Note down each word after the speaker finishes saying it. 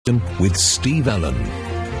with Steve Allen.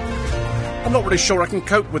 I'm not really sure I can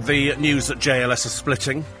cope with the news that JLS are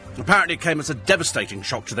splitting. Apparently it came as a devastating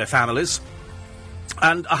shock to their families.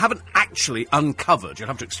 And I haven't actually uncovered, you'll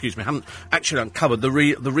have to excuse me, I haven't actually uncovered the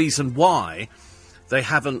reason why they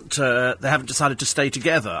haven't decided to stay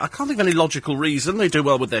together. I can't think of any logical reason. They do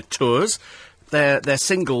well with their tours. Their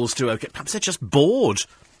singles do okay. Perhaps they're just bored.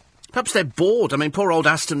 Perhaps they're bored. I mean, poor old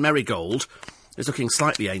Aston Marigold is looking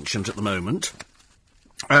slightly ancient at the moment.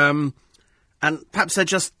 And perhaps they're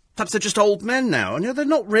just old men now. And, you know, they're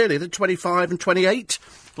not really. They're 25 and 28.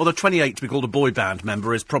 Although 28 to be called a boy band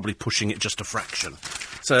member is probably pushing it just a fraction.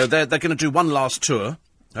 So they're going to do one last tour.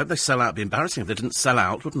 I hope they sell out. It'd be embarrassing if they didn't sell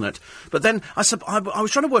out, wouldn't it? But then, I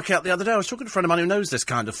was trying to work out the other day, I was talking to a friend of mine who knows this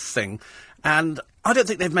kind of thing, and I don't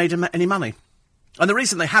think they've made any money. And the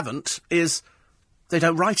reason they haven't is they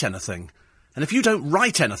don't write anything. And if you don't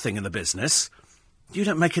write anything in the business, you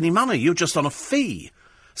don't make any money. You're just on a fee.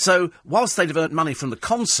 So, whilst they'd have earned money from the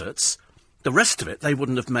concerts, the rest of it, they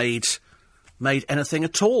wouldn't have made anything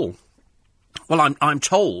at all. Well, I'm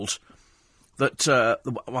told that,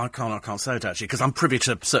 well, I can't say it actually, because I'm privy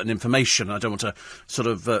to certain information. I don't want to sort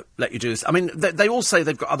of let you do this. I mean, they all say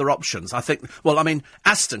they've got other options. I think, well, I mean,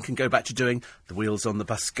 Aston can go back to doing The Wheels on the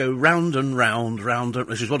Bus Go Round and Round,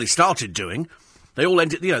 which is what he started doing. They all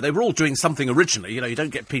ended, you know, they were all doing something originally. You know, you don't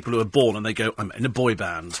get people who are born and they go, I'm in a boy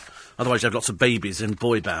band. Otherwise you have lots of babies in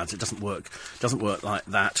boy bands. It doesn't work. It doesn't work like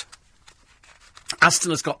that.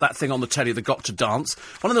 Aston has got that thing on the telly, the Got to Dance.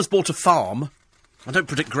 One of them's bought a farm. I don't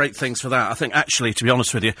predict great things for that. I think, actually, to be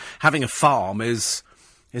honest with you, having a farm is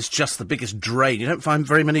just the biggest drain. You don't find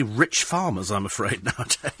very many rich farmers, I'm afraid,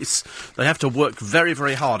 nowadays. They have to work very,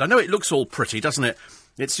 very hard. I know it looks all pretty, doesn't it?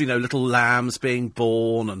 It's, you know, little lambs being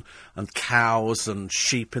born and cows and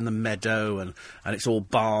sheep in the meadow and it's all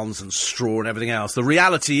barns and straw and everything else. The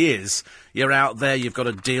reality is, you're out there, you've got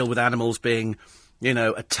to deal with animals being, you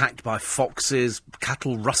know, attacked by foxes,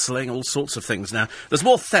 cattle rustling, all sorts of things now. There's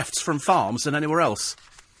more thefts from farms than anywhere else.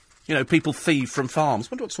 You know, people thieve from farms. I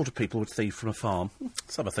wonder what sort of people would thieve from a farm.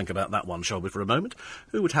 Let's have a think about that one, shall we, for a moment?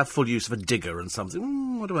 Who would have full use of a digger and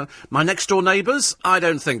something? What do I... My next-door neighbours? I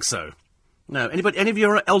don't think so. No. Any of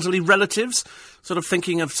your elderly relatives sort of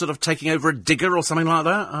thinking of sort of taking over a digger or something like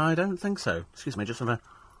that? I don't think so. Excuse me, just have a...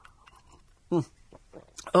 Oh,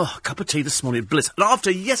 a cup of tea this morning, bliss. And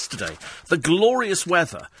after yesterday, the glorious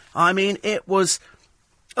weather, I mean, it was...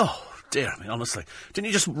 Oh, dear, I mean, honestly. Didn't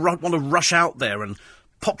you just want to rush out there and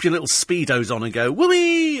pop your little Speedos on and go,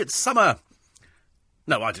 whoo-wee, it's summer?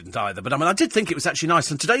 No, I didn't either, but I mean, I did think it was actually nice,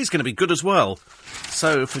 and today's going to be good as well.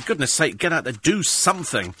 So, for goodness sake, get out there, do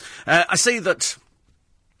something. I see that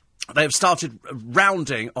they have started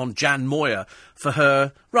rounding on Jan Moir for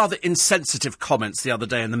her rather insensitive comments the other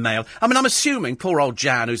day in the Mail. I mean, I'm assuming poor old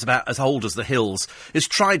Jan, who's about as old as the hills, is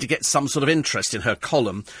trying to get some sort of interest in her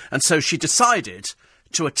column, and so she decided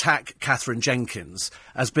to attack Katherine Jenkins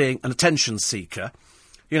as being an attention seeker,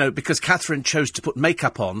 you know, because Katherine chose to put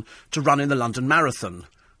makeup on to run in the London Marathon,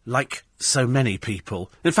 like so many people.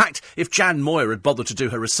 In fact, if Jan Moir had bothered to do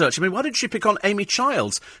her research, I mean, why didn't she pick on Amy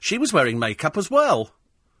Childs? She was wearing makeup as well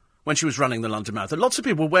when she was running the London Marathon. Lots of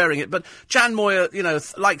people were wearing it, but Jan Moir, you know,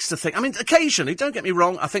 likes to think... I mean, occasionally, don't get me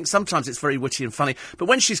wrong, I think sometimes it's very witty and funny, but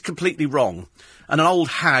when she's completely wrong, and an old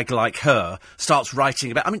hag like her starts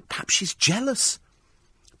writing about... I mean, perhaps she's jealous.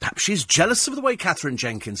 Perhaps she's jealous of the way Katherine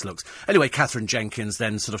Jenkins looks. Anyway, Katherine Jenkins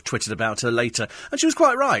then sort of twittered about her later, and she was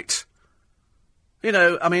quite right. You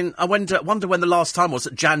know, I mean, I wonder when the last time was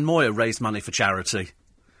that Jan Moir raised money for charity.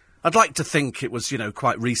 I'd like to think it was, you know,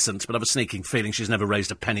 quite recent, but I have a sneaking feeling she's never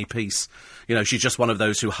raised a penny piece. You know, she's just one of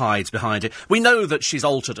those who hides behind it. We know that she's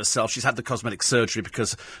altered herself. She's had the cosmetic surgery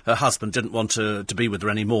because her husband didn't want to be with her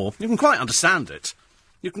anymore. You can quite understand it.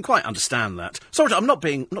 You can quite understand that. Sorry, I'm not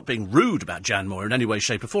being rude about Jan Moir in any way,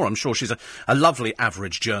 shape or form. I'm sure she's a lovely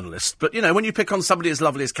average journalist. But, you know, when you pick on somebody as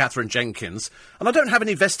lovely as Katherine Jenkins, and I don't have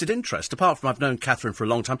any vested interest, apart from I've known Katherine for a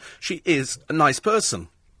long time, she is a nice person.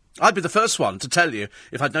 I'd be the first one to tell you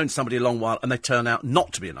if I'd known somebody a long while and they turn out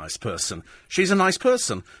not to be a nice person. She's a nice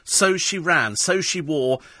person. So she ran. So she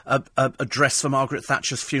wore a dress for Margaret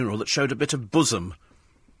Thatcher's funeral that showed a bit of bosom.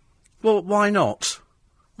 Well, why not?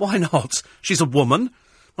 Why not? She's a woman.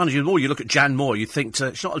 The more you look at Jan Moir, you think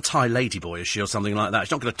she's not a Thai ladyboy, is she, or something like that?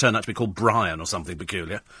 She's not going to turn out to be called Brian or something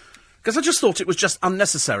peculiar. Because I just thought it was just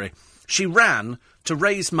unnecessary. She ran to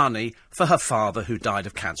raise money for her father who died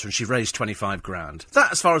of cancer, and she raised 25 grand.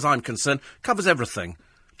 That, as far as I'm concerned, covers everything.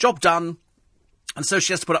 Job done. And so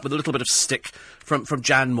she has to put up with a little bit of stick from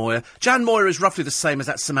Jan Moir. Jan Moir is roughly the same as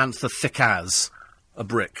that Samantha Thick-As. a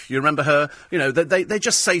brick. You remember her? You know, they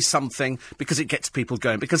just say something because it gets people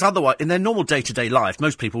going. Because otherwise, in their normal day-to-day life,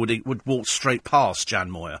 most people would walk straight past Jan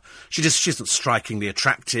Moir. She isn't strikingly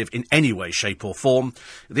attractive in any way, shape or form.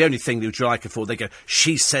 The only thing that you like her for, they go,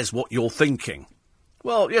 she says what you're thinking.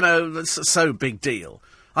 Well, you know, that's so big deal.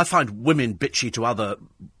 I find women bitchy to other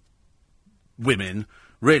women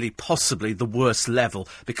really possibly the worst level,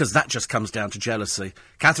 because that just comes down to jealousy.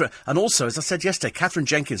 Catherine, and also, as I said yesterday, Katherine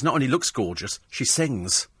Jenkins not only looks gorgeous, she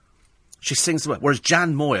sings. She sings the way. Whereas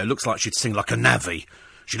Jan Moir looks like she'd sing like a navvy.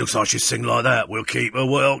 She looks like she'd sing like that. We'll keep her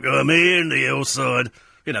welcome in the hillside.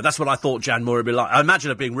 You know, that's what I thought Jan Moir would be like. I imagine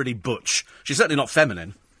her being really butch. She's certainly not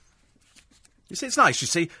feminine. You see, it's nice, you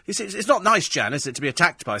see. It's not nice, Jan, is it, to be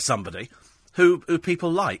attacked by somebody who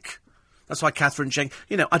people like. That's why Katherine Jenkins...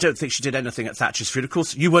 You know, I don't think she did anything at Thatcher's funeral. Of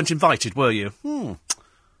course, you weren't invited, were you?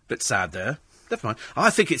 Bit sad there. Never mind. I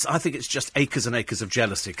think it's just acres and acres of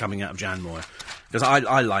jealousy coming out of Jan Moir. Because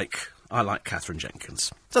I like Katherine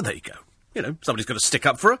Jenkins. So there you go. You know, somebody's got to stick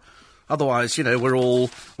up for her. Otherwise, you know, we're all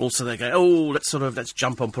also there going, oh, let's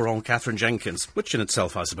jump on poor old Katherine Jenkins. Which in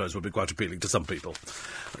itself, I suppose, would be quite appealing to some people.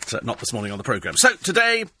 But not this morning on the programme. So,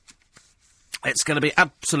 today... It's going to be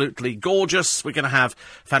absolutely gorgeous. We're going to have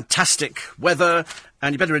fantastic weather,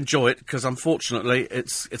 and you better enjoy it, because unfortunately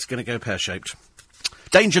it's going to go pear-shaped.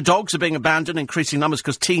 Danger dogs are being abandoned in increasing numbers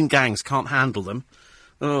because teen gangs can't handle them.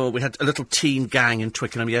 Oh, we had a little teen gang in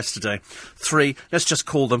Twickenham yesterday. 3, let's just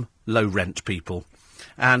call them low-rent people.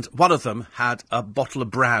 And one of them had a bottle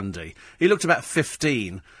of brandy. He looked about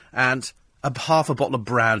 15, and... half a bottle of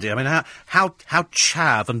brandy. I mean, how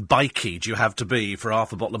chav and bikey do you have to be for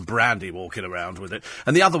half a bottle of brandy walking around with it?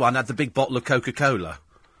 And the other one had the big bottle of Coca-Cola.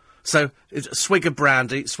 So, swig of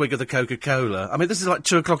brandy, swig of the Coca-Cola. I mean, this is like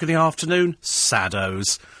 2 o'clock in the afternoon.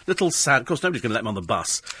 Saddos. Little sad. Of course, nobody's going to let them on the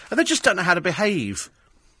bus. And they just don't know how to behave.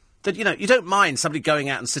 That, you know, you don't mind somebody going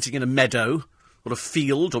out and sitting in a meadow or a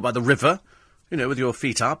field or by the river, you know, with your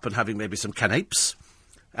feet up and having maybe some canapes.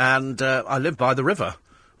 And I live by the river.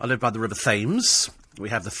 I live by the River Thames. We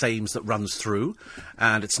have the Thames that runs through,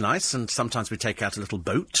 and it's nice, and sometimes we take out a little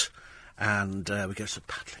boat, and we go sort of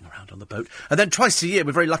paddling around on the boat. And then twice a year,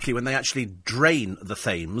 we're very lucky when they actually drain the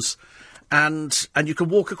Thames, and you can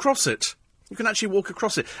walk across it. You can actually walk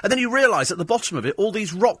across it. And then you realise at the bottom of it, all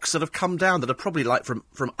these rocks that have come down that are probably like from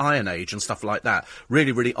Iron Age and stuff like that.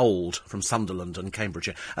 Really, really old, from Sunderland and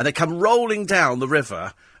Cambridgeshire. And they come rolling down the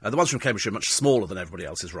river. The ones from Cambridgeshire are much smaller than everybody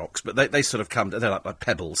else's rocks, but they sort of come, they're like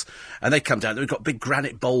pebbles. And they come down, we've got big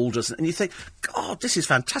granite boulders, and you think, God, this is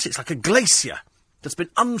fantastic. It's like a glacier that's been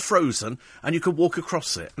unfrozen, and you can walk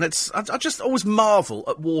across it. And I just always marvel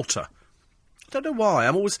at water. I don't know why.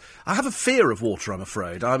 I have a fear of water, I'm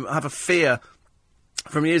afraid. I have a fear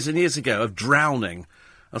from years and years ago of drowning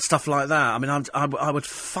and stuff like that. I mean, I would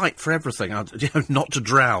fight for everything, not to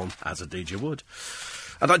drown, as indeed you would.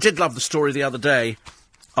 And I did love the story the other day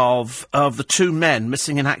of the 2 men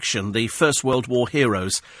missing in action, the First World War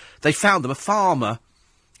heroes. They found them. A farmer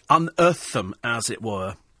unearthed them, as it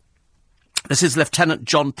were. This is Lieutenant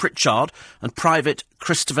John Pritchard and Private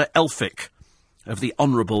Christopher Elphick of the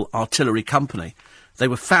Honourable Artillery Company. They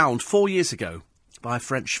were found 4 years ago by a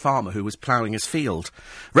French farmer who was ploughing his field.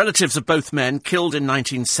 Relatives of both men, killed in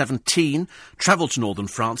 1917, travelled to northern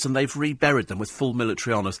France, and they've reburied them with full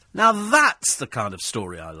military honours. Now that's the kind of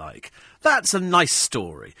story I like. That's a nice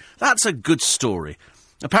story. That's a good story.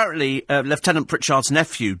 Apparently, Lieutenant Pritchard's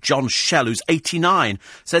nephew, John Shell, who's 89,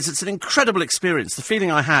 says it's an incredible experience. The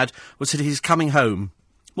feeling I had was that he's coming home.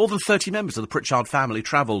 More than 30 members of the Pritchard family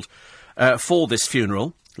travelled for this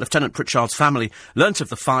funeral. Lieutenant Pritchard's family learnt of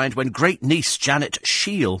the find when great-niece Janet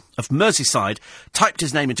Shiel of Merseyside typed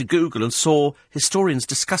his name into Google and saw historians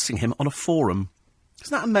discussing him on a forum.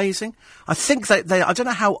 Isn't that amazing? I think they I don't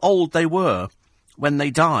know how old they were when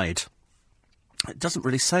they died. It doesn't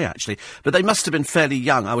really say, actually. But they must have been fairly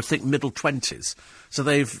young, I would think middle 20s. So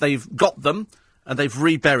they've got them, and they've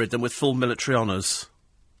reburied them with full military honours.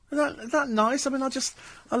 Is that nice? I mean,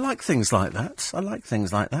 I like things like that. I like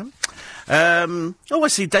things like that. I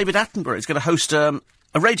see David Attenborough is going to host a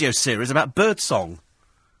radio series about birdsong.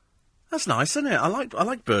 That's nice, isn't it? I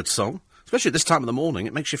like birdsong, especially at this time of the morning.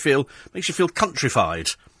 It makes you feel countrified.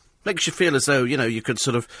 Makes you feel as though, you know, you could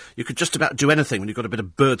just about do anything when you've got a bit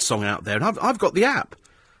of birdsong out there. And I've got the app,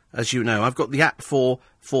 as you know. I've got the app for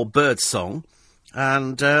birdsong.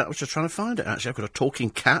 And I was just trying to find it, actually. I've got a talking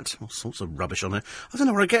cat, all sorts of rubbish on here. I don't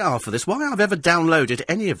know where I get half of this. Why I've ever downloaded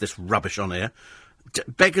any of this rubbish on here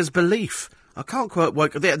beggars belief. I can't quite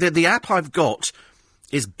work. The app I've got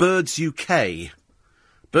is Birds UK.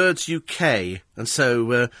 Birds UK. And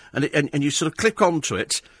so, and you sort of click onto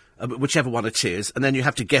it, whichever one it is, and then you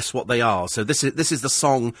have to guess what they are. So this is the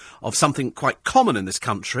song of something quite common in this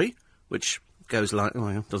country, which goes like... Oh,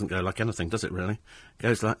 it doesn't go like anything, does it, really? It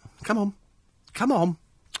goes like, come on. Come on.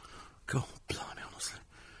 God, blimey, honestly.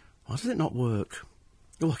 Why does it not work?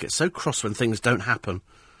 Oh, I get so cross when things don't happen.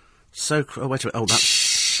 Oh, wait a minute. Oh,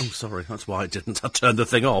 that's... Oh, sorry, that's why I didn't. I turned the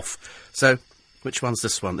thing off. So, which one's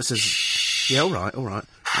this one? This is... Yeah, all right.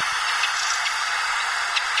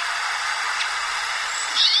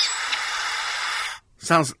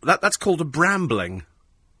 Sounds... That's called a brambling.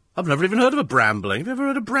 I've never even heard of a brambling. Have you ever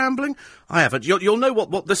heard of brambling? I haven't. You'll know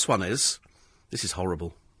what this one is. This is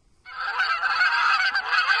horrible.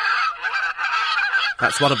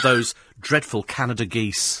 That's one of those dreadful Canada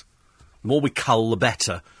geese. The more we cull, the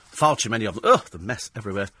better. Far too many of them. Ugh, the mess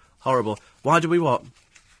everywhere. Horrible. Why do we what?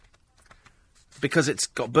 Because it's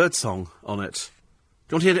got birdsong on it.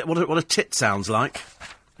 Do you want to hear what a tit sounds like?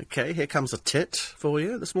 OK, here comes a tit for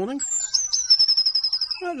you this morning.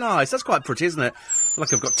 Oh, nice. That's quite pretty, isn't it? I feel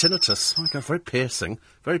like I've got tinnitus. Oh, very piercing.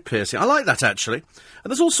 Very piercing. I like that, actually.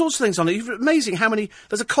 And there's all sorts of things on it. Amazing how many...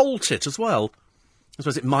 There's a coal tit as well. I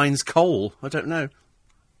suppose it mines coal. I don't know.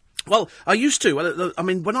 Well, I used to. Well, I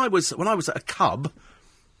mean, when I was a cub,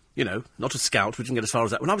 you know, not a scout, we didn't get as far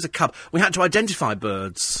as that. When I was a cub, we had to identify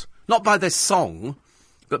birds, not by their song,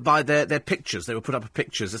 but by their pictures. They were put up with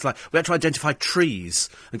pictures. It's like we had to identify trees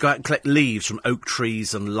and go out and collect leaves from oak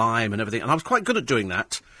trees and lime and everything. And I was quite good at doing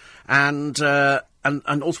that. And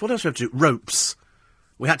also, what else did we have to do? Ropes.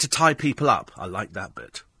 We had to tie people up. I liked that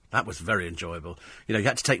bit. That was very enjoyable. You know, you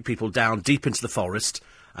had to take people down deep into the forest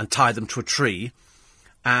and tie them to a tree.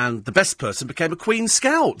 And the best person became a Queen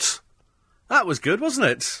Scout. That was good, wasn't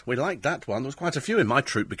it? We liked that one. There was quite a few in my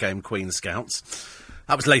troop became Queen Scouts.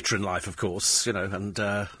 That was later in life, of course, you know, and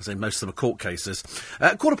I say most of them are court cases.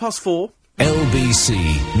 4:15. LBC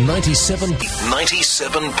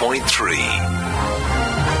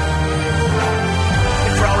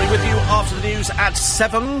 97.3. Ferrari with you after the news at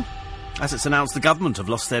 7. As it's announced, the government have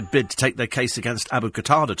lost their bid to take their case against Abu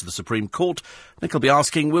Qatada to the Supreme Court. Nick will be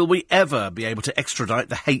asking, will we ever be able to extradite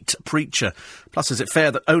the hate preacher? Plus, is it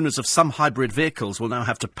fair that owners of some hybrid vehicles will now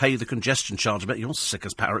have to pay the congestion charge? I bet you're sick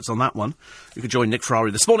as parrots on that one. You could join Nick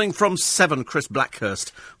Ferrari this morning from 7. Chris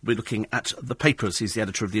Blackhurst will be looking at the papers. He's the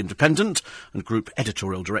editor of The Independent and group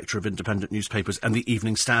editorial director of independent newspapers and The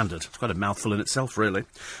Evening Standard. It's quite a mouthful in itself, really.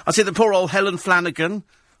 I see the poor old Helen Flanagan,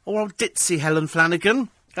 or old ditzy Helen Flanagan.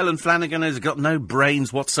 Helen Flanagan has got no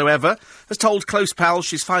brains whatsoever, has told close pals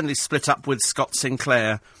she's finally split up with Scott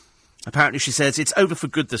Sinclair. Apparently she says, it's over for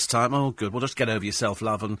good this time. Oh, good, well, just get over yourself,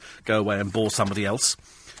 love, and go away and bore somebody else,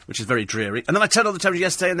 which is very dreary. And then I turned on the television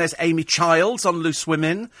yesterday and there's Amy Childs on Loose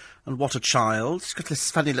Women. And what a child. She's got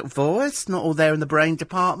this funny little voice, not all there in the brain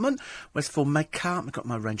department. Where's full makeup? I've got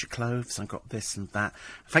my range of clothes, I've got this and that.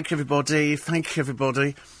 Thank you, everybody. Thank you,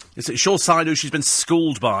 everybody. It's a sure sign who she's been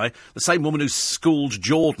schooled by. The same woman who schooled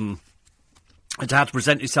Jordan and how to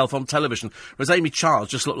present yourself on television. Whereas Amy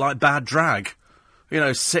Childs just looked like bad drag. You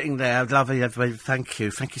know, sitting there, lovely, everybody, thank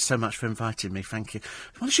you. Thank you so much for inviting me, thank you.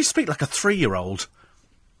 Why does she speak like a 3-year-old?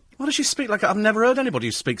 Why does she speak like... I've never heard anybody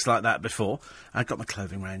who speaks like that before. I've got my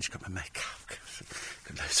clothing range, got my makeup,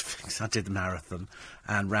 got loads of things. I did the marathon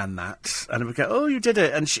and ran that. And we go, oh, you did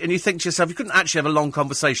it. And you think to yourself, you couldn't actually have a long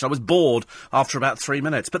conversation. I was bored after about 3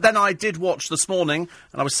 minutes. But then I did watch this morning,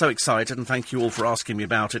 and I was so excited, and thank you all for asking me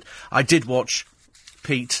about it. I did watch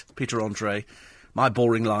Peter Andre, My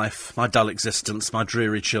Boring Life, My Dull Existence, My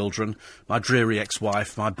Dreary Children, My Dreary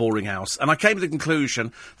Ex-Wife, My Boring House. And I came to the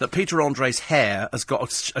conclusion that Peter Andre's hair has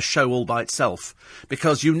got a show all by itself,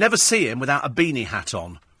 because you never see him without a beanie hat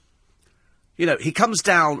on. You know, he comes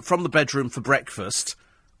down from the bedroom for breakfast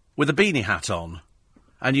with a beanie hat on.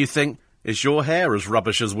 And you think, is your hair as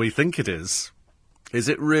rubbish as we think it is? Is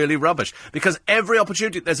it really rubbish? Because every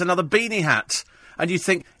opportunity there's another beanie hat. And you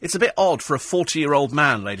think, it's a bit odd for a 40-year-old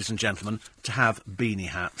man, ladies and gentlemen, to have beanie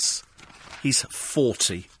hats. He's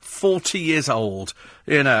 40. 40 years old.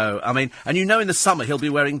 You know, I mean, and you know in the summer he'll be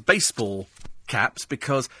wearing baseball caps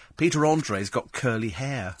because Peter Andre's got curly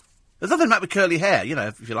hair. There's nothing wrong with curly hair, you know,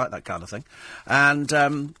 if you like that kind of thing. And,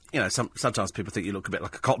 you know, sometimes people think you look a bit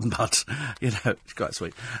like a cotton bud. You know, it's quite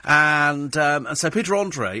sweet. And so Peter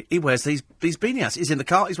Andre, he wears these beanie hats. He's in the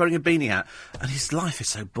car, he's wearing a beanie hat. And his life is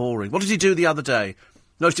so boring. What did he do the other day?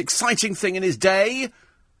 Most exciting thing in his day?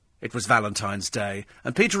 It was Valentine's Day.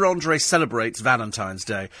 And Peter Andre celebrates Valentine's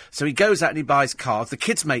Day. So he goes out and he buys cards. The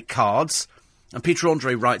kids make cards. And Peter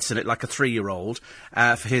Andre writes in it like a 3-year-old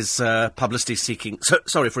for his publicity-seeking...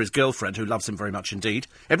 for his girlfriend, who loves him very much indeed.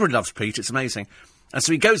 Everybody loves Pete, it's amazing. And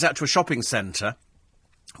so he goes out to a shopping centre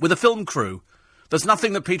with a film crew. There's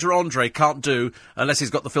nothing that Peter Andre can't do unless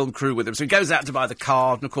he's got the film crew with him. So he goes out to buy the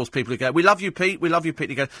card, and of course people who go, "We love you, Pete, we love you, Pete."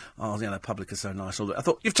 And he goes, "Oh, the public is so nice." I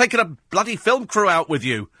thought, you've taken a bloody film crew out with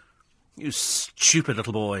you. You stupid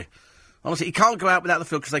little boy. Honestly, he can't go out without the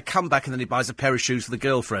film because they come back and then he buys a pair of shoes for the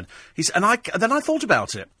girlfriend. Then I thought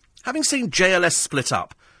about it. Having seen JLS split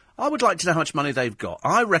up, I would like to know how much money they've got.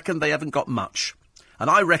 I reckon they haven't got much. And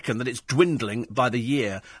I reckon that it's dwindling by the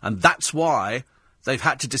year. And that's why they've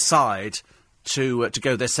had to decide to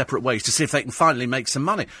go their separate ways, to see if they can finally make some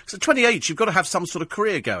money. Because at 28, you've got to have some sort of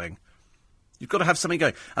career going. You've got to have something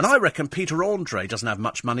going. And I reckon Peter Andre doesn't have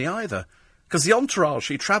much money either. Because the entourage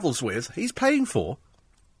he travels with, he's paying for.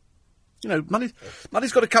 You know,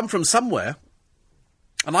 money's got to come from somewhere.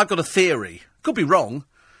 And I've got a theory. Could be wrong.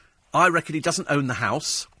 I reckon he doesn't own the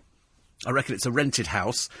house. I reckon it's a rented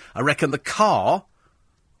house. I reckon the car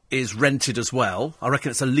is rented as well. I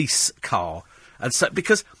reckon it's a lease car. And so,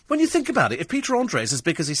 because when you think about it, if Peter Andre is as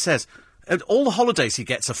big as he says, and all the holidays he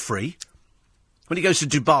gets are free. When he goes to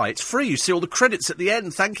Dubai, it's free. You see all the credits at the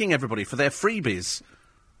end thanking everybody for their freebies.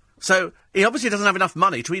 So he obviously doesn't have enough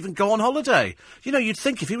money to even go on holiday. You know, you'd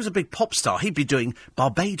think if he was a big pop star, he'd be doing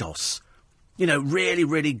Barbados. You know, really,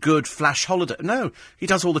 really good flash holiday. No, he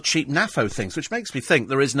does all the cheap NAFO things, which makes me think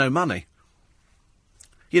there is no money.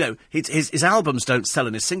 You know, his albums don't sell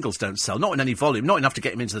and his singles don't sell. Not in any volume, not enough to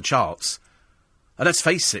get him into the charts. And let's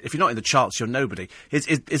face it, if you're not in the charts, you're nobody.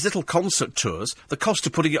 His little concert tours, the cost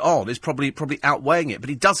of putting it on is probably outweighing it, but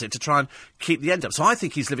he does it to try and keep the end up. So I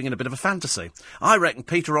think he's living in a bit of a fantasy. I reckon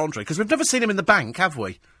Peter Andre, because we've never seen him in the bank, have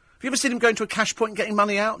we? Have you ever seen him going to a cash point and getting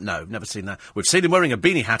money out? No, never seen that. We've seen him wearing a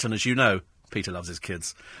beanie hat, and as you know, Peter loves his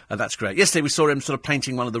kids. And that's great. Yesterday we saw him sort of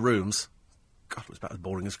painting one of the rooms. God, it was about as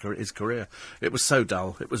boring as his career. It was so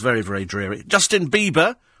dull. It was very, very dreary. Justin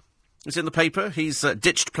Bieber is in the paper. He's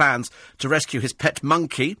ditched plans to rescue his pet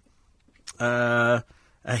monkey.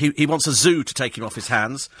 He wants a zoo to take him off his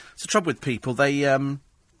hands. It's the trouble with people. They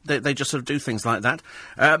just sort of do things like that.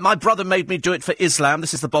 My brother made me do it for Islam.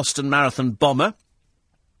 This is the Boston Marathon bomber.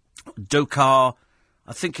 Dokar,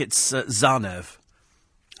 I think it's Zanev.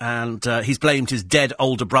 And he's blamed his dead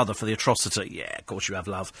older brother for the atrocity. Yeah, of course you have,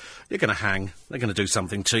 love. You're going to hang. They're going to do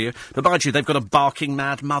something to you. But mind you, they've got a barking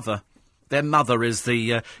mad mother. Their mother is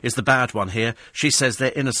the bad one here. She says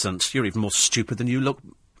they're innocent. You're even more stupid than you look,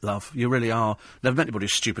 love. You really are. Never met anybody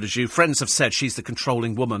as stupid as you. Friends have said she's the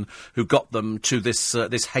controlling woman who got them to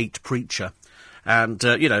this hate preacher. And,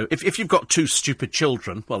 you know, if you've got two stupid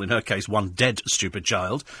children, well, in her case, one dead stupid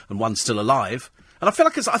child and one still alive. And I feel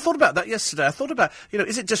like I thought about that yesterday. I thought about, you know,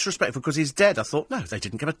 is it disrespectful because he's dead? I thought, no, they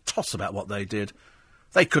didn't give a toss about what they did.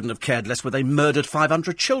 They couldn't have cared less whether they murdered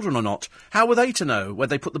 500 children or not. How were they to know, when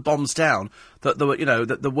they put the bombs down, that there were, you know,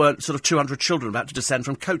 that there weren't sort of 200 children about to descend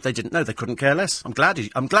from Cote? They didn't know. They couldn't care less. I'm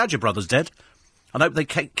glad your brother's dead. I hope they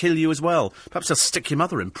kill you as well. Perhaps they'll stick your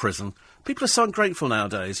mother in prison. People are so ungrateful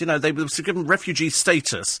nowadays. You know, they were given refugee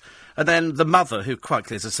status, and then the mother, who quite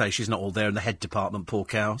clear to say she's not all there in the head department, poor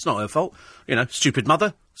cow. It's not her fault. You know, stupid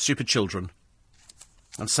mother, stupid children.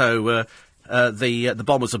 And so, the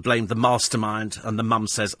bombers have blamed the mastermind, and the mum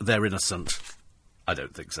says they're innocent. I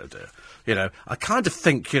don't think so, dear. You know, I kind of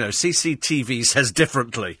think, you know, CCTV says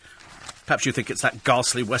differently. Perhaps you think it's that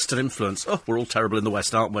ghastly Western influence. Oh, we're all terrible in the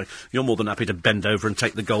West, aren't we? You're more than happy to bend over and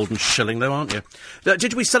take the golden shilling, though, aren't you?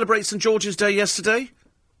 Did we celebrate St George's Day yesterday?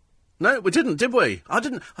 No, we didn't, did we? I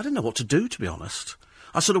didn't know what to do, to be honest.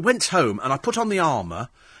 I sort of went home and I put on the armour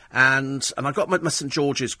and I got my St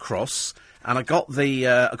George's cross and I got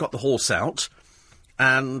the horse out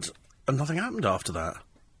and nothing happened after that.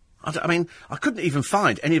 I mean, I couldn't even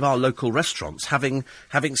find any of our local restaurants having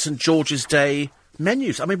St George's Day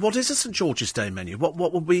menus. I mean, what is a St George's Day menu? What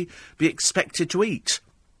would we be expected to eat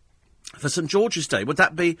for St George's Day? Would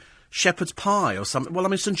that be shepherd's pie or something? Well, I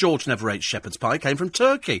mean, St George never ate shepherd's pie. It came from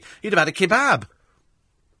Turkey. He'd have had a kebab.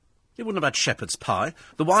 He wouldn't have had shepherd's pie.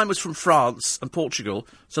 The wine was from France and Portugal,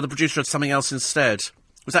 so the producer had something else instead.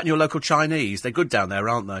 Was that in your local Chinese? They're good down there,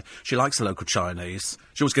 aren't they? She likes the local Chinese.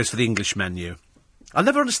 She always goes for the English menu. I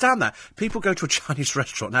never understand that. People go to a Chinese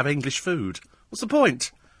restaurant and have English food. What's the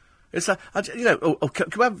point? It's like, you know, can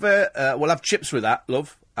we have, we'll have chips with that,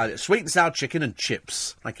 love. Sweet and sour chicken and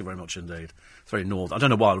chips. Thank you very much indeed. It's very northern. I don't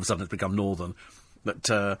know why all of a sudden it's become northern, but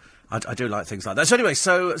I do like things like that. So anyway,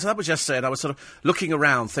 so that was yesterday, and I was sort of looking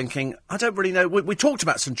around thinking, I don't really know. We talked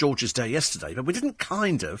about St George's Day yesterday, but we didn't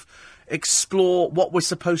kind of explore what we're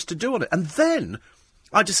supposed to do on it. And then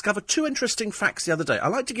I discovered two interesting facts the other day. I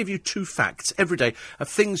like to give you two facts every day of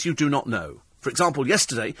things you do not know. For example,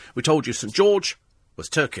 yesterday we told you St George was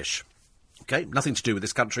Turkish. OK, nothing to do with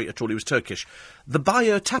this country at all. He was Turkish. The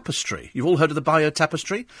Bayeux Tapestry. You've all heard of the Bayeux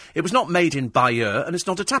Tapestry? It was not made in Bayeux, and it's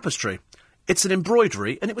not a tapestry. It's an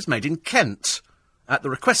embroidery, and it was made in Kent, at the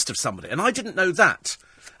request of somebody. And I didn't know that.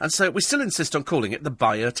 And so we still insist on calling it the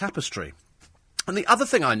Bayeux Tapestry. And the other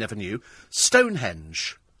thing I never knew,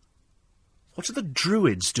 Stonehenge. What are the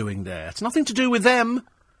Druids doing there? It's nothing to do with them.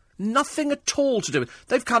 Nothing at all to do with...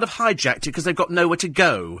 They've kind of hijacked it because they've got nowhere to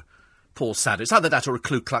go. Poor sad. It's either that or a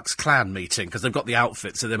Ku Klux Klan meeting, because they've got the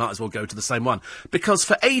outfit, so they might as well go to the same one. Because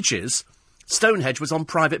for ages, Stonehenge was on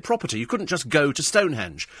private property. You couldn't just go to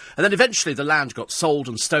Stonehenge. And then eventually the land got sold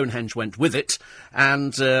and Stonehenge went with it,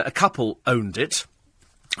 and a couple owned it.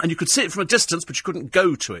 And you could see it from a distance, but you couldn't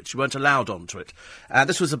go to it. You weren't allowed onto it.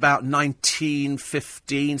 This was about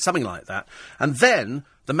 1915, something like that. And then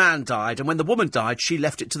the man died, and when the woman died, she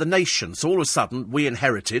left it to the nation. So all of a sudden, we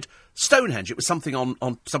inherited Stonehenge. It was something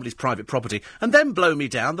on somebody's private property. And then, blow me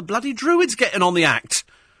down, the bloody Druids getting on the act.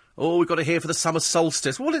 Oh, we've got to hear for the summer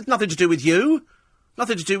solstice. Well, it's nothing to do with you.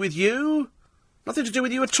 Nothing to do with you. Nothing to do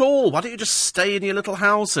with you at all. Why don't you just stay in your little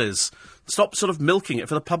houses? Stop sort of milking it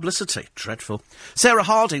for the publicity. Dreadful. Sarah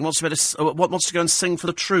Harding wants to go and sing for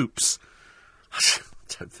the troops. I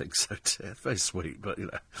don't think so, dear. Very sweet, but,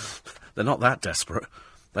 they're not that desperate.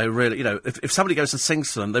 They really, if somebody goes and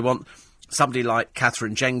sings for them, they want somebody like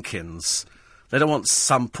Katherine Jenkins. They don't want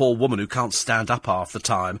some poor woman who can't stand up half the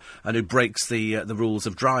time and who breaks the rules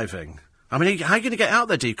of driving. I mean, how are you going to get out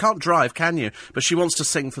there, dear? You can't drive, can you? But she wants to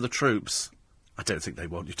sing for the troops. I don't think they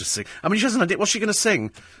want you to sing. I mean, she has an idea. What's she going to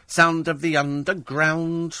sing? Sound of the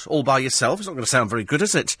Underground, all by yourself? It's not going to sound very good,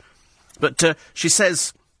 is it? But she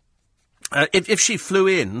says if she flew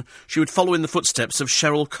in, she would follow in the footsteps of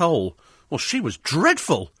Cheryl Cole. Well, she was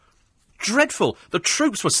dreadful. Dreadful. The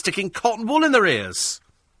troops were sticking cotton wool in their ears.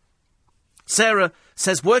 Sarah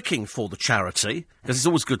says working for the charity, because it's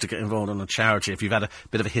always good to get involved in a charity if you've had a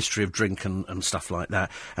bit of a history of drink and stuff like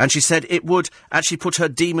that. And she said it would actually put her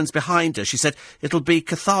demons behind her. She said, it'll be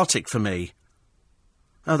cathartic for me.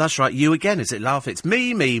 Oh, that's right. You again, is it, love? It's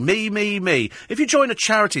me. If you join a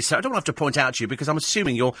charity, Sarah, I don't have to point out to you because I'm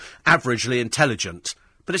assuming you're averagely intelligent.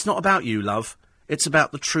 But it's not about you, love. It's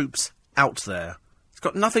about the troops out there. It's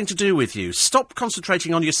got nothing to do with you. Stop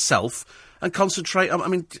concentrating on yourself and concentrate on... I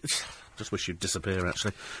mean... Just wish you'd disappear,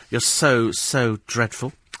 actually. You're so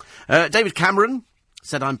dreadful. David Cameron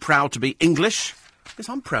said, I'm proud to be English. Yes,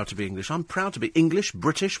 I'm proud to be English. I'm proud to be English,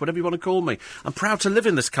 British, whatever you want to call me. I'm proud to live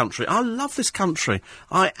in this country. I love this country.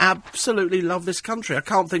 I absolutely love this country. I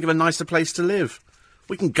can't think of a nicer place to live.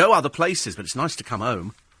 We can go other places, but it's nice to come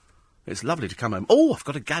home. It's lovely to come home. Oh, I've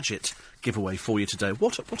got a gadget giveaway for you today.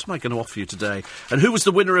 What am I going to offer you today? And who was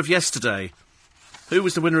the winner of yesterday?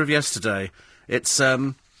 It's,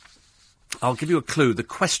 I'll give you a clue. The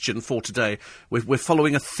question for today, we're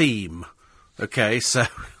following a theme, OK? So,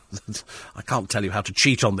 I can't tell you how to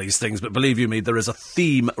cheat on these things, but believe you me, there is a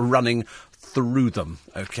theme running through them,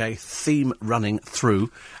 OK? Theme running through.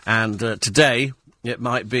 And today, it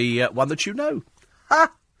might be one that you know.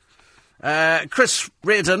 Chris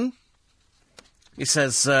Reardon, he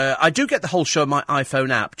says, I do get the whole show on my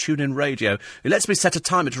iPhone app, TuneIn Radio. It lets me set a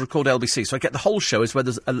timer to record LBC, so I get the whole show as well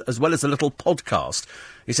as a little podcast.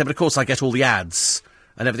 He said, but of course I get all the ads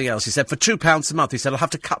and everything else. He said, for £2 a month, he said, I'll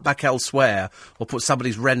have to cut back elsewhere or put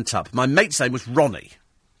somebody's rent up. My mate's name was Ronnie.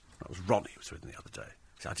 That was Ronnie who was with me the other day.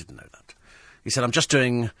 He said, I didn't know that. He said, I'm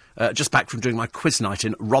just back from doing my quiz night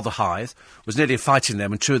in Rotherhithe. Was nearly fighting there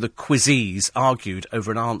when two of the quizzees argued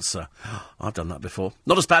over an answer. I've done that before.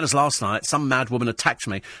 Not as bad as last night. Some mad woman attacked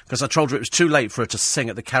me because I told her it was too late for her to sing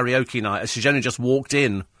at the karaoke night as she'd only just walked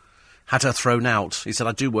in. Had her thrown out. He said,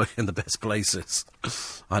 I do work in the best places.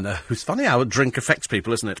 I know. It's funny how drink affects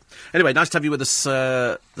people, isn't it? Anyway, nice to have you with us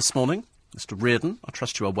this morning. Mr. Reardon, I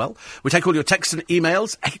trust you are well. We take all your texts and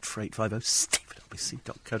emails, 84850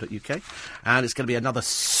 steve@lbc.co.uk, and it's going to be another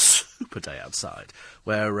super day outside,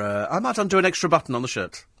 where I might undo an extra button on the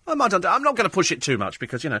shirt. I'm not going to push it too much,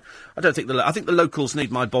 because, I think the locals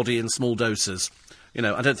need my body in small doses.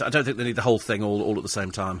 I don't think they need the whole thing all at the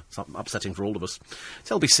same time. It's upsetting for all of us. It's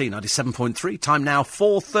LBC 97.3, time now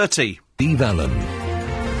 4:30. Steve Allen.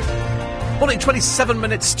 Morning, 27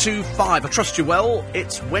 minutes to 5. I trust you well.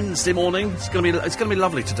 It's Wednesday morning. It's going to be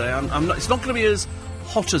lovely today. It's not going to be as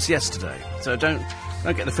hot as yesterday, so don't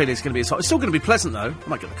get the feeling it's going to be as hot. It's still going to be pleasant though. I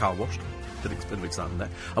might get the car washed. Bit of excitement there.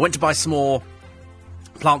 I went to buy some more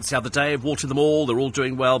plants the other day. I've watered them all. They're all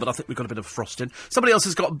doing well, but I think we've got a bit of frost in. Somebody else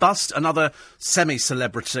has got bust. Another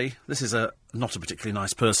semi-celebrity. This is not a particularly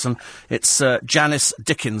nice person. It's Janice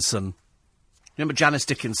Dickinson. Remember Janice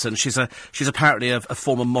Dickinson? She's apparently a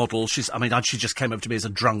former model. She just came over to me as a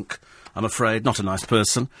drunk, I'm afraid. Not a nice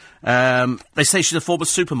person. They say she's a former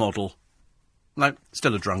supermodel. No,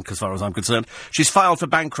 still a drunk as far as I'm concerned. She's filed for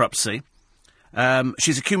bankruptcy.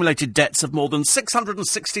 She's accumulated debts of more than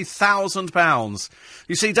 £660,000.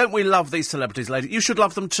 You see, don't we love these celebrities, lady? You should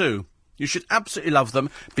love them too. You should absolutely love them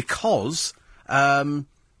because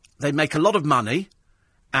they make a lot of money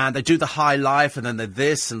and they do the high life and then they're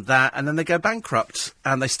this and that and then they go bankrupt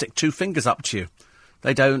and they stick two fingers up to you.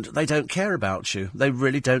 They don't care about you. They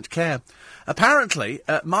really don't care. Apparently,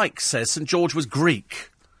 Mike says St George was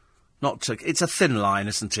Greek. Not Turkish. It's a thin line,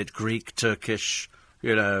 isn't it? Greek, Turkish,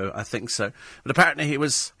 I think so. But apparently he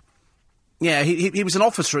was... Yeah, he was an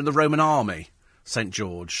officer in the Roman army, St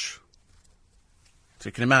George. So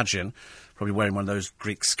you can imagine, probably wearing one of those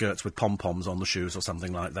Greek skirts with pom-poms on the shoes or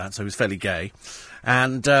something like that, so he was fairly gay.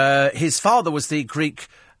 And his father was the Greek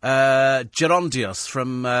Gerondios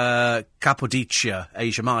from Cappadocia,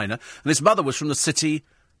 Asia Minor, and his mother was from the city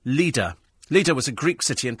Lida. Lida was a Greek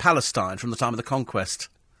city in Palestine from the time of the conquest.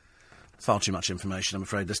 Far too much information, I'm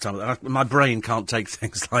afraid, this time. My brain can't take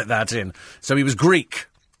things like that in. So he was Greek.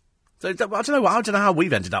 So I don't know how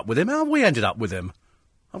we've ended up with him. How have we ended up with him?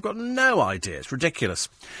 I've got no idea. It's ridiculous.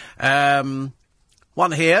 One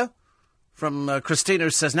here from Christina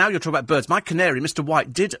who says, now you're talking about birds. My canary, Mr.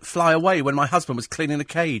 White, did fly away when my husband was cleaning a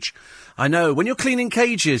cage. I know. When you're cleaning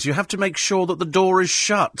cages, you have to make sure that the door is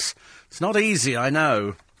shut. It's not easy, I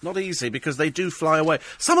know. Not easy, because they do fly away.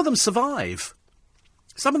 Some of them survive.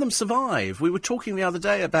 Some of them survive. We were talking the other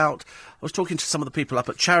day about... I was talking to some of the people up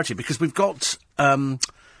at charity, because we've got...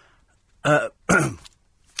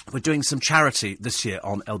 we're doing some charity this year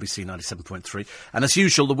on LBC 97.3, and as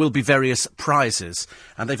usual, there will be various prizes.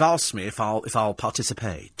 And they've asked me if I'll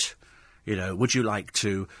participate. Would you like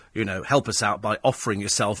to, help us out by offering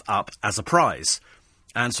yourself up as a prize?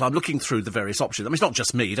 And so I'm looking through the various options. I mean, it's not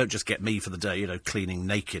just me. You don't just get me for the day, cleaning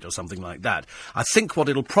naked or something like that. I think what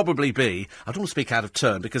it'll probably be, I don't want to speak out of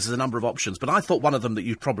turn because there's a number of options, but I thought one of them that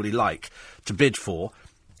you'd probably like to bid for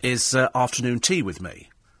is afternoon tea with me.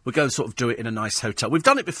 We'll go and sort of do it in a nice hotel. We've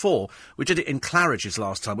done it before. We did it in Claridge's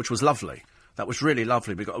last time, which was lovely. That was really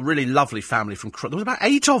lovely. We got a really lovely family from... There was about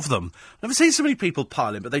 8 of them. I've never seen so many people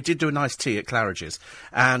pile in, but they did do a nice tea at Claridge's.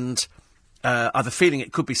 And I have a feeling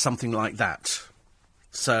it could be something like that.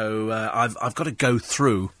 So I've got to go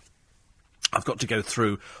through... I've got to go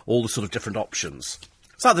through all the sort of different options.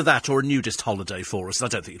 It's either that or a nudist holiday for us. I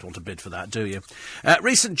don't think you'd want to bid for that, do you?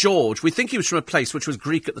 Recent George, we think he was from a place which was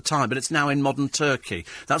Greek at the time, but it's now in modern Turkey.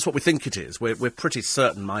 That's what we think it is. We're pretty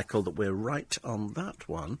certain, Michael, that we're right on that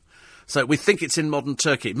one. So we think it's in modern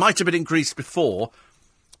Turkey. It might have been in Greece before,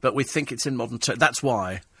 but we think it's in modern Turkey. That's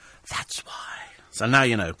why. That's why. So now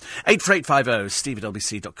you know. 84850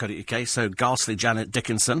 steve@lbc.co.uk. So ghastly Janet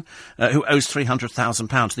Dickinson, who owes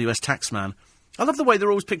 £300,000 to the US taxman. I love the way they're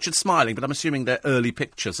always pictured smiling, but I'm assuming they're early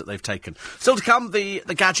pictures that they've taken. Still to come, the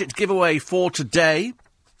gadget giveaway for today.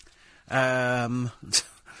 Jonathan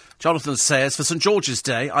says, for St George's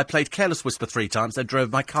Day, I played Careless Whisper 3 times, then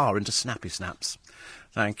drove my car into Snappy Snaps.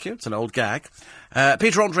 Thank you. It's an old gag.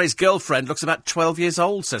 Peter Andre's girlfriend looks about 12 years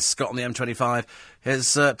old, says Scott on the M25.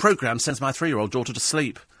 His programme sends my 3-year-old daughter to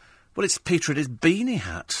sleep. Well, it's Peter in his beanie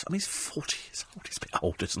hat. I mean, he's 40 years old. He's a bit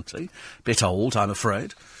old, isn't he? Bit old, I'm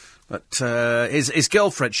afraid. But his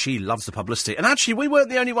girlfriend, she loves the publicity. And actually, we weren't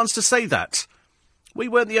the only ones to say that. We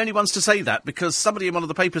weren't the only ones to say that, because somebody in one of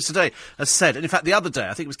the papers today has said, and in fact the other day,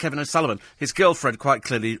 I think it was Kevin O'Sullivan, his girlfriend quite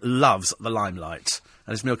clearly loves the limelight.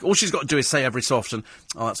 And his milk. All she's got to do is say every so often,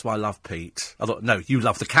 oh, that's why I love Pete. I thought, no, you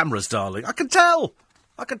love the cameras, darling. I can tell.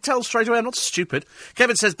 I can tell straight away. I'm not stupid.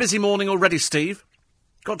 Kevin says, busy morning already, Steve.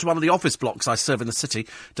 Got to one of the office blocks I serve in the city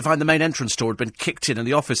to find the main entrance door had been kicked in and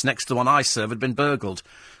the office next to the one I serve had been burgled.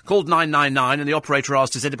 Called 999 and the operator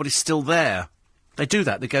asked, is anybody still there? They do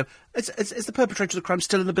that. They go, is the perpetrator of the crime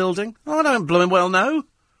still in the building? Oh, I don't blooming well know.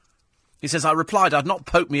 He says, I replied I'd not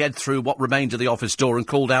poked me head through what remained of the office door and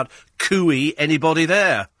called out, cooey, anybody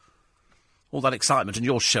there? All that excitement and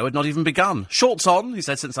your show had not even begun. Shorts on, he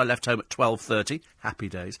said, since I left home at 12:30. Happy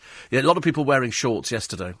days. Yeah, a lot of people wearing shorts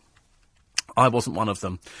yesterday. I wasn't one of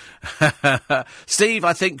them. Steve,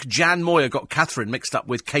 I think Jan Moir got Katherine mixed up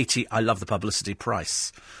with Katie, I love the publicity,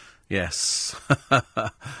 Price. Yes,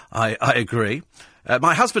 I agree.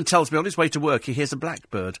 My husband tells me on his way to work he hears a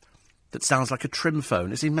blackbird that sounds like a trim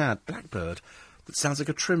phone. Is he mad? Blackbird that sounds like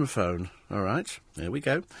a trim phone. All right, there we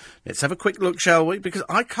go. Let's have a quick look, shall we? Because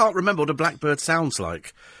I can't remember what a blackbird sounds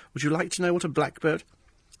like. Would you like to know what a blackbird...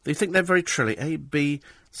 They think they're very trilly. A, B,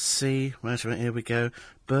 C... Right, here we go.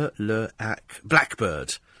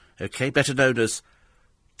 Blackbird. OK, better known as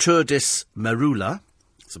Turdis merula.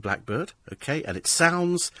 It's a blackbird, OK, and it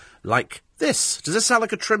sounds like this. Does this sound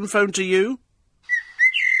like a trim phone to you?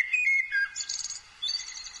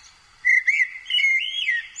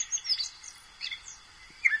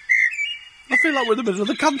 I feel like we're in the middle of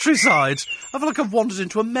the countryside. I feel like I've wandered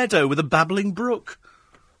into a meadow with a babbling brook.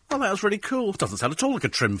 Oh, that was really cool. Doesn't sound at all like a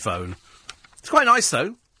trim phone. It's quite nice,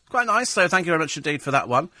 though. Quite nice, so thank you very much indeed for that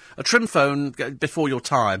one. A trim phone before your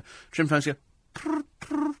time. Trim phones go... Prr,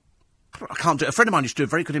 prr, prr. I can't do it. A friend of mine used to do a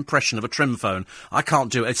very good impression of a trim phone. I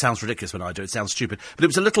can't do it. It sounds ridiculous when I do it. It sounds stupid. But it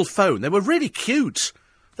was a little phone. They were really cute.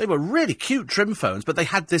 They were really cute trim phones, but they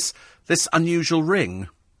had this unusual ring.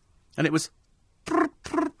 And it was... Prr,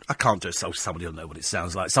 prr. I can't do it, so somebody will know what it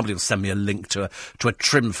sounds like. Somebody will send me a link to a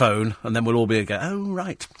trim phone, and then we'll all be again. Oh,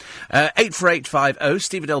 right. 84850,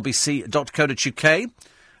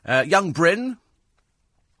 steve@lbc.co.uk. Young Bryn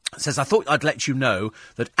says, I thought I'd let you know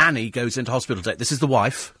that Annie goes into hospital today. This is the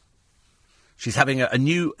wife. She's having a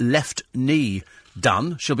new left knee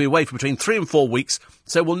done. She'll be away for between 3 and 4 weeks,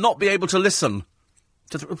 so will not be able to listen.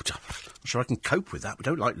 I'm sure I can cope with that. We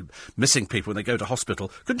don't like missing people when they go to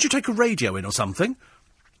hospital. Couldn't you take a radio in or something?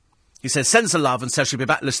 He says, sends her love and says she'll be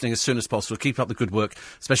back listening as soon as possible. Keep up the good work,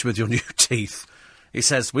 especially with your new teeth. He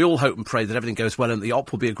says, we all hope and pray that everything goes well and the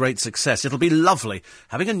op will be a great success. It'll be lovely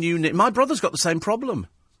having a new knee. My brother's got the same problem.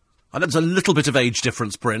 I know there's a little bit of age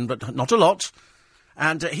difference, Bryn, but not a lot.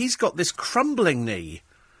 And he's got this crumbling knee.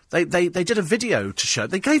 They did a video to show.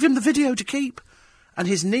 They gave him the video to keep. And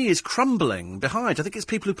his knee is crumbling behind. I think it's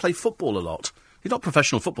people who play football a lot. He's not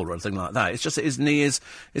professional footballer or anything like that. It's just that his knee is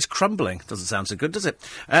crumbling. Doesn't sound so good, does it?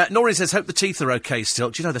 Norrie says, hope the teeth are OK still.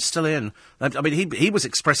 Do you know, they're still in. I mean, he was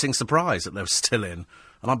expressing surprise that they were still in.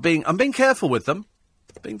 And I'm being careful with them.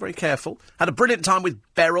 Being very careful. Had a brilliant time with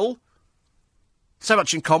Beryl. So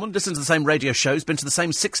much in common. Listened to the same radio shows. Been to the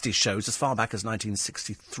same 60s shows as far back as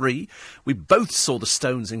 1963. We both saw the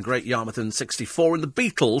Stones in Great Yarmouth in 64 and the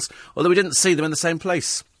Beatles, although we didn't see them in the same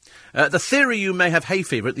place. The theory you may have hay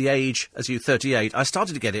fever at the age as you 38. I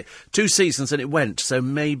started to get it 2 seasons and it went, so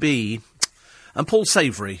maybe. And Paul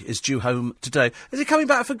Savoury is due home today. Is he coming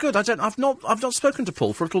back for good? I've not spoken to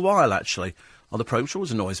Paul for a little while actually on the programme, which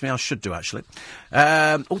always annoys me. I should do actually.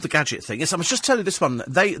 The gadget thing. Yes, I must just tell you this one.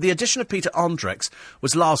 The edition of Peter Andrex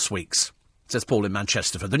was last week's. Says Paul in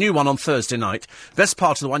Manchester. The new one on Thursday night. Best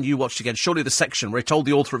part of the one you watched again. Surely the section where he told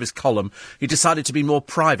the author of his column he decided to be more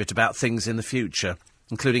private about things in the future,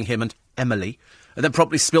 including him and Emily, and then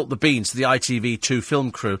probably spilt the beans to the ITV2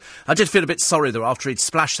 film crew. I did feel a bit sorry, though, after he'd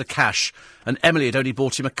splashed the cash, and Emily had only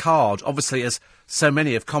bought him a card, obviously, as so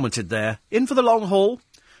many have commented there. In for the long haul?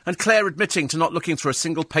 And Claire admitting to not looking through a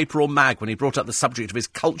single paper or mag when he brought up the subject of his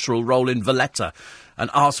cultural role in Valletta, and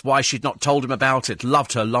asked why she'd not told him about it.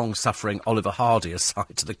 Loved her long-suffering Oliver Hardy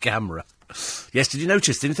aside to the camera. Yes, did you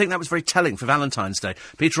notice? Didn't you think that was very telling for Valentine's Day?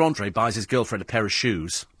 Peter Andre buys his girlfriend a pair of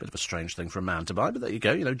shoes. Bit of a strange thing for a man to buy, but there you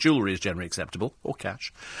go. You know, jewellery is generally acceptable, or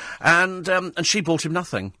cash. And she bought him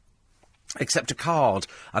nothing, except a card.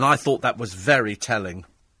 And I thought that was very telling.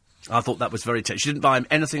 She didn't buy him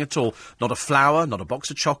anything at all. Not a flower, not a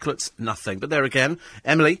box of chocolates, nothing. But there again,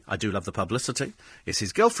 Emily, I do love the publicity, is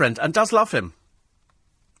his girlfriend and does love him.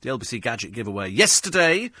 The LBC Gadget giveaway.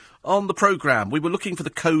 Yesterday, on the programme, we were looking for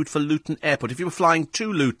the code for Luton Airport. If you were flying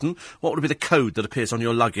to Luton, what would be the code that appears on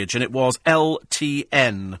your luggage? And it was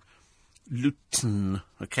LTN. Luton,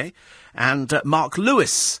 OK? And Mark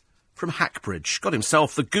Lewis from Hackbridge got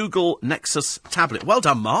himself the Google Nexus tablet. Well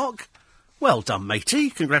done, Mark. Well done, matey.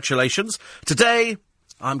 Congratulations. Today,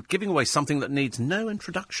 I'm giving away something that needs no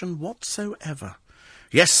introduction whatsoever.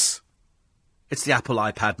 Yes, it's the Apple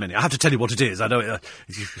iPad Mini. I have to tell you what it is. I know it,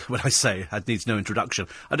 when I say it needs no introduction,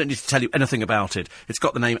 I don't need to tell you anything about it. It's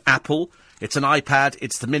got the name Apple. It's an iPad.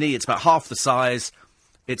 It's the Mini. It's about half the size.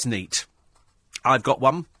 It's neat. I've got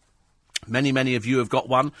one. Many, many of you have got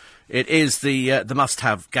one. It is the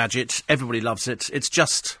must-have gadget. Everybody loves it. It's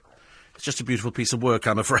just a beautiful piece of work,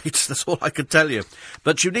 I'm afraid. That's all I could tell you.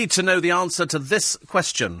 But you need to know the answer to this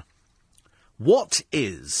question. What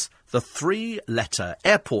is the 3-letter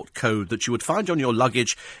airport code that you would find on your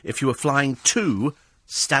luggage if you were flying to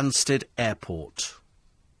Stansted Airport?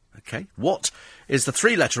 OK? What is the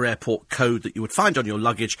 3-letter airport code that you would find on your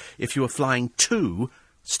luggage if you were flying to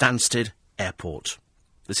Stansted Airport?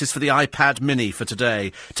 This is for the iPad Mini for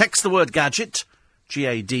today. Text the word gadget,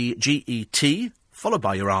 G-A-D-G-E-T, followed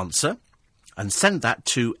by your answer, and send that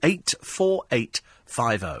to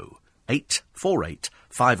 84850.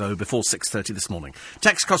 84850 before 6:30 this morning.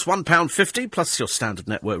 Text costs £1.50 plus your standard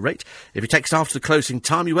network rate. If you text after the closing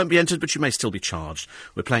time, you won't be entered, but you may still be charged.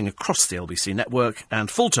 We're playing across the LBC network, and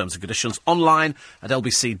full terms and conditions online at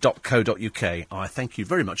lbc.co.uk. I thank you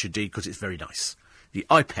very much indeed, because it's very nice. The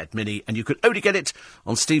iPad Mini, and you could only get it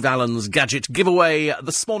on Steve Allen's gadget giveaway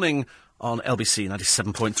this morning on LBC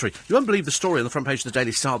 97.3. You won't believe the story on the front page of the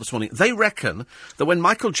Daily Star this morning. They reckon that when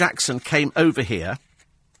Michael Jackson came over here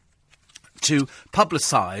to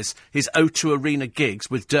publicise his O2 Arena gigs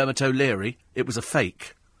with Dermot O'Leary, it was a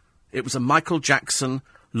fake. It was a Michael Jackson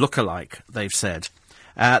lookalike, they've said.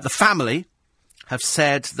 The family have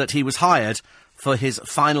said that he was hired for his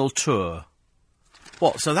final tour.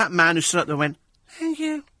 What, so that man who stood up there and went, thank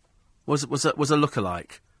you, was a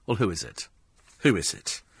lookalike? Well, who is it? Who is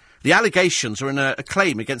it? The allegations are in a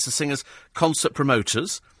claim against the singer's concert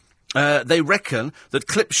promoters. They reckon that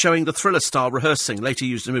clips showing the Thriller star rehearsing, later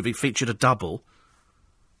used in the movie, featured a double.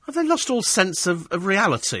 Have they lost all sense of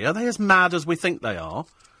reality? Are they as mad as we think they are?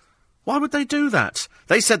 Why would they do that?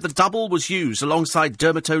 They said the double was used alongside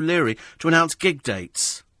Dermot O'Leary to announce gig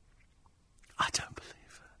dates. I don't believe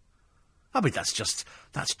it. I mean,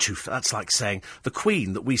 that's like saying the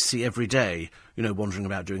Queen that we see every day, you know, wandering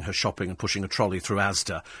about doing her shopping and pushing a trolley through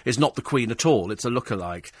Asda, is not the Queen at all. It's a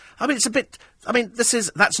lookalike. I mean,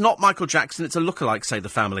 that's not Michael Jackson, it's a lookalike, say the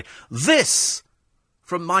family. This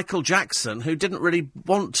from Michael Jackson, who didn't really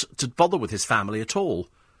want to bother with his family at all.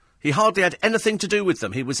 He hardly had anything to do with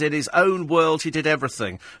them. He was in his own world, he did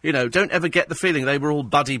everything. You know, don't ever get the feeling they were all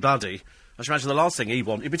buddy-buddy. I should imagine the last thing he'd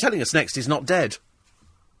want. He'd be telling us next he's not dead.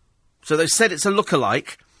 So they've said it's a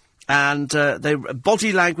lookalike, and the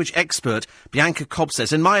body language expert, Bianca Cobb,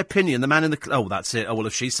 says, in my opinion, the man in the... Oh, that's it. Oh, well,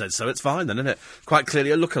 if she says so, it's fine then, isn't it? Quite clearly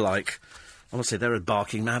a lookalike. Honestly, they're as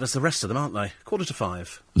barking mad as the rest of them, aren't they?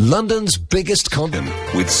 4:45. London's biggest condom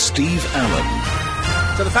with Steve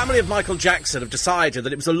Allen. So the family of Michael Jackson have decided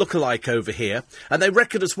that it was a lookalike over here, and they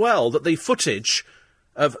reckon as well that the footage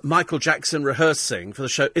of Michael Jackson rehearsing for the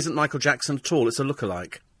show isn't Michael Jackson at all, it's a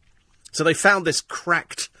lookalike. So they found this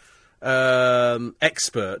cracked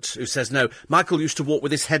expert who says, no, Michael used to walk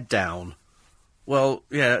with his head down. Well,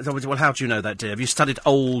 yeah, well, how do you know that, dear? Have you studied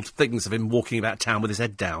old things of him walking about town with his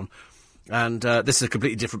head down? And this is a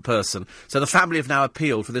completely different person. So the family have now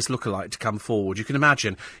appealed for this lookalike to come forward. You can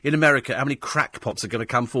imagine, in America, how many crackpots are going to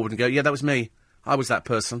come forward and go, yeah, that was me. I was that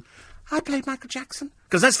person. I played Michael Jackson.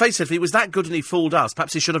 Because let's face it, if he was that good and he fooled us,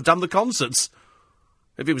 perhaps he should have done the concerts.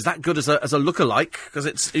 If he was that good as a lookalike,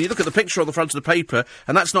 because you look at the picture on the front of the paper,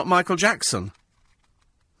 and that's not Michael Jackson.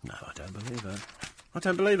 No, I don't believe it. I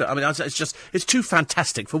don't believe it. I mean, it's too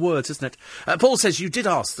fantastic for words, isn't it? Paul says, you did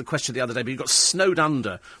ask the question the other day, but you got snowed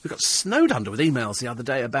under. We got snowed under with emails the other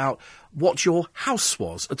day about what your house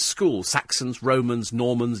was at school. Saxons, Romans,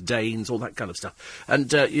 Normans, Danes, all that kind of stuff. And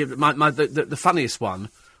the funniest one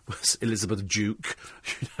was Elizabeth Duke,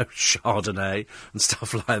 you know, Chardonnay and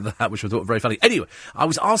stuff like that, which I thought were very funny. Anyway, I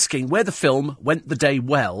was asking where the film Went the Day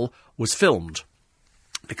Well was filmed,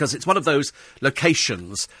 because it's one of those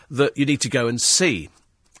locations that you need to go and see.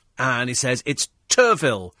 And he says it's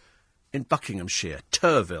Turville in Buckinghamshire,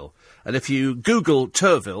 Turville. And if you Google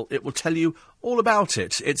Turville, it will tell you all about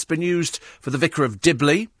it. It's been used for the Vicar of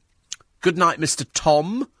Dibley, Goodnight Mr.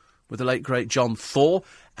 Tom, with the late, great John Thaw,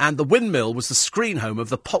 and the Windmill was the screen home of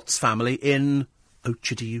the Potts family in... Oh,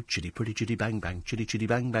 chitty, you, chitty, pretty, chitty, bang, bang, chitty, chitty,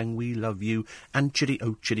 bang, bang, we love you. And chitty,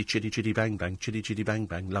 oh, chitty, chitty, chitty, bang, bang, chitty, chitty, bang,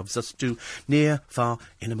 bang, loves us too. Near, far,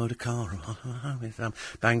 in a motor car,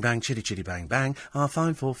 bang, bang, chitty, chitty, bang, bang, our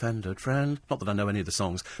fine four-fended friend. Not that I know any of the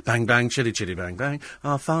songs. Bang, bang, chitty, chitty, bang, bang,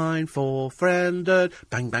 our fine four-friended,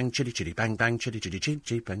 bang, bang, chitty, chitty, bang, bang, chitty, chitty,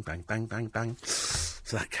 chitty, bang, bang, bang, bang, bang.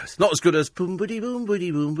 So that goes. Not as good as boom, boody, boom,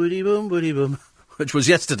 boody, boom, boody, boom, boody, boom, which was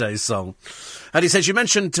yesterday's song. And he says, you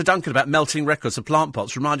mentioned to Duncan about melting records of plant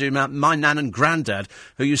pots, reminding me about my nan and granddad,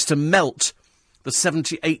 who used to melt the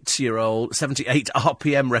 78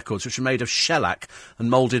 RPM records, which were made of shellac and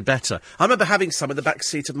moulded better. I remember having some in the back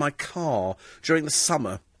seat of my car during the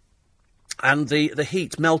summer, and the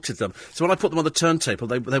heat melted them. So when I put them on the turntable,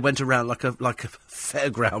 they went around like a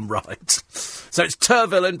fairground ride. So it's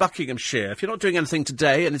Turville in Buckinghamshire. If you're not doing anything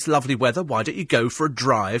today and it's lovely weather, why don't you go for a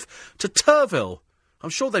drive to Turville? I'm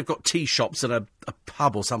sure they've got tea shops and a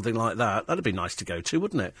pub or something like that. That'd be nice to go to,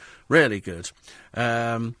 wouldn't it? Really good.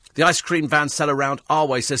 The ice cream van seller round our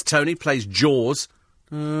way, says Tony, plays Jaws.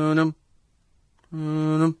 I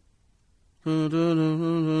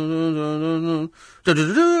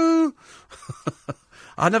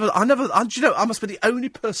must be the only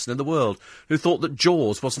person in the world who thought that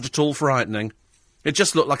Jaws wasn't at all frightening. It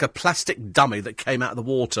just looked like a plastic dummy that came out of the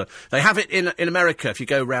water. They have it in America if you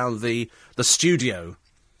go round the studio,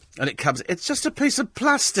 and it's just a piece of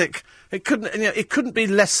plastic. It couldn't be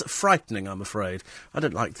less frightening, I'm afraid. I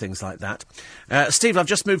don't like things like that. Steve, I've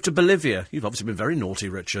just moved to Bolivia. You've obviously been very naughty,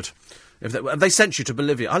 Richard. Have they sent you to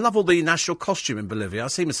Bolivia? I love all the national costume in Bolivia. I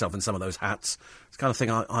see myself in some of those hats. It's the kind of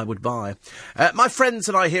thing I would buy. My friends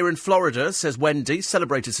and I here in Florida, says Wendy,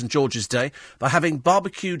 celebrated St. George's Day by having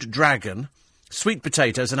barbecued dragon, sweet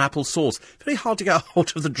potatoes and apple sauce. Very hard to get a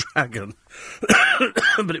hold of the dragon.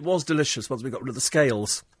 But it was delicious once we got rid of the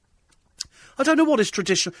scales. I don't know what is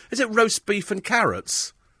traditional. Is it roast beef and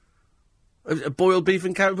carrots? Boiled beef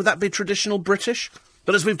and carrots? Would that be traditional British?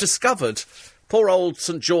 But as we've discovered, poor old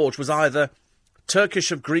St. George was either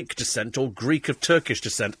Turkish of Greek descent or Greek of Turkish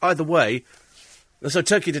descent. Either way, so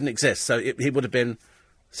Turkey didn't exist, so he would have been...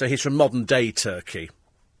 So he's from modern-day Turkey.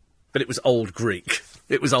 But it was Old Greek.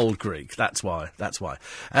 It was Old Greek, that's why.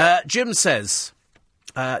 Jim says...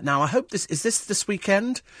 now, I hope is this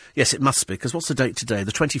weekend? Yes, it must be, because what's the date today?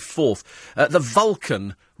 The 24th. The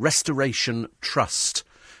Vulcan Restoration Trust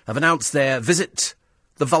have announced their Visit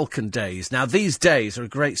the Vulcan Days. Now, these days are a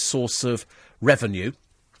great source of revenue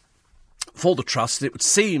for the Trust. It would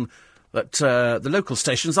seem that the local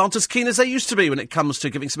stations aren't as keen as they used to be when it comes to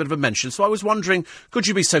giving some bit of a mention. So I was wondering, could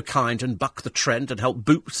you be so kind and buck the trend and help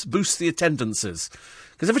boost the attendances?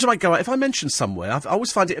 Because every time I go out, if I mention somewhere, I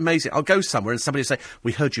always find it amazing. I'll go somewhere and somebody will say,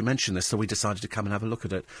 we heard you mention this, so we decided to come and have a look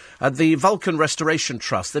at it. The Vulcan Restoration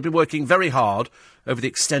Trust, they've been working very hard over the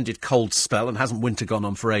extended cold spell, and hasn't winter gone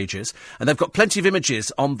on for ages. And they've got plenty of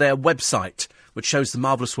images on their website, which shows the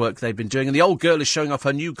marvellous work they've been doing. And the old girl is showing off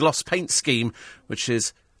her new gloss paint scheme, which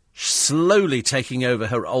is slowly taking over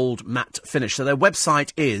her old matte finish. So their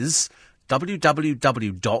website is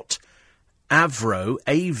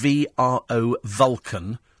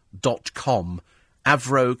www.avrovulcan.com.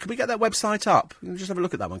 Avro, can we get that website up? Just have a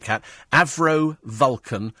look at that one, Kat.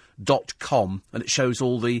 avrovulcan.com, and it shows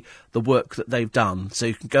all the work that they've done. So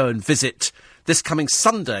you can go and visit this coming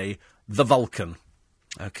Sunday, the Vulcan.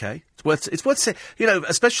 Okay, it's worth saying,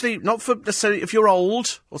 especially not for necessarily if you're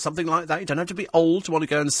old or something like that. You don't have to be old to want to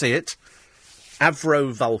go and see it.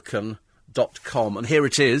 avrovulcan.com, and here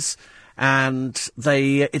it is. And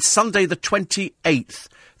it's Sunday the 28th.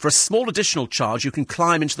 For a small additional charge, you can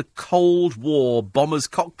climb into the Cold War bomber's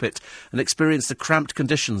cockpit and experience the cramped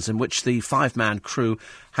conditions in which the 5-man crew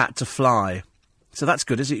had to fly. So that's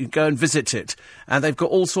good, isn't it? You can go and visit it. And they've got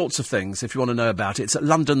all sorts of things if you want to know about it. It's at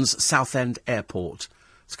London's Southend Airport.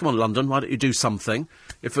 So come on, London, why don't you do something?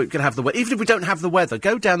 If we can have the weather, even if we don't have the weather,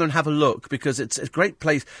 go down there and have a look, because it's a great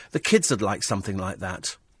place. The kids would like something like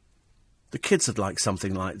that. I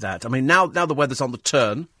mean, now the weather's on the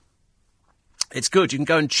turn. It's good. You can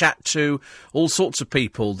go and chat to all sorts of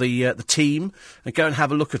people, the team, and go and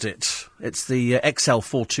have a look at it. It's the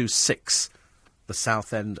XL426, the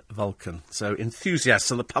Southend Vulcan. So enthusiasts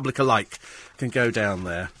and the public alike can go down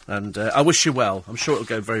there. And I wish you well. I'm sure it'll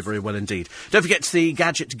go very, very well indeed. Don't forget the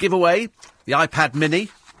gadget giveaway, the iPad Mini.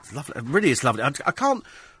 It's lovely. It really is lovely. I can't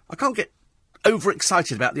get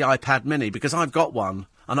overexcited about the iPad Mini because I've got one.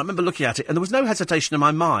 And I remember looking at it, and there was no hesitation in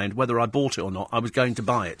my mind whether I bought it or not. I was going to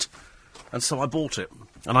buy it. And so I bought it.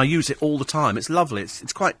 And I use it all the time. It's lovely.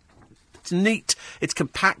 It's neat. It's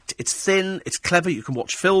compact. It's thin. It's clever. You can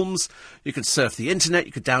watch films. You can surf the internet.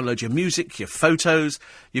 You can download your music, your photos.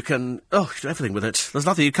 You can do everything with it. There's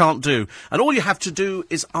nothing you can't do. And all you have to do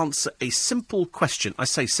is answer a simple question. I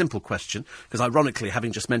say simple question because, ironically,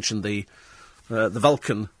 having just mentioned the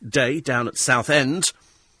Vulcan Day down at Southend,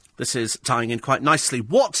 this is tying in quite nicely.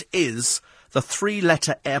 What is the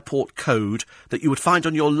 3-letter airport code that you would find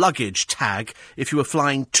on your luggage tag if you were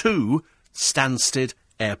flying to Stansted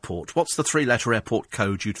Airport? What's the 3-letter airport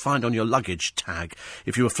code you'd find on your luggage tag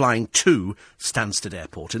if you were flying to Stansted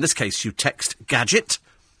Airport? In this case, you text GADGET,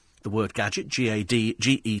 the word gadget,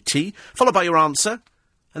 G-A-D-G-E-T, followed by your answer,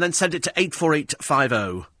 and then send it to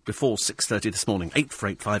 84850 before 6:30 this morning.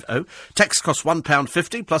 84850. Text costs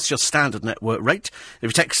 £1.50 plus your standard network rate. If you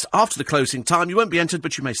text after the closing time, you won't be entered,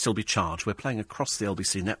 but you may still be charged. We're playing across the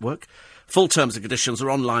LBC network. Full terms and conditions are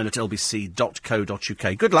online at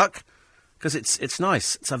lbc.co.uk. Good luck, because it's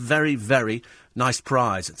nice. It's a very, very nice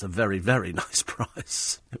prize. It's a very, very nice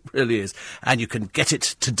prize. It really is. And you can get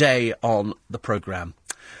it today on the programme.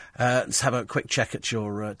 Let's have a quick check at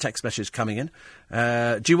your text message coming in.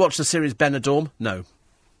 Do you watch the series Benidorm? No.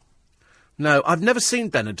 No, I've never seen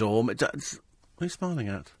Benidorm. What are you smiling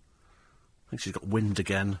at? I think she's got wind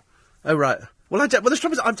again. Oh, right. Well, the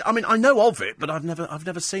trouble is, I mean, I know of it, but I've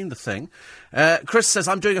never seen the thing. Chris says,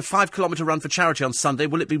 I'm doing a 5-kilometre run for charity on Sunday.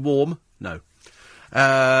 Will it be warm? No.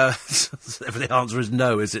 The answer is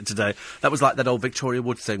no, is it, today? That was like that old Victoria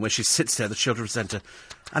Wood thing where she sits there, the children's centre,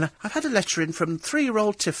 and I've had a letter in from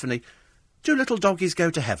 3-year-old Tiffany. Do little doggies go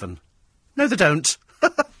to heaven? No, they don't.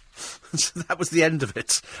 So that was the end of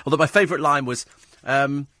it. Although my favourite line was,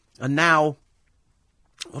 and now,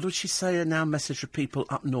 what did she say? A now message for people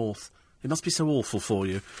up north. It must be so awful for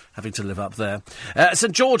you, having to live up there.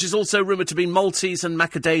 St George is also rumoured to be Maltese and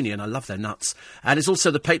Macedonian. I love their nuts. And is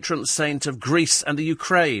also the patron saint of Greece and the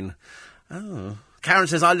Ukraine. Oh. Karen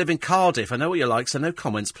says, I live in Cardiff. I know what you like, so no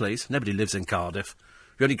comments, please. Nobody lives in Cardiff.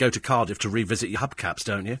 You only go to Cardiff to revisit your hubcaps,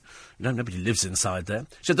 don't you? Nobody lives inside there.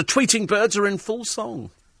 So the tweeting birds are in full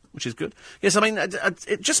song, which is good. Yes, I mean,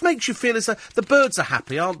 it just makes you feel as though the birds are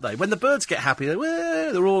happy, aren't they? When the birds get happy,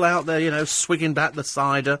 they're all out there, you know, swigging back the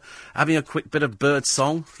cider, having a quick bit of bird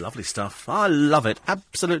song. Lovely stuff. I love it.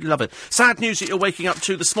 Absolutely love it. Sad news that you're waking up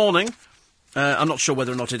to this morning. I'm not sure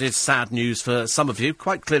whether or not it is sad news for some of you.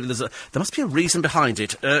 Quite clearly, there must be a reason behind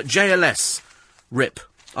it. JLS, RIP.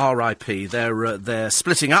 R.I.P. They're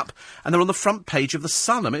splitting up, and they're on the front page of The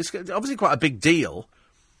Sun. I mean, it's obviously quite a big deal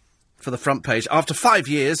for the front page. After 5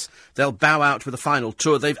 years, they'll bow out with a final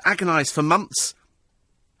tour. They've agonised for months,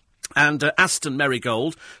 and Aston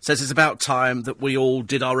Marigold says it's about time that we all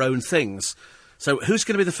did our own things. So who's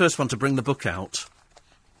going to be the first one to bring the book out?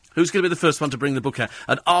 Who's going to be the first one to bring the book out?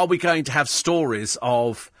 And are we going to have stories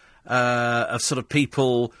of sort of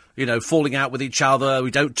people, you know, falling out with each other?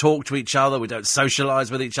 We don't talk to each other, we don't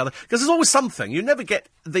socialise with each other, because there's always something. You never get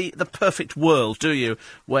the perfect world, do you,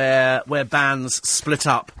 where bands split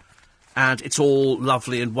up and it's all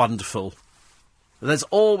lovely and wonderful. There's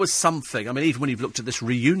always something. I mean, even when you've looked at this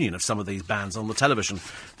reunion of some of these bands on the television,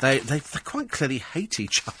 they quite clearly hate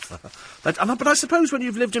each other. But I suppose when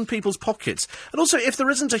you've lived in people's pockets, and also if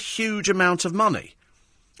there isn't a huge amount of money,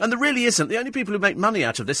 and there really isn't. The only people who make money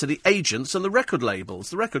out of this are the agents and the record labels,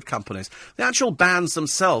 the record companies. The actual bands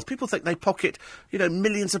themselves, people think they pocket, you know,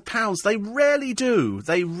 millions of pounds. They rarely do.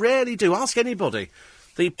 They rarely do. Ask anybody.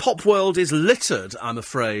 The pop world is littered, I'm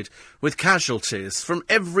afraid, with casualties from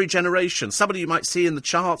every generation. Somebody you might see in the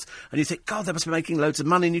charts and you think, God, they must be making loads of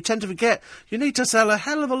money, and you tend to forget you need to sell a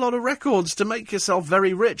hell of a lot of records to make yourself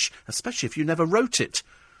very rich, especially if you never wrote it.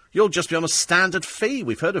 You'll just be on a standard fee.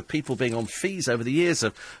 We've heard of people being on fees over the years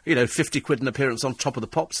of, you know, 50 quid an appearance on Top of the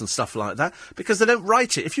Pops and stuff like that, because they don't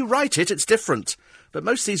write it. If you write it, it's different. But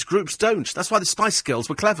most of these groups don't. That's why the Spice Girls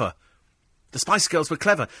were clever. The Spice Girls were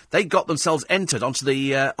clever. They got themselves entered onto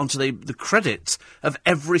the credits of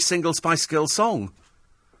every single Spice Girls song.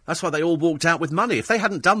 That's why they all walked out with money. If they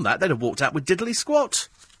hadn't done that, they'd have walked out with diddly squat.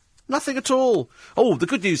 Nothing at all. Oh, the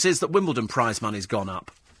good news is that Wimbledon prize money's gone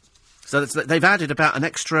up. So they've added about an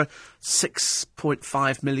extra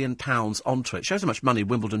 £6.5 million onto it. Shows how much money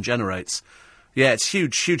Wimbledon generates. Yeah, it's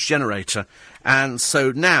huge, huge generator. And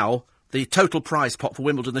so now, the total prize pot for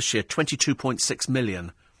Wimbledon this year, £22.6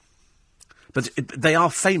 million. But they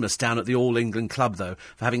are famous down at the All England Club, though,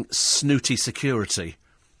 for having snooty security.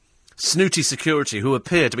 Snooty security, who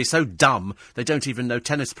appear to be so dumb they don't even know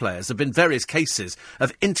tennis players. There have been various cases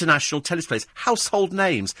of international tennis players, household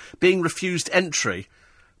names, being refused entry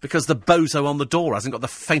because the bozo on the door hasn't got the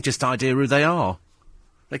faintest idea who they are.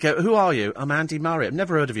 They go, who are you? I'm Andy Murray. I've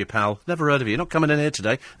never heard of you, pal. Never heard of you. You're not coming in here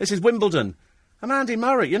today. This is Wimbledon. I'm Andy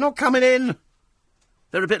Murray. You're not coming in.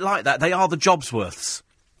 They're a bit like that. They are the Jobsworths.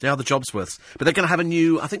 They are the Jobsworths. But they're going to have a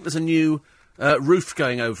new... I think there's a new roof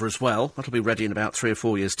going over as well. That'll be ready in about 3 or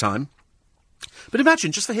 4 years' time. But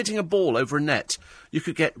imagine, just for hitting a ball over a net, you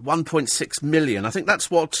could get 1.6 million. I think that's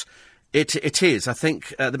what... It is. I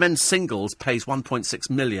think the men's singles pays 1.6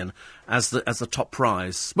 million as the top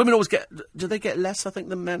prize. Women always get... Do they get less, I think,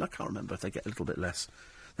 than men? I can't remember if they get a little bit less.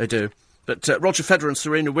 They do. But Roger Federer and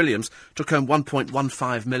Serena Williams took home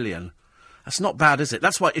 1.15 million. That's not bad, is it?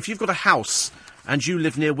 That's why, if you've got a house and you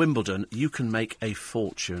live near Wimbledon, you can make a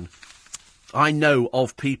fortune. I know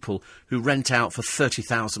of people who rent out for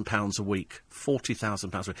 £30,000 a week,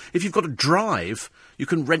 £40,000 a week. If you've got a drive, you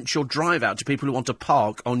can rent your drive out to people who want to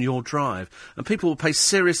park on your drive. And people will pay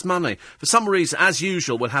serious money. For some reason, as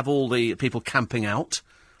usual, we'll have all the people camping out.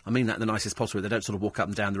 I mean that in the nicest possible way. They don't sort of walk up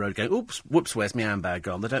and down the road going, oops, whoops, where's my handbag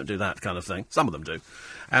gone? They don't do that kind of thing. Some of them do.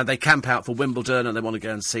 And they camp out for Wimbledon and they want to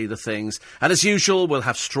go and see the things. And as usual, we'll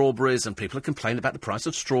have strawberries, and people are complaining about the price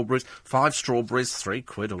of strawberries. 5 strawberries,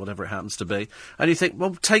 £3 or whatever it happens to be. And you think,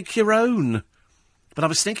 well, take your own. But I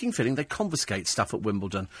have a sneaking feeling they confiscate stuff at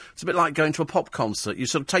Wimbledon. It's a bit like going to a pop concert. You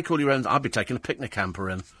sort of take all your own... I'd be taking a picnic hamper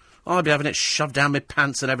in. I'd be having it shoved down my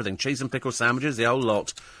pants and everything. Cheese and pickle sandwiches, the whole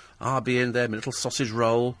lot. I'll be in there, my little sausage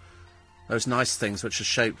roll, those nice things which are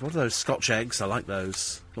shaped... What are those? Scotch eggs? I like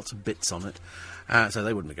those. Lots of bits on it. So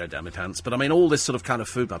they wouldn't go down my pants. But I mean, all this sort of kind of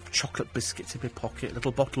food, like chocolate biscuits in my pocket, a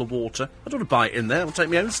little bottle of water. I don't want to buy it in there. I'll take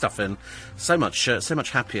my own stuff in. So much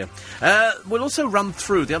happier. We'll also run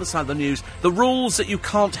through the other side of the news, the rules that you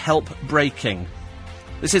can't help breaking.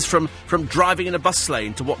 This is from driving in a bus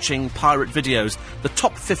lane to watching pirate videos. The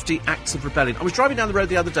top 50 acts of rebellion. I was driving down the road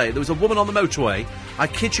the other day. There was a woman on the motorway. I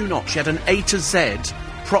kid you not. She had an A to Z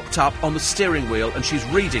propped up on the steering wheel, and she's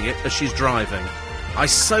reading it as she's driving. I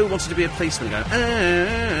so wanted to be a policeman going,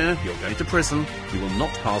 you're going to prison. You will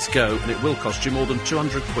not pass go, and it will cost you more than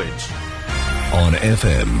 200 quid. On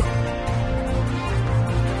FM.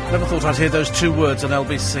 Never thought I'd hear those two words on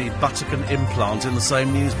LBC, buttock and implant, in the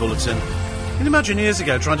same news bulletin. Can you imagine years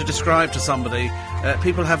ago trying to describe to somebody,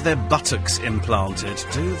 people have their buttocks implanted?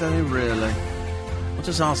 Do they really? I'll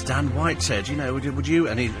just ask Dan Whitehead, would you?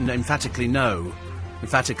 And he emphatically no.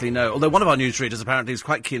 Emphatically no. Although one of our newsreaders apparently is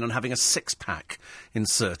quite keen on having a six-pack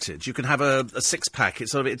inserted. You can have a six-pack.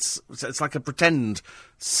 It's like a pretend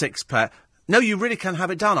six-pack. No, you really can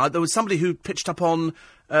have it done. There was somebody who pitched up on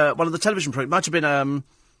one of the television programs. It might have been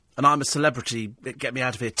an I'm a Celebrity, Get Me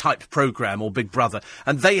Out of Here type programme, or Big Brother.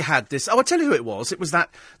 And they had this... Oh, I'll tell you who it was. It was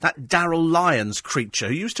that Darryl Lyons creature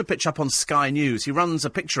who used to pitch up on Sky News. He runs a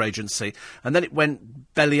picture agency, and then it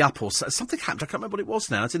went belly up or something happened. I can't remember what it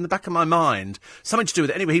was now. It's in the back of my mind. Something to do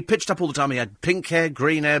with it. Anyway, he pitched up all the time. He had pink hair,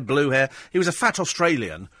 green hair, blue hair. He was a fat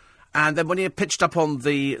Australian. And then when he had pitched up on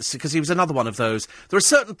because he was another one of those, there are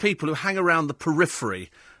certain people who hang around the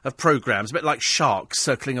periphery of programmes, a bit like sharks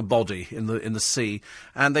circling a body in the sea,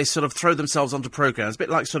 and they sort of throw themselves onto programmes, a bit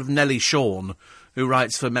like sort of Nellie Shawn, who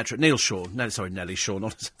writes for Metro... Nellie Shawn,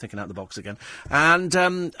 not thinking out the box again. And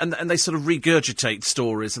they sort of regurgitate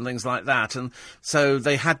stories and things like that, and so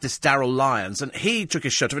they had this Darryl Lyons, and he took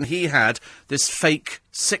his shirt off, and he had this fake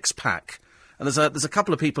six-pack. And there's a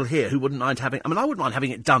couple of people here who wouldn't mind having... I mean, I wouldn't mind having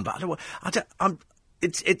it done, but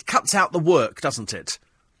it cuts out the work, doesn't it?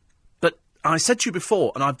 But I said to you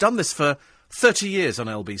before, and I've done this for 30 years on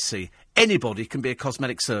LBC, anybody can be a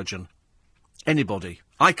cosmetic surgeon. Anybody.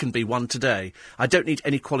 I can be one today. I don't need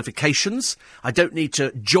any qualifications. I don't need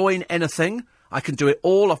to join anything. I can do it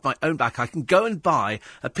all off my own back. I can go and buy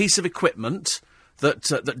a piece of equipment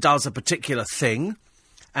that does a particular thing,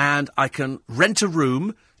 and I can rent a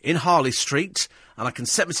room in Harley Street, and I can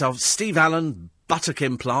set myself Steve Allen buttock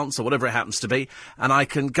implants, or whatever it happens to be, and I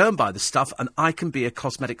can go and buy this stuff, and I can be a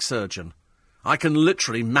cosmetic surgeon. I can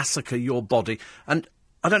literally massacre your body, and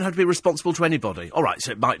I don't have to be responsible to anybody. All right,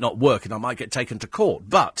 so it might not work, and I might get taken to court,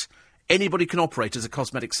 but anybody can operate as a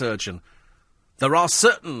cosmetic surgeon. There are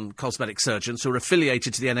certain cosmetic surgeons who are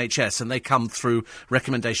affiliated to the NHS, and they come through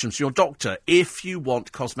recommendations from your doctor if you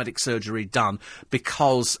want cosmetic surgery done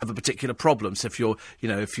because of a particular problem. So if you're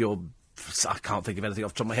I can't think of anything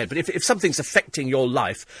off the top of my head, but if something's affecting your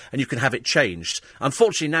life and you can have it changed.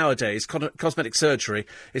 Unfortunately, nowadays, cosmetic surgery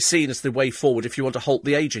is seen as the way forward if you want to halt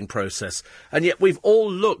the ageing process. And yet we've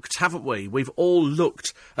all looked, haven't we? We've all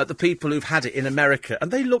looked at the people who've had it in America,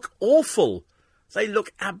 and they look awful. They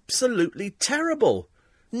look absolutely terrible.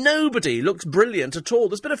 Nobody looks brilliant at all.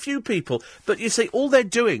 There's been a few people, but you see, all they're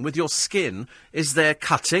doing with your skin is they're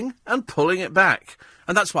cutting and pulling it back.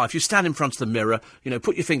 And that's why if you stand in front of the mirror,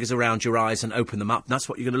 put your fingers around your eyes and open them up, and that's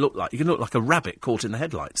what you're going to look like. You're going to look like a rabbit caught in the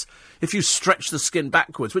headlights. If you stretch the skin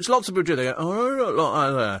backwards, which lots of people do, they go, oh, I don't look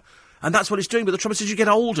like that. And that's what it's doing. But the trouble is, as you get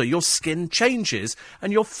older, your skin changes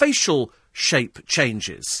and your facial shape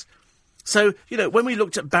changes. So, when we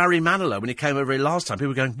looked at Barry Manilow when he came over here last time, people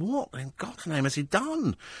were going, what in God's name has he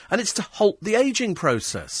done? And it's to halt the ageing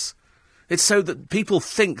process. It's so that people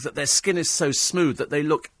think that their skin is so smooth that they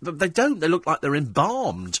don't. They look like they're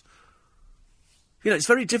embalmed. It's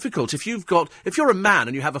very difficult. If you're a man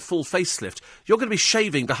and you have a full facelift, you're going to be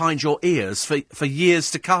shaving behind your ears for years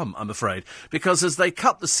to come, I'm afraid. Because as they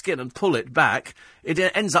cut the skin and pull it back, it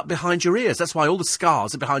ends up behind your ears. That's why all the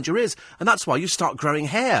scars are behind your ears. And that's why you start growing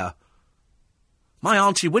hair. My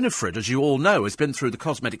Auntie Winifred, as you all know, has been through the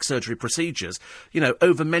cosmetic surgery procedures,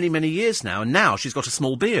 over many, many years now, and now she's got a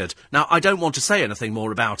small beard. Now, I don't want to say anything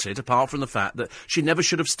more about it, apart from the fact that she never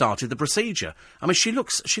should have started the procedure. I mean, she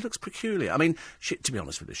looks peculiar. I mean, to be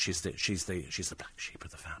honest with you, she's the black sheep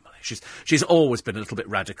of the family. She's always been a little bit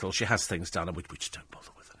radical. She has things done, and we just don't bother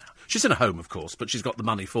with her now. She's in a home, of course, but she's got the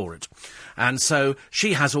money for it. And so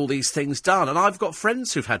she has all these things done. And I've got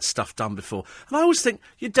friends who've had stuff done before. And I always think,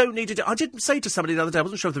 you don't need to do... I didn't say to somebody the other day, I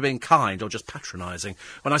wasn't sure if they're being kind or just patronising,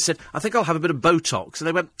 when I said, I think I'll have a bit of Botox. And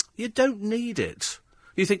they went, you don't need it.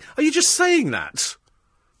 You think, are you just saying that?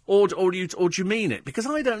 Or do you mean it? Because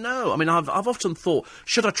I don't know. I mean, I've often thought,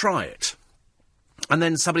 should I try it? And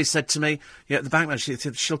then somebody said to me, the bank manager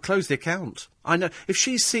said, she'll close the account. I know, if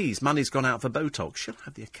she sees money's gone out for Botox, she'll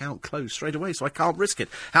have the account closed straight away, so I can't risk it.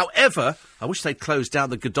 However, I wish they'd closed down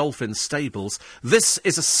the Godolphin stables. This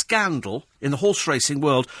is a scandal in the horse racing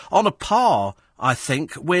world, on a par, I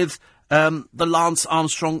think, with the Lance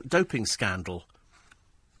Armstrong doping scandal.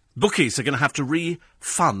 Bookies are going to have to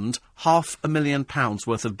refund £500,000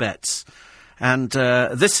 worth of bets. And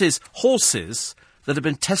this is horses that have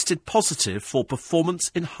been tested positive for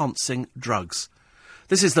performance-enhancing drugs.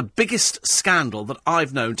 This is the biggest scandal that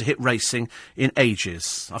I've known to hit racing in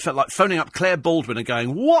ages. I felt like phoning up Claire Baldwin and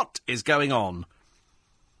going, what is going on?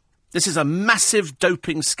 This is a massive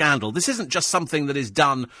doping scandal. This isn't just something that is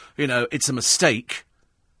done, it's a mistake.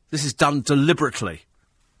 This is done deliberately.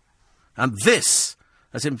 And this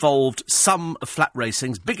has involved some of flat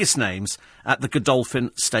racing's biggest names at the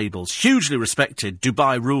Godolphin stables. Hugely respected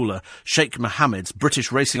Dubai ruler Sheikh Mohammed's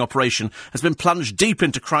British racing operation has been plunged deep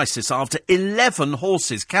into crisis after 11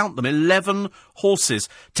 horses, count them, 11 horses,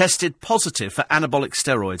 tested positive for anabolic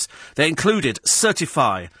steroids. They included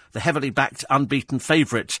Certify, the heavily backed unbeaten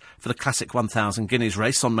favourite for the Classic 1000 Guineas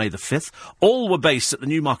race on May the 5th. All were based at the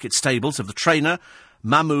Newmarket stables of the trainer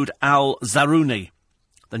Mahmoud Al-Zarouni.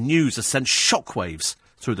 The news has sent shockwaves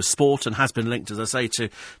through the sport and has been linked, as I say, to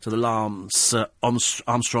the Lance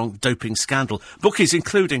Armstrong doping scandal. Bookies,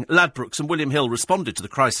 including Ladbrokes and William Hill, responded to the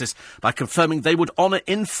crisis by confirming they would honour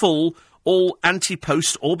in full all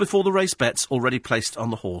ante-post or before the race bets already placed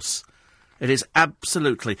on the horse. It is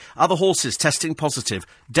absolutely... Other horses testing positive: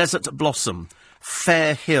 Desert Blossom,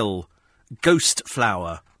 Fair Hill, Ghost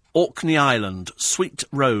Flower, Orkney Island, Sweet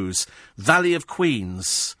Rose, Valley of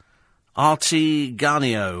Queens,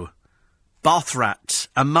 Artiganio, Bathrat,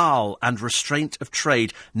 Amal and Restraint of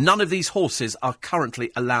Trade. None of these horses are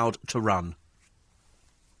currently allowed to run.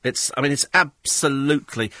 It's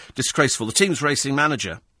absolutely disgraceful. The team's racing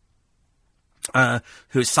manager,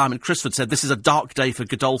 who is Simon Crisford, said, this is a dark day for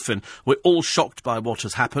Godolphin. We're all shocked by what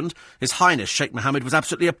has happened. His Highness Sheikh Mohammed was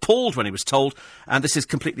absolutely appalled when he was told, and this is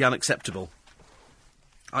completely unacceptable.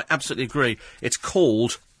 I absolutely agree. It's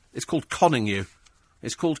called conning you.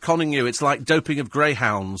 It's called conning you. It's like doping of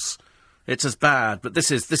greyhounds. It's as bad, but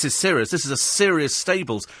this is serious. This is a serious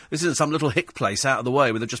stables. This isn't some little hick place out of the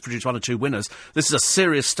way where they've just produced 1 or 2 winners. This is a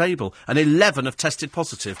serious stable, and 11 have tested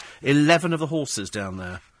positive. 11 of the horses down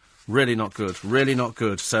there. Really not good. Really not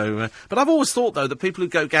good. So, but I've always thought, though, that people who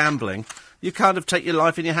go gambling, you kind of take your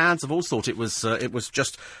life in your hands. I've always thought it was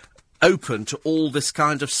just open to all this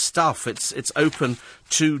kind of stuff. It's open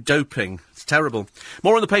to doping. It's terrible.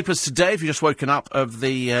 More in the papers today, if you've just woken up, of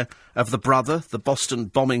the brother, the Boston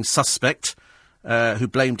bombing suspect, who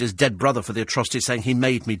blamed his dead brother for the atrocity, saying he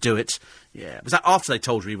made me do it. Yeah, was that after they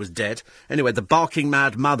told her he was dead? Anyway, the barking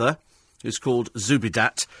mad mother, who's called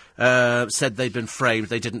Zubidat, said they'd been framed,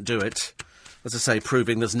 they didn't do it. As I say,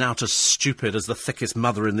 proving there's naught as stupid as the thickest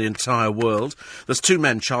mother in the entire world. There's 2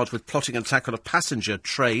 men charged with plotting an attack on a passenger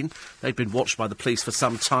train. They've been watched by the police for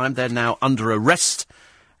some time. They're now under arrest.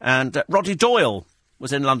 And Roddy Doyle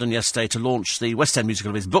was in London yesterday to launch the West End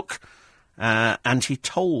musical of his book. And he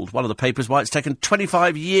told one of the papers why it's taken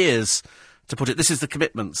 25 years to put it. This is the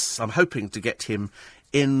commitments. I'm hoping to get him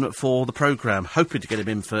in for the programme. Hoping to get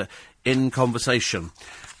him in conversation.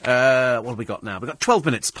 What have we got now? We've got 12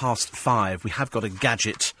 minutes past 5. We have got a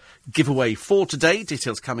gadget giveaway for today.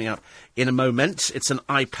 Details coming up in a moment. It's an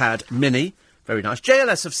iPad Mini. Very nice.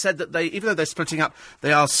 JLS have said that even though they're splitting up,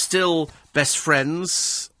 they are still best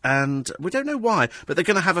friends. And we don't know why, but they're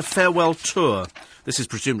going to have a farewell tour. This is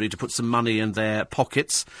presumably to put some money in their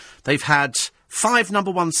pockets. They've had 5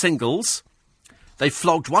 #1 singles. They've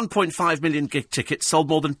flogged 1.5 million gig tickets, sold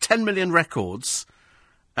more than 10 million records.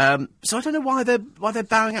 So I don't know why they're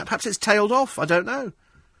bowing out. Perhaps it's tailed off. I don't know.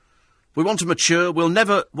 We want to mature. We'll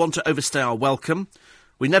never want to overstay our welcome.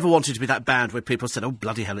 We never wanted to be that band where people said, oh,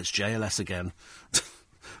 bloody hell, it's JLS again.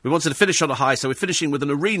 We wanted to finish on a high, so we're finishing with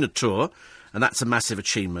an arena tour, and that's a massive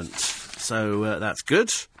achievement. So that's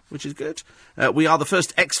good, which is good. We are the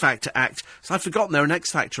first X Factor act. So I've forgotten they're an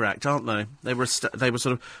X Factor act, aren't they? They were sort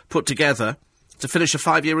of put together to finish a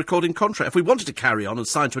 5-year recording contract. If we wanted to carry on and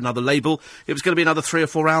sign to another label, it was going to be another 3 or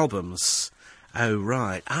 4 albums. Oh,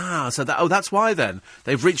 right. That's why then.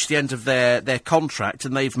 They've reached the end of their contract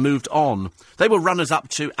and they've moved on. They were runners up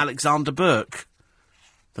to Alexander Burke.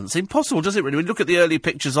 Doesn't seem possible, does it, really? When you look at the early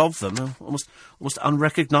pictures of them, almost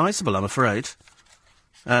unrecognisable, I'm afraid.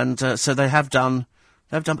 And so they have done...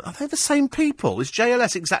 Are they the same people? Is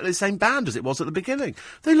JLS exactly the same band as it was at the beginning?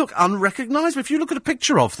 They look unrecognisable. If you look at a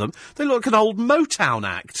picture of them, they look like an old Motown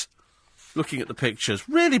act. Looking at the pictures.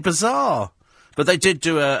 Really bizarre. But they did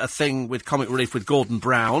do a thing with Comic Relief with Gordon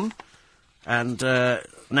Brown. And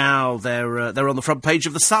now they're on the front page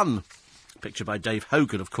of The Sun. Picture by Dave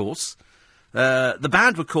Hogan, of course. The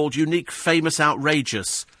band were called Unique, Famous,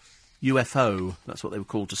 Outrageous, UFO. That's what they were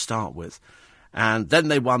called to start with. And then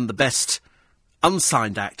they won the Best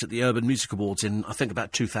Unsigned Act at the Urban Music Awards in, I think,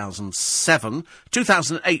 about 2007.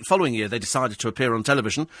 2008, following year, they decided to appear on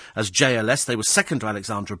television as JLS. They were second to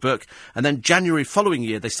Alexandra Burke. And then January following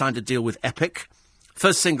year, they signed a deal with Epic.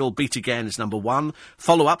 First single, Beat Again, is number 1.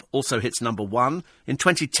 Follow-up also hits number 1. In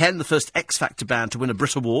 2010, the first X Factor band to win a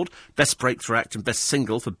Brit Award, Best Breakthrough Act and Best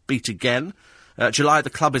Single for Beat Again. July, The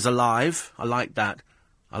Club Is Alive. I like that.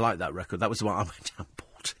 I like that record. That was the one I went down and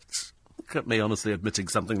bought it. Look at me honestly admitting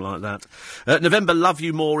something like that. November, Love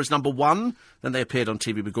You More is number 1. Then they appeared on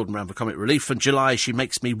TV with Gordon Brown for Comic Relief. And July, She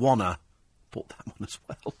Makes Me Wanna. Bought that one as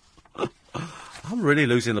well. I'm really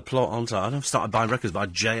losing the plot, aren't I? I've started buying records by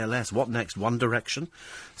JLS. What next? One Direction?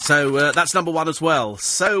 So that's number 1 as well.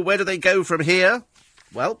 So where do they go from here?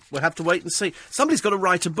 Well, we'll have to wait and see. Somebody's got to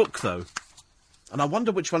write a book, though. And I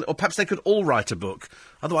wonder which one... Or perhaps they could all write a book.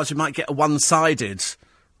 Otherwise we might get a one-sided...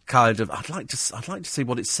 kind of, I'd like to see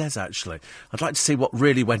what it says. Actually, I'd like to see what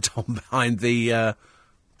really went on behind the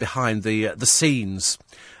scenes.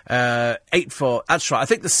 8 for that's right. I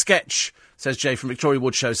think the sketch, says Jay from Victoria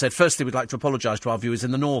Wood Show, said, firstly, we'd like to apologise to our viewers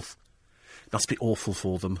in the north. It must be awful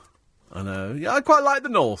for them. I know. Yeah, I quite like the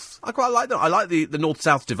north. I like the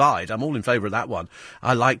north-south divide. I'm all in favour of that one.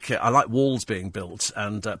 I like walls being built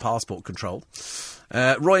and passport control.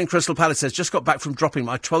 Roy in Crystal Palace says, just got back from dropping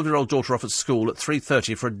my 12-year-old daughter off at school at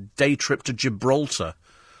 3:30 for a day trip to Gibraltar.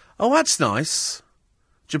 Oh, that's nice.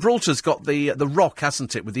 Gibraltar's got the rock,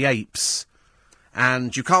 hasn't it, with the apes.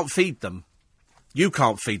 And you can't feed them. You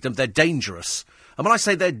can't feed them. They're dangerous. And when I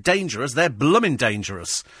say they're dangerous, they're blooming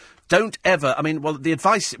dangerous. Don't ever... I mean, well, the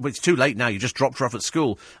advice... Well, it's too late now. You just dropped her off at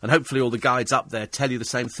school. And hopefully all the guides up there tell you the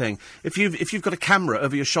same thing. If you've got a camera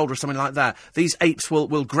over your shoulder or something like that, these apes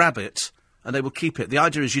will grab it and they will keep it. The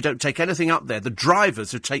idea is you don't take anything up there. The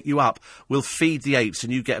drivers who take you up will feed the apes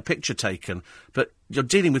and you get a picture taken. But you're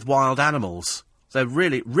dealing with wild animals. They're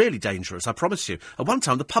really, really dangerous, I promise you. At one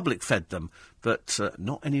time, the public fed them, but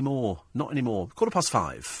not anymore. Not anymore.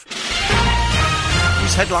 5:15.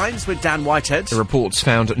 News headlines with Dan Whitehead. The reports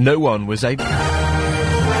found no one was able... And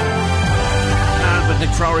with Nick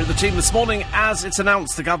Ferrari, the team this morning, as it's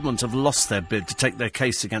announced the government have lost their bid to take their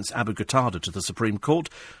case against Abu Qatada to the Supreme Court.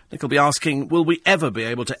 Nick will be asking, will we ever be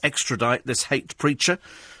able to extradite this hate preacher?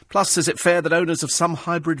 Plus, is it fair that owners of some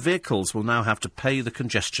hybrid vehicles will now have to pay the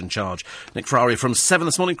congestion charge? Nick Ferrari from 7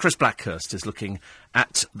 this morning. Chris Blackhurst is looking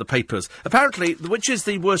at the papers. Apparently, which is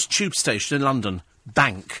the worst tube station in London?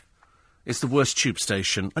 Bank is the worst tube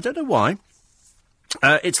station. I don't know why.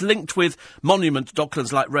 It's linked with Monument,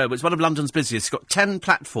 Docklands Light Railway. It's one of London's busiest. It's got 10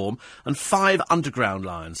 platform and 5 underground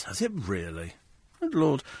lines. Has it really? Good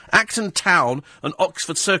Lord. Acton Town and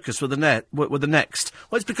Oxford Circus were the next.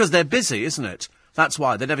 Well, it's because they're busy, isn't it? That's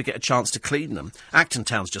why. They never get a chance to clean them. Acton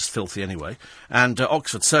Town's just filthy anyway. And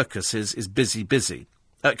Oxford Circus is busy.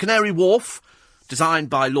 Canary Wharf, designed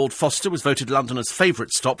by Lord Foster, was voted Londoners'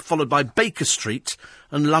 favourite stop, followed by Baker Street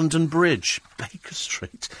and London Bridge. Baker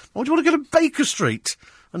Street? Why do you want to go to Baker Street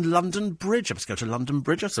and London Bridge? I must go to London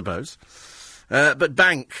Bridge, I suppose. But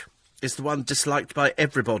Bank is the one disliked by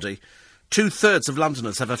everybody. 2/3 of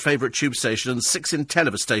Londoners have a favourite tube station, and 6 in 10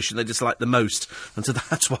 of a station they dislike the most. And so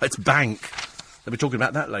that's why it's Bank. They'll be talking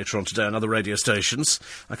about that later on today on other radio stations.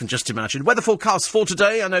 I can just imagine. Weather forecast for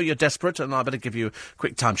today. I know you're desperate, and I better give you a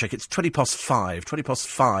quick time check. It's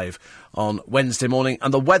 5:20 on Wednesday morning.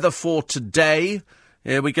 And the weather for today,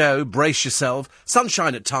 here we go, brace yourself.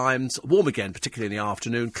 Sunshine at times, warm again, particularly in the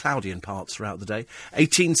afternoon, cloudy in parts throughout the day.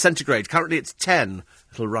 18 centigrade. Currently it's 10.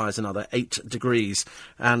 It'll rise another 8 degrees.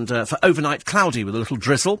 And for overnight, cloudy with a little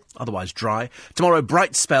drizzle, otherwise dry. Tomorrow,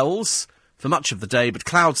 bright spells for much of the day, but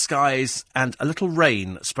cloud skies and a little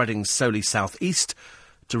rain spreading solely southeast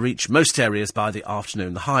to reach most areas by the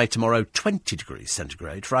afternoon. The high tomorrow, 20 degrees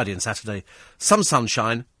centigrade. Friday and Saturday, some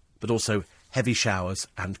sunshine, but also heavy showers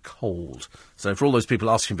and cold. So for all those people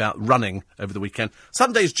asking about running over the weekend,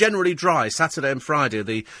 Sunday's generally dry. Saturday and Friday are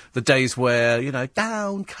the days where,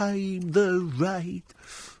 down came the rain.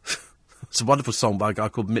 It's a wonderful song by a guy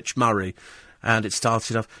called Mitch Murray. And it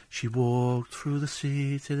started off, she walked through the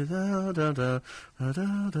streets, and it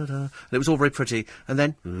was all very pretty. And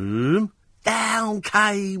then, down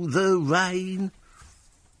came the rain.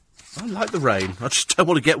 I like the rain. I just don't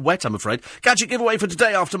want to get wet, I'm afraid. Gadget giveaway for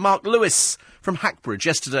today after Mark Lewis from Hackbridge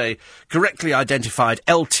yesterday correctly identified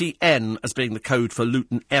LTN as being the code for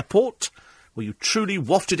Luton Airport. Were you truly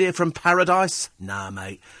wafted here from paradise? Nah,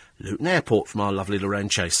 mate. Luton Airport from our lovely Lorraine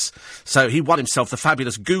Chase. So he won himself the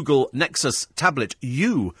fabulous Google Nexus tablet.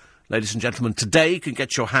 You, ladies and gentlemen, today can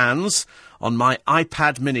get your hands on my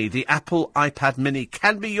iPad Mini. The Apple iPad Mini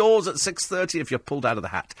can be yours at 6:30 if you're pulled out of the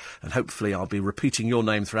hat. And hopefully I'll be repeating your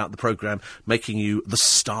name throughout the programme, making you the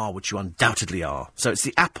star which you undoubtedly are. So it's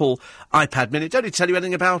the Apple iPad Mini. Don't need to tell you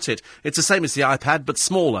anything about it. It's the same as the iPad, but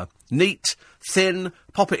smaller. Neat, thin,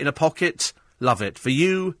 pop it in a pocket. Love it. For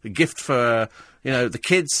you, a gift for, the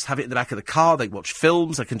kids, have it in the back of the car. They watch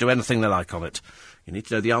films. They can do anything they like on it. You need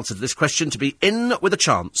to know the answer to this question to be in with a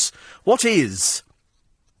chance. What is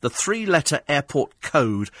the 3-letter airport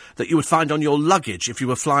code that you would find on your luggage if you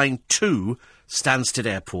were flying to Stansted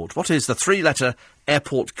Airport? What is the 3-letter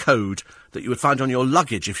airport code that you would find on your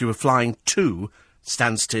luggage if you were flying to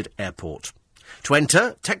Stansted Airport? To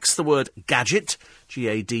enter, text the word gadget,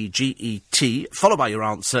 G-A-D-G-E-T, followed by your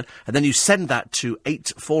answer, and then you send that to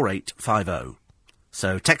 84850.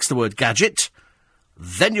 So text the word gadget,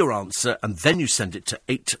 then your answer, and then you send it to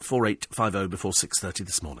 84850 before 6:30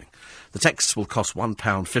 this morning. The text will cost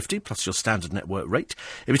 £1.50 plus your standard network rate.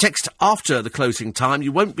 If you text after the closing time,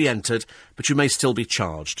 you won't be entered, but you may still be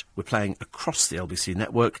charged. We're playing across the LBC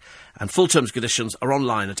network, and full terms and conditions are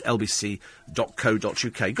online at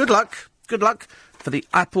lbc.co.uk. Good luck. Good luck for the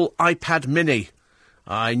Apple iPad Mini.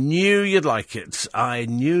 I knew you'd like it.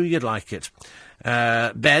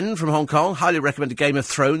 Ben from Hong Kong, highly recommended Game of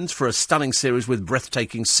Thrones for a stunning series with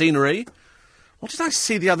breathtaking scenery. What did I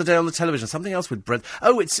see the other day on the television? Something else with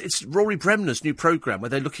it's Rory Bremner's new programme where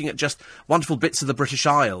they're looking at just wonderful bits of the British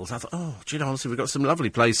Isles. I thought, honestly, we've got some lovely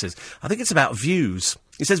places. I think it's about views.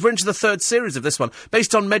 He says, we're into the 3rd series of this one,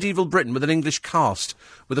 based on medieval Britain with an English cast,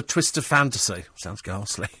 with a twist of fantasy. Sounds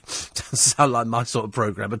ghastly. Doesn't sound like my sort of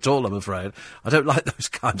programme at all, I'm afraid. I don't like those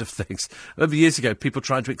kind of things. I remember years ago, people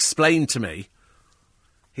trying to explain to me,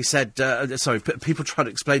 he said, people trying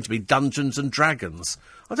to explain to me Dungeons and Dragons.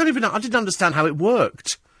 I didn't understand how it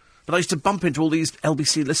worked. But I used to bump into all these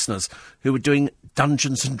LBC listeners who were doing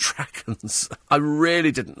Dungeons and Dragons. I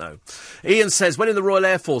really didn't know. Ian says, when in the Royal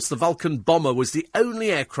Air Force, the Vulcan bomber was the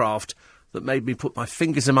only aircraft that made me put my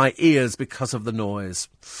fingers in my ears because of the noise.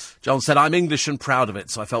 John said, I'm English and proud of it,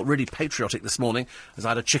 so I felt really patriotic this morning as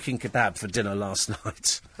I had a chicken kebab for dinner last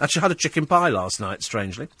night. Actually, I had a chicken pie last night,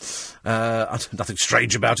 strangely. Nothing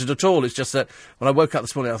strange about it at all. It's just that when I woke up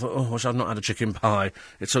this morning, I thought, I wish I'd not had a chicken pie.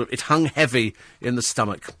 It hung heavy in the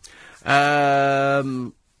stomach.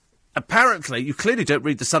 Apparently, you clearly don't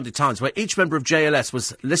read the Sunday Times, where each member of JLS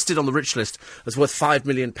was listed on the rich list as worth £5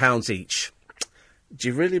 million each. Do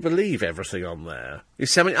you really believe everything on there? You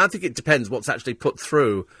see, I think it depends what's actually put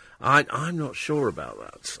through. I'm not sure about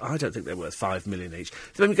that. I don't think they're worth £5 million each.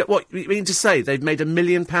 What you mean to say they've made £1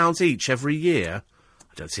 million each every year?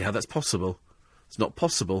 I don't see how that's possible. It's not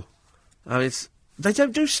possible. They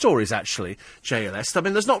don't do stories, actually, JLS. I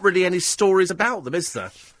mean, there's not really any stories about them, is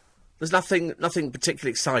there? There's nothing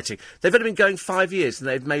particularly exciting. They've only been going 5 years and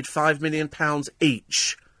they've made £5 million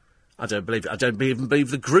each. I don't even believe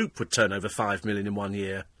the group would turn over £5 million in 1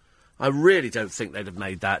 year. I really don't think they'd have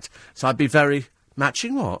made that. So I'd be very...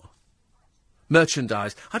 Matching what?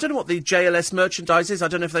 Merchandise. I don't know what the JLS merchandise is. I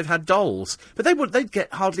don't know if they've had dolls. But they'd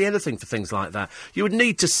get hardly anything for things like that. You would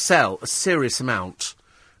need to sell a serious amount.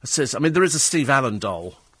 There is a Steve Allen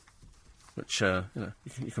doll, which, you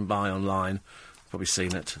can buy online. Probably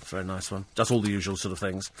seen it. It's a very nice one. Does all the usual sort of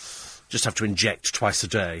things. Just have to inject twice a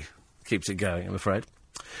day. Keeps it going, I'm afraid.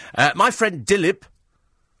 My friend Dilip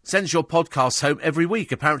sends your podcasts home every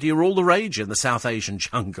week. Apparently you're all the rage in the South Asian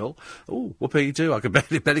jungle. Oh, whoopee-doo, I can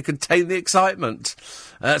barely contain the excitement.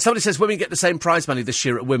 Somebody says women get the same prize money this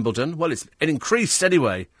year at Wimbledon. Well, it increased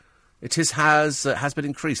anyway. It has been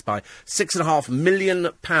increased by £6.5 million.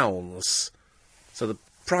 So the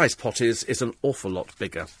prize pot is an awful lot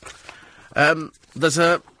bigger. There's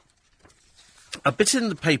a bit in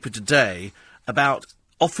the paper today about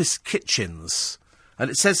office kitchens. And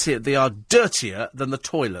it says here they are dirtier than the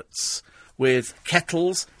toilets, with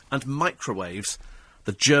kettles and microwaves,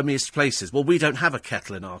 the germiest places. Well, we don't have a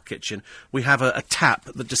kettle in our kitchen. We have a tap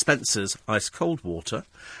that dispenses ice-cold water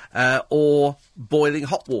or boiling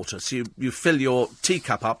hot water. So you fill your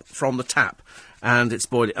teacup up from the tap and it's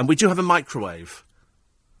boiling. And we do have a microwave.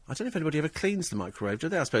 I don't know if anybody ever cleans the microwave, do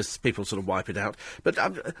they? I suppose people sort of wipe it out. But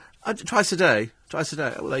twice a day. Well,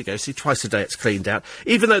 there you go. See, twice a day it's cleaned out.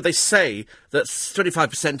 Even though they say that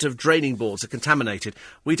 25% of draining boards are contaminated,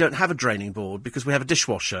 we don't have a draining board because we have a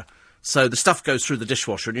dishwasher. So the stuff goes through the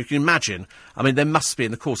dishwasher, and you can imagine, there must be,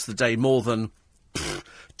 in the course of the day, more than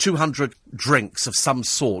 200 drinks of some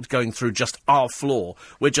sort going through just our floor.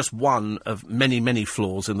 We're just one of many, many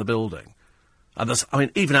floors in the building.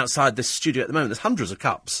 And even outside this studio at the moment, there's hundreds of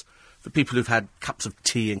cups for people who've had cups of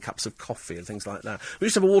tea and cups of coffee and things like that. We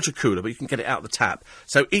used to have a water cooler, but you can get it out the tap.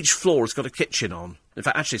 So each floor has got a kitchen on. In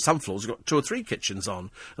fact, actually, some floors have got 2 or 3 kitchens on.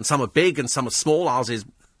 And some are big and some are small. Ours is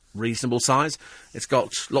reasonable size. It's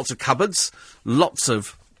got lots of cupboards, lots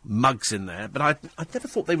of mugs in there, but I never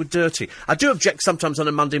thought they were dirty. I do object sometimes on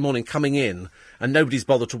a Monday morning coming in and nobody's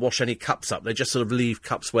bothered to wash any cups up. They just sort of leave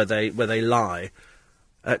cups where they lie.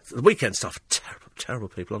 The weekend stuff, terrible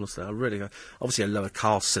people, honestly. Obviously a lower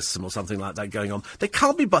caste system or something like that going on. They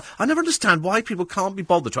can't be, I never understand why people can't be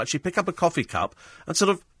bothered to actually pick up a coffee cup and sort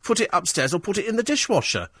of put it upstairs or put it in the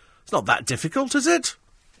dishwasher. It's not that difficult, is it?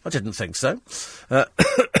 I didn't think so.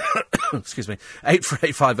 Excuse me.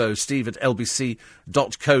 84850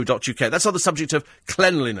 steve@lbc.co.uk. That's on the subject of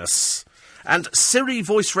cleanliness. And Siri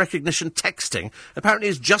voice recognition texting apparently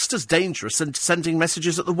is just as dangerous as sending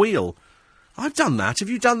messages at the wheel. I've done that. Have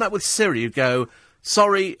you done that with Siri? You go,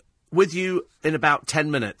 sorry, with you in about 10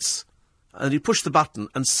 minutes. And you push the button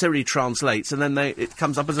and Siri translates and then it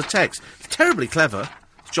comes up as a text. It's terribly clever.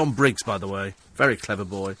 It's John Briggs, by the way. Very clever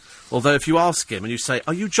boy. Although if you ask him and you say,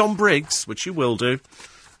 are you John Briggs? Which you will do.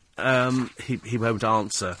 He won't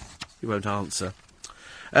answer. He won't answer.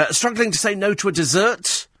 Struggling to say no to a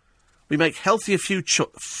dessert? We make healthier food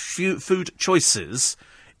choices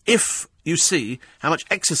if you see how much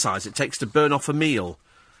exercise it takes to burn off a meal.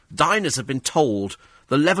 Diners have been told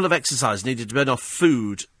the level of exercise needed to burn off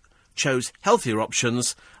food chose healthier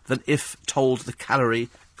options than if told the calorie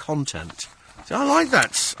content. So I like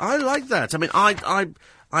that. I like that. I mean,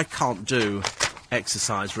 I can't do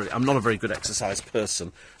exercise, really. I'm not a very good exercise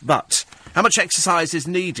person. But how much exercise is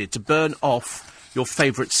needed to burn off your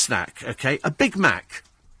favourite snack, OK? A Big Mac.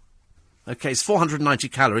 OK, it's 490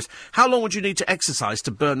 calories. How long would you need to exercise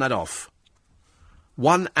to burn that off?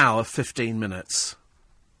 1 hour, 15 minutes.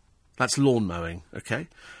 That's lawn mowing, OK?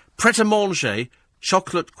 Pret-a-manger,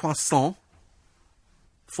 chocolate croissant,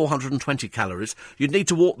 420 calories. You'd need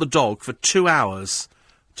to walk the dog for 2 hours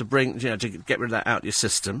to to get rid of that out of your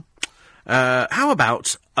system. How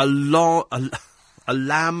about a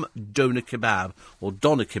lamb doner kebab, or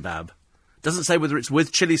doner kebab? Doesn't say whether it's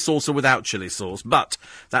with chilli sauce or without chilli sauce, but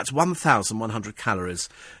that's 1,100 calories.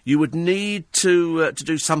 You would need to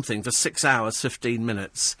do something for 6 hours, 15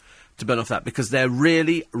 minutes to burn off that, because they're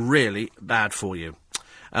really, really bad for you.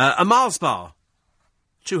 A Mars bar,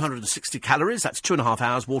 260 calories. That's 2.5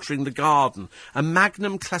 hours watering the garden. A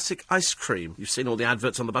Magnum Classic ice cream. You've seen all the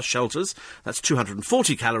adverts on the bus shelters. That's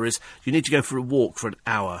 240 calories. You need to go for a walk for an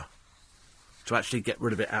hour to actually get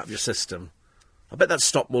rid of it out of your system. I bet that's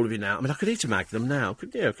stopped all of you now. I mean, I could eat a Magnum now.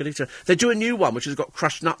 They do a new one which has got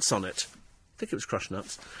crushed nuts on it. I think it was crushed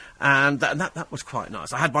nuts. And that was quite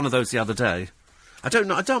nice. I had one of those the other day.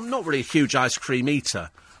 I'm not really a huge ice cream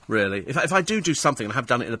eater, really. If I do something, and I have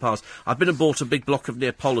done it in the past, I've been and bought a big block of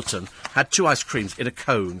Neapolitan, had 2 ice creams in a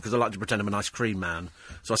cone, because I like to pretend I'm an ice cream man.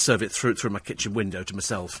 So I serve it through my kitchen window to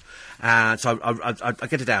myself. And so I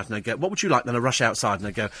get it out and I go, what would you like? Then I rush outside and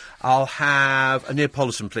I go, I'll have a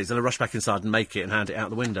Neapolitan, please. Then I rush back inside and make it and hand it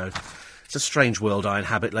out the window. It's a strange world I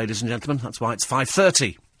inhabit, ladies and gentlemen. That's why it's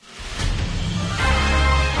 5:30.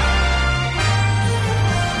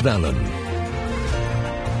 Vallon.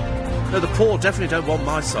 No, the poor definitely don't want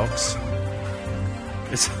my socks.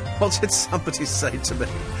 What did somebody say to me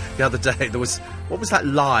the other day? What was that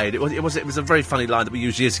line? It was a very funny line that we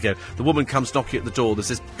used years ago. The woman comes knocking at the door. There's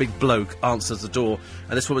this big bloke answers the door,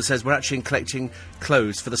 and this woman says, "We're actually collecting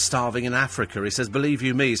clothes for the starving in Africa." He says, "Believe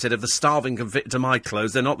you me," he said, "if the starving can fit into my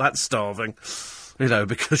clothes, they're not that starving." You know,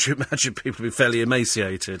 because you imagine people be fairly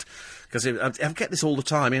emaciated. Because I get this all the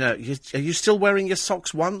time. You know, are you still wearing your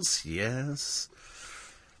socks once? Yes.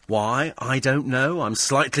 Why? I don't know. I'm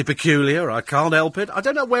slightly peculiar. I can't help it. I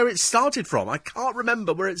don't know where it started from. I can't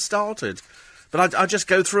remember where it started. But I just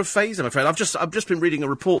go through a phase, I'm afraid. I've just been reading a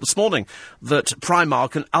report this morning that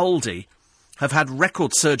Primark and Aldi have had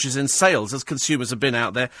record surges in sales as consumers have been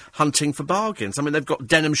out there hunting for bargains. I mean, they've got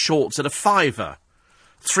denim shorts at £5.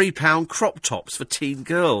 £3 crop tops for teen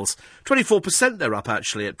girls. 24% they're up,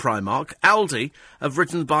 actually, at Primark. Aldi have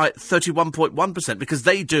risen by 31.1% because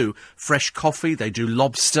they do fresh coffee, they do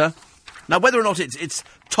lobster. Now, whether or not it's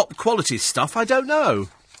top-quality stuff, I don't know.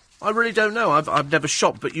 I really don't know. I've never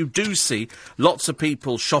shopped, but you do see lots of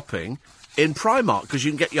people shopping in Primark because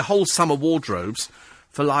you can get your whole summer wardrobes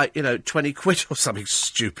for, 20 quid or something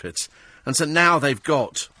stupid. And so now they've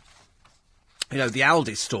got... the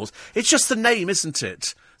Aldi stores. It's just the name, isn't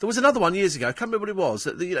it? There was another one years ago, I can't remember what it was.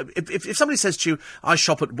 That, if somebody says to you, I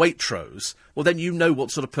shop at Waitrose, well, then you know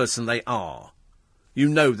what sort of person they are. you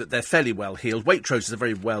know that they're fairly well-heeled. Waitrose is a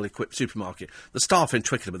very well-equipped supermarket. The staff in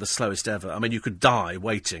Twickenham are the slowest ever. I mean, you could die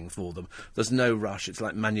waiting for them. There's no rush. It's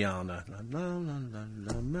like manana. La, la, la, la,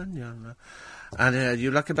 la, manana. And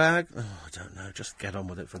you like a bag? Oh, I don't know. Just get on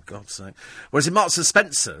with it, for God's sake. Whereas in Marks and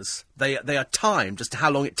Spencer's, they are timed as to how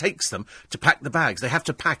long it takes them to pack the bags. They have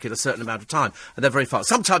to pack it a certain amount of time, and they're very fast.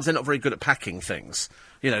 Sometimes they're not very good at packing things.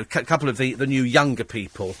 You know, a couple of the new younger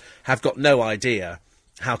people have got no idea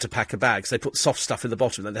how to pack a bag, so they put soft stuff in the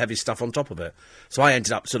bottom and the heavy stuff on top of it. So I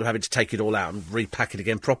ended up sort of having to take it all out and repack it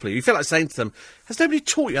again properly. You feel like saying to them, has nobody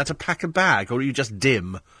taught you how to pack a bag, or are you just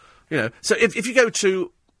dim? You know, so if you go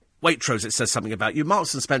to Waitrose, it says something about you.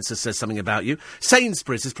 Marks and Spencer says something about you.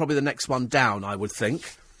 Sainsbury's is probably the next one down, I would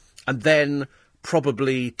think. And then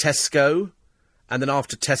probably Tesco. And then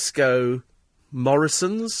after Tesco,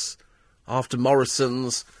 Morrison's. After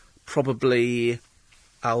Morrison's, probably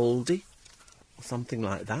Aldi. Something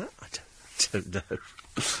like that. I don't know.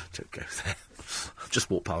 Don't go there. I've just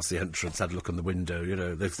walked past the entrance, had a look on the window. You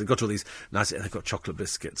know, they've got all these nice. They've got chocolate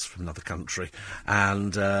biscuits from another country,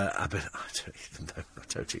 and I don't eat them though. I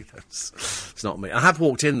don't eat those. It's not me. I have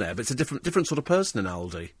walked in there, but it's a different sort of person in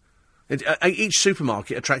Aldi. Each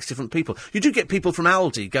supermarket attracts different people. You do get people from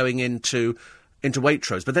Aldi going into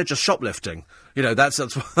Waitrose, but they're just shoplifting. You know, that's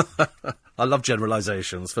I love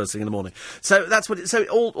generalisations first thing in the morning. So that's what. So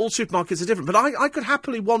all supermarkets are different. But I could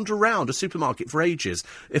happily wander around a supermarket for ages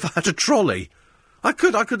if I had a trolley. I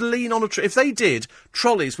could lean on a if they did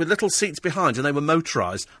trolleys with little seats behind and they were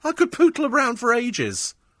motorised. I could pootle around for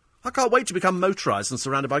ages. I can't wait to become motorised and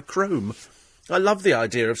surrounded by chrome. I love the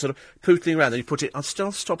idea of sort of pootling around. Then you put it. I'll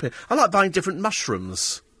stop here. I like buying different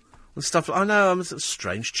mushrooms. And stuff. I know, I'm a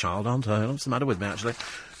strange child, aren't I? What's the matter with me, actually?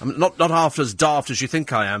 I'm not half as daft as you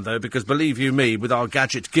think I am, though, because believe you me, with our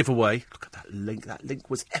gadget giveaway, look at that link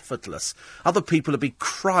was effortless. Other people would be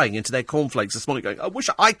crying into their cornflakes this morning going, I wish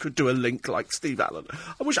I could do a link like Steve Allen.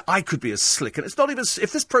 I wish I could be as slick. And it's not even,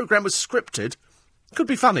 if this programme was scripted, it could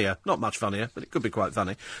be funnier. Not much funnier, but it could be quite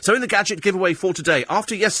funny. So in the gadget giveaway for today,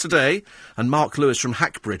 after yesterday, and Mark Lewis from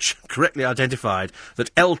Hackbridge correctly identified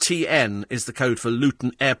that LTN is the code for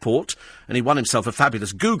Luton Airport, and he won himself a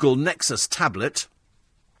fabulous Google Nexus tablet.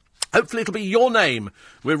 Hopefully it'll be your name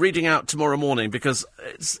we're reading out tomorrow morning, because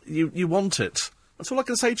you want it. That's all I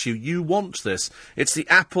can say to you. You want this. It's the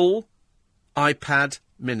Apple iPad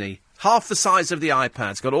Mini. Half the size of the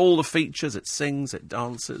iPad. It's got all the features. It sings, it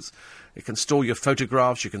dances. It can store your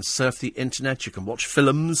photographs, you can surf the internet, you can watch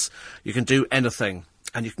films, you can do anything.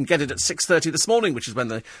 And you can get it at 6:30 this morning, which is when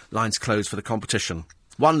the lines close for the competition.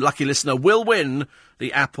 One lucky listener will win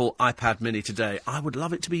the Apple iPad Mini today. I would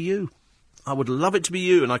love it to be you. I would love it to be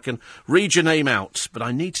you, and I can read your name out, but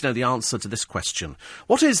I need to know the answer to this question.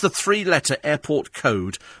 What is the 3-letter airport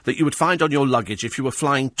code that you would find on your luggage if you were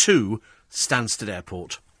flying to Stansted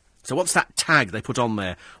Airport? So what's that tag they put on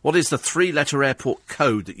there? What is the 3-letter airport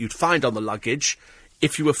code that you'd find on the luggage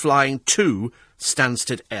if you were flying to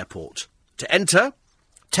Stansted Airport? To enter,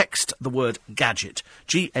 text the word gadget,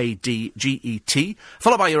 G-A-D-G-E-T,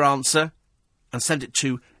 followed by your answer, and send it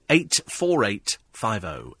to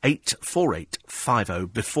 84850, 84850,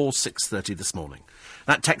 before 6:30 this morning.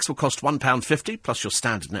 That text will cost £1.50 plus your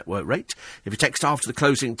standard network rate. If you text after the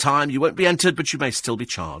closing time, you won't be entered, but you may still be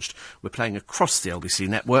charged. We're playing across the LBC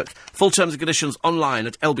network. Full terms and conditions online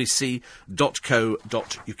at lbc.co.uk.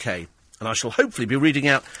 And I shall hopefully be reading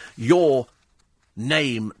out your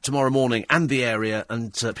name tomorrow morning and the area,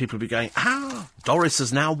 and people will be going, Doris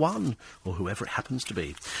has now won, or whoever it happens to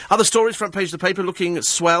be. Other stories, front page of the paper, looking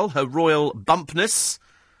swell, her royal bumpness.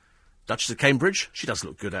 Duchess of Cambridge, she does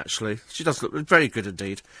look good, actually. She does look very good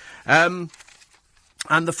indeed. And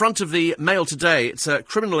the front of the Mail today, it's a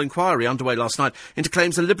criminal inquiry underway last night into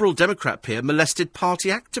claims a Liberal Democrat peer molested party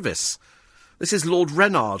activists. This is Lord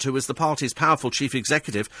Reynard, who was the party's powerful chief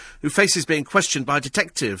executive, who faces being questioned by a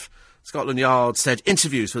detective. Scotland Yard said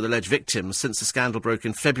interviews with alleged victims since the scandal broke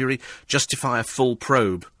in February justify a full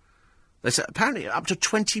probe. They said apparently up to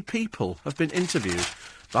 20 people have been interviewed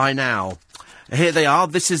by now. Here they are.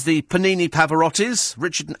 This is the Panini Pavarottis,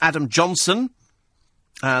 Richard and Adam Johnson.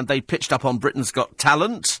 And they pitched up on Britain's Got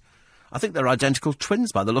Talent. I think they're identical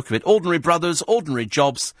twins by the look of it. Ordinary brothers, ordinary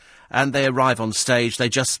jobs, and they arrive on stage. They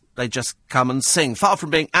just come and sing. Far from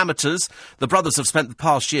being amateurs, the brothers have spent the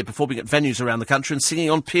past year performing at venues around the country and singing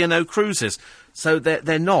on P&O cruises. So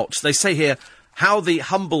they're not. They say here, how the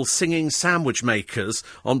humble singing sandwich makers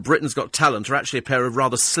on Britain's Got Talent are actually a pair of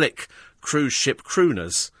rather slick cruise ship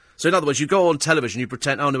crooners. So in other words, you go on television, you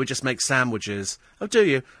pretend, oh no, we just make sandwiches. Oh, do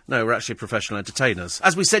you? No, we're actually professional entertainers.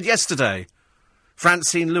 As we said yesterday,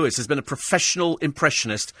 Francine Lewis has been a professional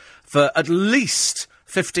impressionist for at least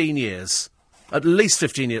 15 years. At least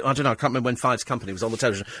 15 years. I don't know, I can't remember when Five's Company was on the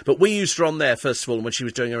television. But we used her on there, first of all, when she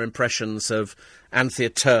was doing her impressions of Anthea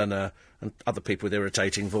Turner and other people with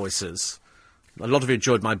irritating voices. A lot of you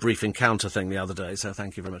enjoyed my brief encounter thing the other day, so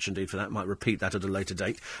thank you very much indeed for that. Might repeat that at a later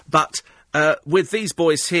date. But with these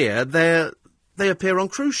boys here, they appear on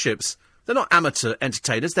cruise ships. They're not amateur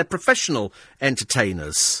entertainers, they're professional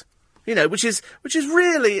entertainers. You know, which is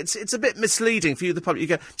really, it's a bit misleading for you, the public. You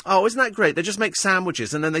go, oh, isn't that great? They just make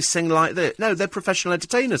sandwiches and then they sing like this. No, they're professional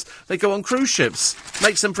entertainers. They go on cruise ships.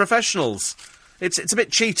 Makes them professionals. It's a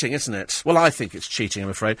bit cheating, isn't it? Well, I think it's cheating, I'm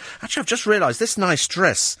afraid. Actually, I've just realised this nice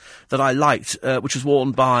dress that I liked, which was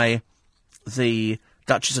worn by the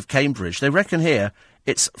Duchess of Cambridge, they reckon here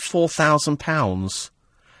it's £4,000.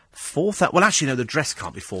 Well, actually, no, the dress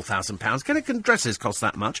can't be £4,000. Can dresses cost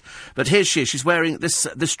that much? But here she is. She's wearing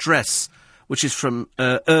this dress, which is from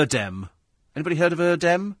Erdem. Anybody heard of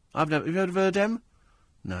Erdem? Have you heard of Erdem?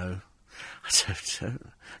 No. I don't.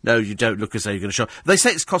 No, you don't look as though you're going to show. They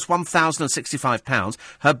say it's cost £1,065.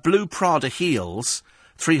 Her blue Prada heels,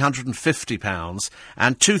 £350,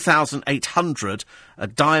 and $2,800 a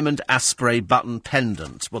diamond asprey button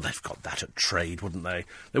pendant. Well, they've got that at trade, wouldn't they?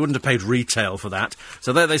 They wouldn't have paid retail for that.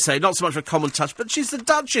 So there they say, not so much for a common touch, but she's the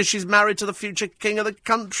Duchess. She's married to the future king of the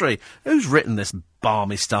country. Who's written this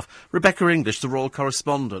balmy stuff? Rebecca English, the royal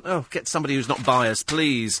correspondent. Oh, get somebody who's not biased,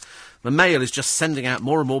 please. The Mail is just sending out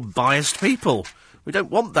more and more biased people. We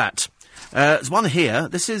don't want that. There's one here.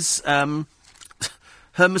 This is her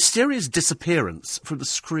mysterious disappearance from the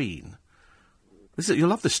screen. You'll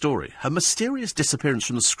love this story. Her mysterious disappearance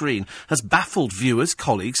from the screen has baffled viewers,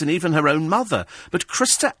 colleagues, and even her own mother. But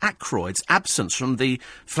Krista Ackroyd's absence from the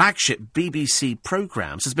flagship BBC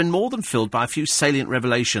programmes has been more than filled by a few salient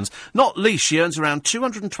revelations. Not least, she earns around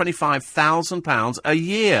 £225,000 a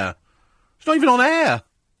year. She's not even on air.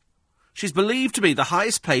 She's believed to be the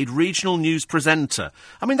highest-paid regional news presenter.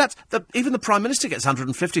 I mean, even the Prime Minister gets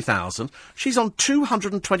 £150,000. She's on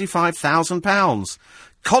 £225,000.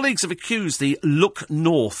 Colleagues have accused the Look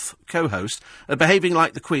North co-host of behaving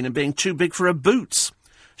like the Queen and being too big for her boots.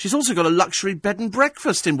 She's also got a luxury bed and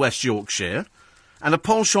breakfast in West Yorkshire and a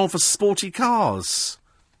penchant for sporty cars.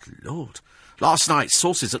 Good Lord. Last night,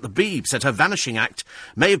 sources at the Beeb said her vanishing act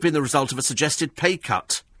may have been the result of a suggested pay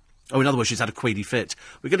cut. Oh, in other words, she's had a queedy fit.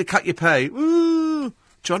 We're going to cut your pay. Ooh,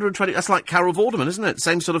 220. That's like Carol Vorderman, isn't it?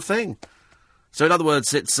 Same sort of thing. So, in other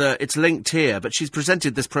words, it's linked here. But she's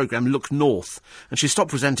presented this programme, Look North, and she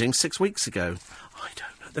stopped presenting 6 weeks ago. I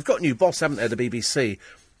don't know. They've got a new boss, haven't they, the BBC?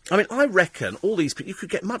 I mean, I reckon all these people, you could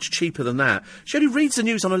get much cheaper than that. She only reads the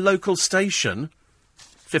news on a local station.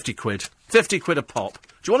 50 quid. 50 quid a pop.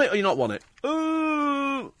 Do you want it or you not want it?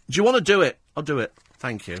 Ooh. Do you want to do it? I'll do it.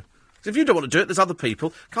 Thank you. If you don't want to do it, there's other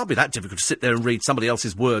people. Can't be that difficult to sit there and read somebody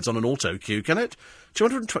else's words on an auto cue, can it?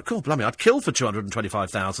 220. God, blimey, I'd kill for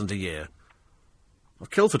 £225,000 a year. I'd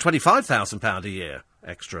kill for £25,000 a year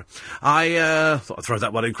extra. I thought I'd throw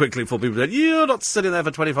that one in quickly before people said, you're not sitting there for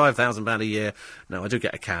 £25,000 a year. No, I do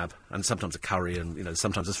get a cab and sometimes a curry and,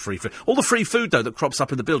 sometimes there's free food. All the free food, though, that crops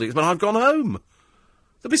up in the building is when I've gone home.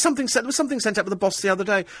 There was something sent up with the boss the other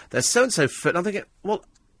day. There's so-and-so food. And I'm thinking, well,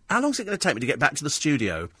 how long is it going to take me to get back to the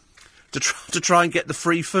studio? To try and get the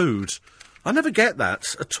free food. I never get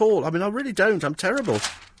that at all. I mean, I really don't. I'm terrible.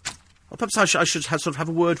 Well, perhaps I should have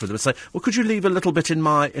a word with them and say, well, could you leave a little bit in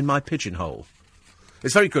my pigeonhole?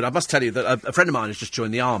 It's very good. I must tell you that a friend of mine has just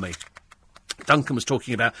joined the army. Duncan was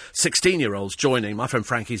talking about 16-year-olds joining. My friend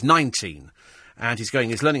Frankie's 19. And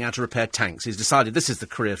he's learning how to repair tanks. He's decided this is the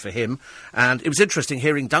career for him. And it was interesting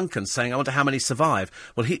hearing Duncan saying, I wonder how many survive.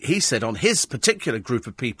 Well, he said on his particular group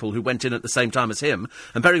of people who went in at the same time as him,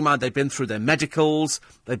 and bearing in mind they've been through their medicals,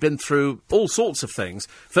 they've been through all sorts of things.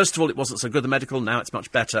 First of all, it wasn't so good, the medical, now it's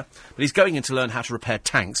much better. But he's going in to learn how to repair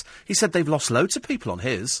tanks. He said they've lost loads of people on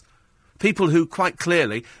his. People who quite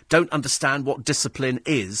clearly don't understand what discipline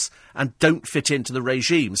is and don't fit into the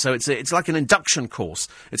regime. So it's like an induction course.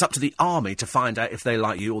 It's up to the army to find out if they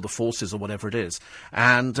like you or the forces or whatever it is.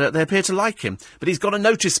 And they appear to like him. But he's got a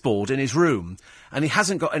notice board in his room and he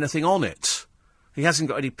hasn't got anything on it. He hasn't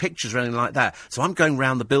got any pictures or anything like that. So I'm going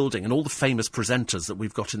round the building and all the famous presenters that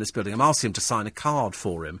we've got in this building, I'm asking him to sign a card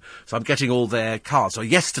for him. So I'm getting all their cards. So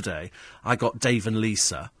yesterday I got Dave and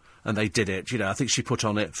Lisa. And they did it, I think she put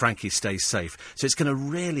on it, Frankie stays safe. So it's going to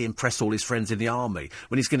really impress all his friends in the army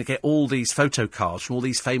when he's going to get all these photo cards from all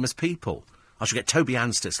these famous people. I shall get Toby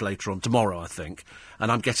Anstice later on, tomorrow, I think.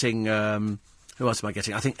 And I'm getting, who else am I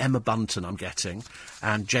getting? I think Emma Bunton I'm getting,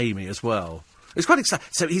 and Jamie as well. It's quite exciting.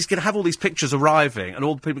 So he's going to have all these pictures arriving, and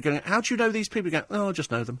all the people going, how do you know these people? Going, oh, I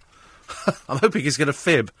just know them. I'm hoping he's going to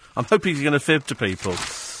fib. I'm hoping he's going to fib to people.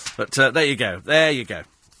 But there you go. There you go.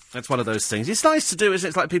 That's one of those things. It's nice to do, isn't it?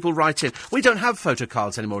 It's like people write in. We don't have photo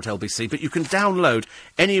cards anymore at LBC, but you can download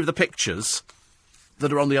any of the pictures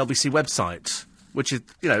that are on the LBC website, which is,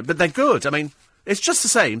 but they're good. I mean, it's just the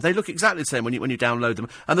same. They look exactly the same when you download them.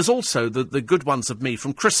 And there's also the good ones of me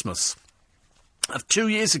from Christmas, of 2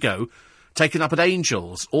 years ago, taken up at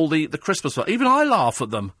Angels, all the Christmas ones. Even I laugh at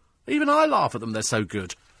them. They're so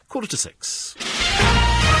good. 5:45.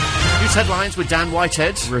 News headlines with Dan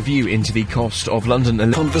Whitehead. Review into the cost of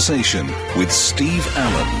London... Conversation with Steve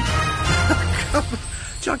Allen.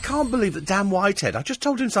 I can't believe that Dan Whitehead, I just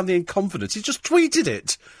told him something in confidence, he's just tweeted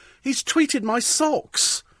it. He's tweeted my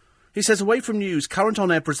socks. He says, away from news, current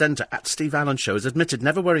on-air presenter at Steve Allen Show has admitted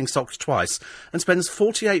never wearing socks twice and spends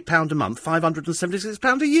 £48 a month,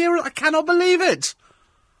 £576 a year. I cannot believe it.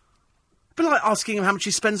 But like asking him how much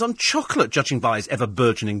he spends on chocolate, judging by his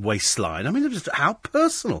ever-burgeoning waistline. I mean, just how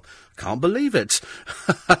personal. Can't believe it.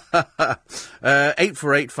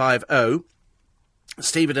 84850,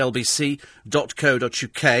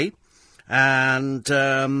 steve@lbc.co.uk. And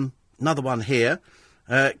another one here.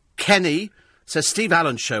 Kenny says Steve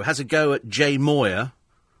Allen Show has a go at Jan Moir,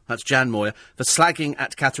 that's Jan Moir, for slagging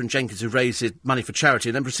at Katherine Jenkins, who raised money for charity,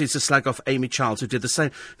 and then proceeds to slag off Amy Childs, who did the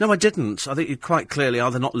same. No, I didn't. I think you're quite clearly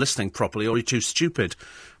either not listening properly or you're too stupid.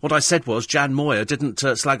 What I said was Jan Moir didn't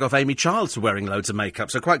slag off Amy Childs for wearing loads of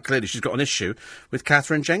makeup, so quite clearly she's got an issue with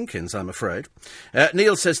Katherine Jenkins, I'm afraid.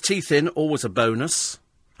 Neil says teeth in, always a bonus.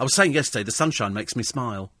 I was saying yesterday, the sunshine makes me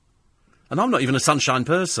smile. And I'm not even a sunshine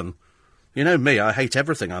person. You know me, I hate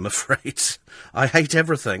everything, I'm afraid. I hate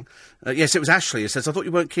everything. Yes, it was Ashley who says, I thought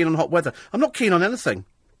you weren't keen on hot weather. I'm not keen on anything.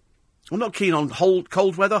 I'm not keen on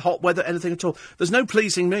cold weather, hot weather, anything at all. There's no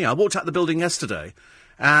pleasing me. I walked out the building yesterday,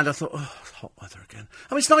 and I thought, oh, hot weather again.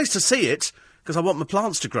 I mean, it's nice to see it, because I want my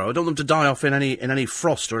plants to grow. I don't want them to die off in any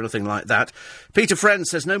frost or anything like that. Peter Friend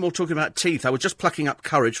says, no more talking about teeth. I was just plucking up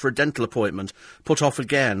courage for a dental appointment. Put off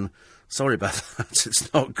again. Sorry about that.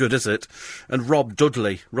 It's not good, is it? And Rob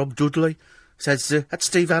Dudley says, at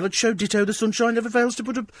Steve Allen Show, ditto, the sunshine never fails to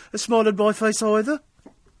put a smile on my face either.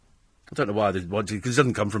 I don't know why, because it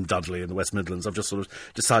doesn't come from Dudley in the West Midlands. I've just sort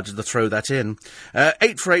of decided to throw that in.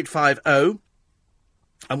 84850.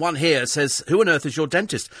 And one here says, who on earth is your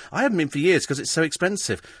dentist? I haven't been for years because it's so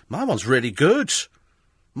expensive. My one's really good.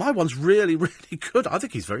 My one's really, really good. I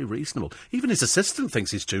think he's very reasonable. Even his assistant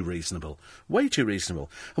thinks he's too reasonable. Way too reasonable.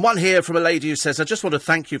 And one here from a lady who says, I just want to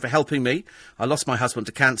thank you for helping me. I lost my husband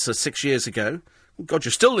to cancer 6 years ago. Oh, God,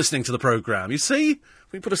 you're still listening to the programme. You see?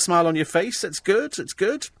 We put a smile on your face. It's good. It's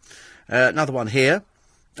good. Another one here.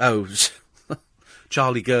 Oh,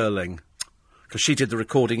 Charlie Girling. Because she did the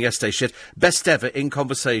recording yesterday. She had best ever in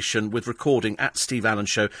conversation with recording at Steve Allen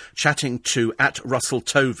Show, chatting to at Russell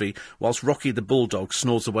Tovey, whilst Rocky the Bulldog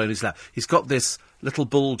snores away in his lap. He's got this little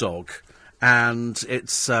bulldog, and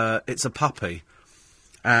it's a puppy.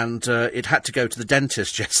 And it had to go to the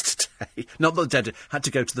dentist yesterday. Not the dentist, had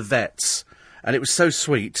to go to the vets. And it was so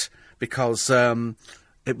sweet, because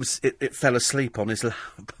it fell asleep on his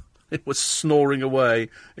lap. It was snoring away.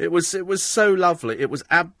 It was so lovely. It was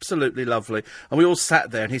absolutely lovely. And we all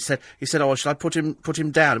sat there, and he said, oh, should I put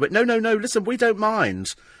him down? But no, listen, we don't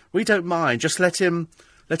mind. We don't mind. Just let him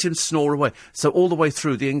snore away. So all the way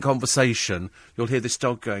through the in-conversation, you'll hear this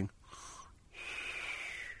dog going.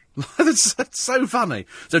 That's so funny.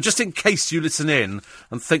 So just in case you listen in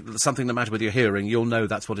and think that there's something the matter with your hearing, you'll know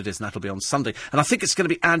that's what it is, and that'll be on Sunday. And I think it's going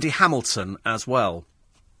to be Andy Hamilton as well.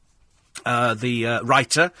 The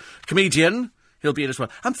writer, comedian, he'll be in as well.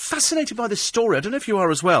 I'm fascinated by this story, I don't know if you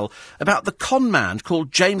are as well, about the con man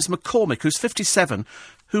called James McCormick, who's 57,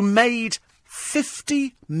 who made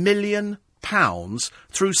 £50 million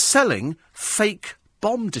through selling fake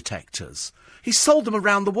bomb detectors. He sold them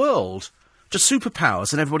around the world to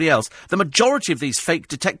superpowers and everybody else. The majority of these fake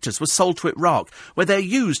detectors were sold to Iraq, where they're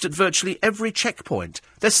used at virtually every checkpoint.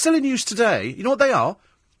 They're still in use today. You know what they are?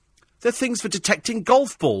 They're things for detecting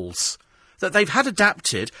golf balls that they've had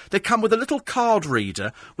adapted. They come with a little card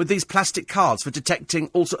reader with these plastic cards for detecting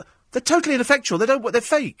also. They're totally ineffectual. They're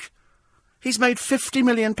fake. He's made £50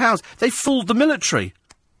 million. They fooled the military.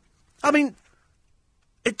 I mean,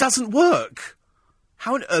 it doesn't work.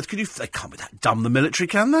 How on earth can you... They can't be that dumb, the military,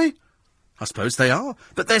 can they? I suppose they are.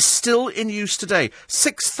 But they're still in use today.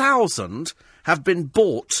 6,000 have been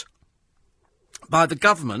bought by the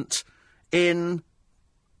government in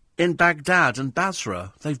Baghdad and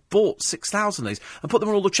Basra. They've bought 6,000 of these and put them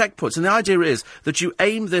on all the checkpoints. And the idea is that you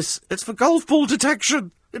aim this... It's for golf ball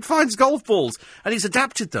detection. It finds golf balls. And he's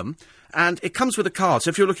adapted them. And it comes with a card. So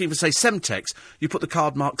if you're looking for, say, Semtex, you put the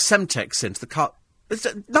card mark Semtex into the card.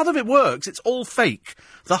 None of it works. It's all fake.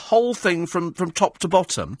 The whole thing from top to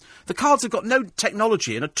bottom. The cards have got no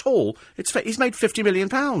technology in at all. It's fake. He's made £50 million.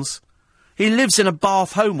 He lives in a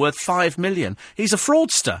Bath home worth £5 million. He's a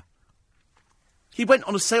fraudster. He went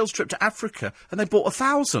on a sales trip to Africa and they bought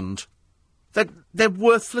 1,000. They're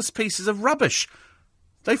worthless pieces of rubbish.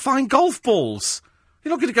 They find golf balls.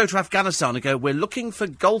 You're not going to go to Afghanistan and go, we're looking for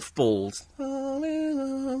golf balls.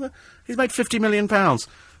 He's made £50 million.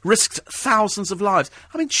 Risked thousands of lives.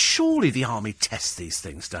 I mean, surely the army tests these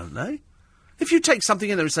things, don't they? If you take something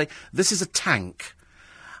in there and say, this is a tank.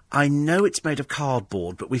 I know it's made of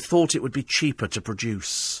cardboard, but we thought it would be cheaper to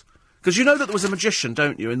produce. Because you know that there was a magician,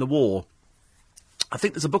 don't you, in the war? I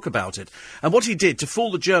think there's a book about it. And what he did, to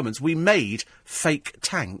fool the Germans, we made fake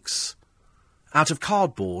tanks out of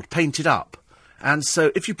cardboard, painted up. And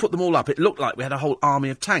so if you put them all up, it looked like we had a whole army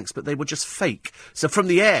of tanks, but they were just fake. So from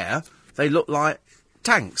the air, they looked like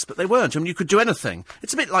tanks, but they weren't. I mean, you could do anything.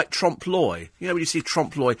 It's a bit like trompe-l'oeil. You know, when you see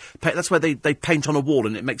trompe-l'oeil, that's where they paint on a wall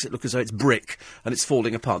and it makes it look as though it's brick and it's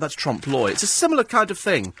falling apart. That's trompe-l'oeil. It's a similar kind of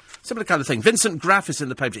thing. Vincent Graff is in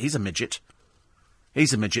the paper. He's a midget.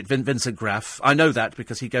 Vincent Graff. I know that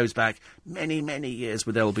because he goes back many, many years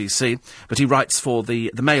with LBC, but he writes for the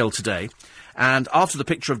Mail today. And after the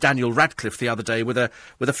picture of Daniel Radcliffe the other day with a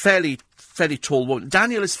fairly tall woman,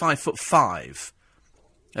 Daniel is 5'5".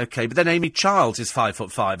 OK, but then Amy Childs is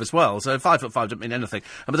 5'5" as well, so 5'5" doesn't mean anything.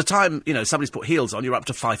 And by the time, you know, somebody's put heels on, you're up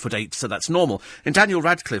to 5'8", so that's normal. In Daniel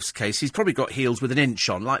Radcliffe's case, he's probably got heels with an inch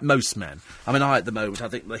on, like most men. I mean, at the moment, I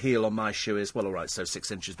think the heel on my shoe is, well, all right, so 6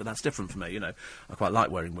 inches, but that's different for me, you know. I quite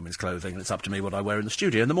like wearing women's clothing, and it's up to me what I wear in the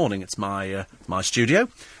studio in the morning. It's my studio,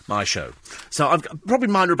 my show. So probably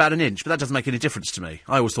mine are about an inch, but that doesn't make any difference to me.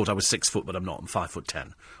 I always thought I was 6 foot, but I'm not. I'm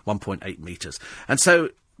 5'10", 1.8 metres. And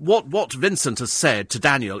so What Vincent has said to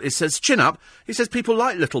Daniel is, says, chin up. He says people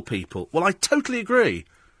like little people. Well, I totally agree.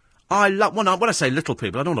 When I say little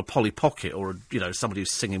people, I don't want a Polly Pocket or, somebody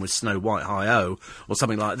who's singing with Snow White Hi-O or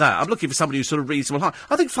something like that. I'm looking for somebody who's sort of reasonable height.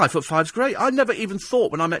 I think 5'5" is great. I never even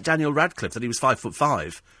thought when I met Daniel Radcliffe that he was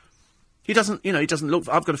 5'5". He doesn't look.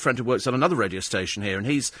 I've got a friend who works on another radio station here, and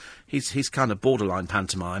he's kind of borderline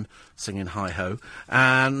pantomime, singing Hi-Ho,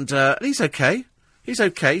 and he's okay. He's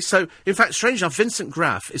okay. So, in fact, strange enough, Vincent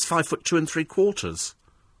Graff is 5'2 3/4.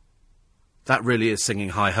 That really is singing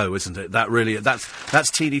Hi-Ho, isn't it?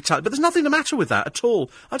 That's teeny tiny. But there's nothing the matter with that at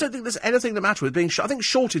all. I don't think there's anything the matter with being short. I think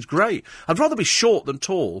short is great. I'd rather be short than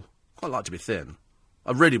tall. Quite like to be thin.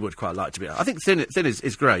 I really would quite like to be. I think thin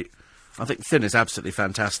is great. I think thin is absolutely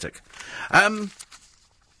fantastic.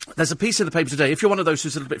 There's a piece in the paper today. If you're one of those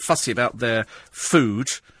who's a little bit fussy about their food,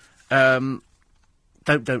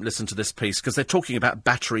 Don't listen to this piece, because they're talking about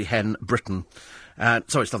Battery Hen Britain.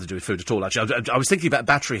 Sorry, it's nothing to do with food at all, actually. I was thinking about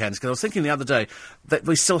battery hens, because I was thinking the other day that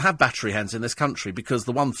we still have battery hens in this country, because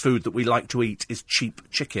the one food that we like to eat is cheap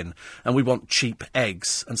chicken, and we want cheap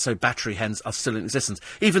eggs, and so battery hens are still in existence.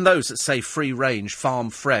 Even those that say free range, farm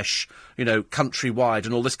fresh, countrywide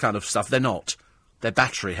and all this kind of stuff, they're not. They're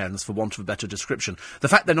battery hens, for want of a better description. The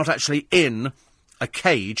fact they're not actually in a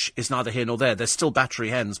cage is neither here nor there. They're still battery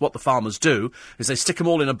hens. What the farmers do is they stick them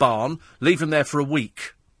all in a barn, leave them there for a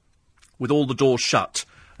week, with all the doors shut,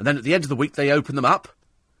 and then at the end of the week they open them up.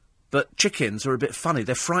 But chickens are a bit funny.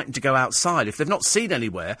 They're frightened to go outside. If they've not seen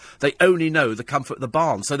anywhere, they only know the comfort of the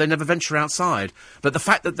barn, so they never venture outside. But the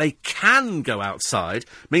fact that they can go outside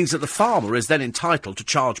means that the farmer is then entitled to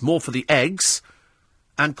charge more for the eggs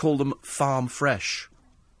and call them farm fresh.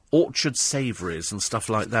 Orchard savouries and stuff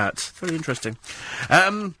like that. Very interesting.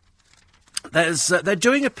 They're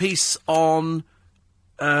doing a piece on...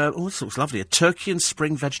 this looks lovely. A turkey and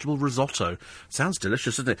spring vegetable risotto. Sounds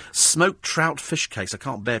delicious, doesn't it? Smoked trout fish cakes. I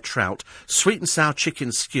can't bear trout. Sweet and sour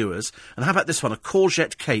chicken skewers. And how about this one? A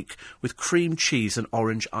courgette cake with cream cheese and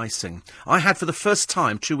orange icing. I had for the first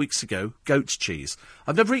time 2 weeks ago goat's cheese.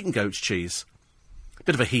 I've never eaten goat's cheese.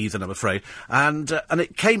 Bit of a heathen, I'm afraid. And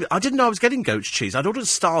it came... I didn't know I was getting goat's cheese. I'd ordered a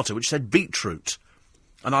starter which said beetroot.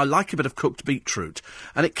 And I like a bit of cooked beetroot.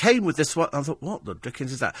 And it came with this one. I thought, what the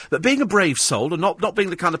dickens is that? But being a brave soul and not being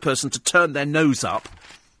the kind of person to turn their nose up,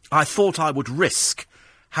 I thought I would risk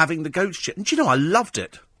having the goat's cheese. And I loved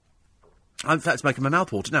it. In fact, it's making my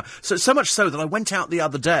mouth water now. So much so that I went out the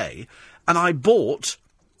other day and I bought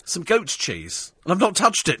some goat's cheese. And I've not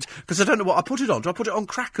touched it because I don't know what I put it on. Do I put it on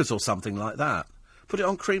crackers or something like that? Put it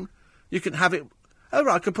on cream? You can have it... Oh,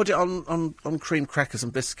 right, I could put it on cream crackers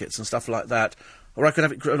and biscuits and stuff like that. Or I could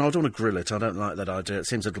have it... No, I don't want to grill it. I don't like that idea. It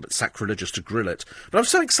seems a little bit sacrilegious to grill it. But I'm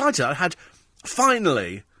so excited. I had,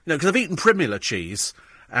 finally... because I've eaten Primula cheese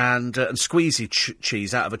and squeezy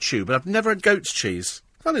cheese out of a tube, but I've never had goat's cheese.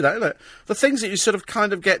 Funny that, isn't it? The things that you sort of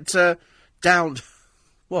kind of get down...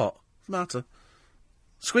 What? What's the matter?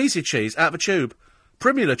 Squeezy cheese out of a tube.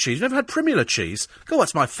 Primula cheese. You've never had Primula cheese? God,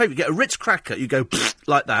 that's my favourite. You get a Ritz cracker, you go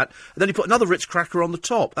like that, and then you put another Ritz cracker on the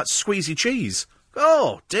top. That's squeezy cheese.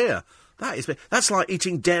 Oh, dear. That's like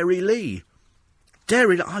eating Dairy Lee.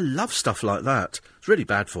 I love stuff like that. It's really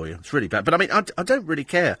bad for you. It's really bad. But, I mean, I don't really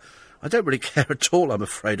care. I don't really care at all, I'm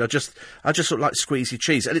afraid. I just sort of like squeezy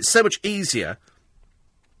cheese. And it's so much easier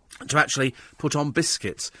to actually put on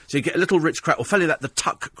biscuits. So you get a little Ritz cracker, or fairly like the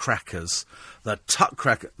Tuck crackers. The Tuck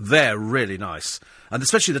cracker, they're really nice. And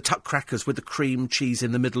especially the Tuck crackers with the cream cheese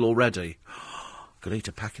in the middle already. Could eat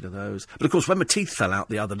a packet of those. But, of course, when my teeth fell out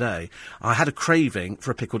the other day, I had a craving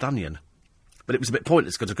for a pickled onion. But it was a bit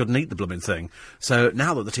pointless because I couldn't eat the blooming thing. So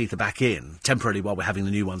now that the teeth are back in, temporarily while we're having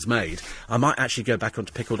the new ones made, I might actually go back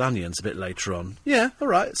onto pickled onions a bit later on. Yeah, all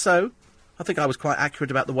right, so I think I was quite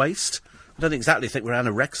accurate about the waist. I don't exactly think we're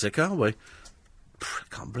anorexic, are we? I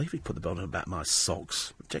can't believe he put the belt on the back of my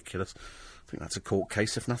socks. Ridiculous. I think that's a court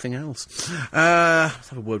case, if nothing else. Let's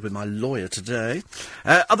have a word with my lawyer today.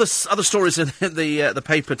 Other stories in the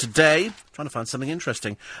paper today. Trying to find something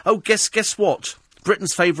interesting. Oh, guess what?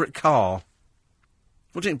 Britain's favourite car.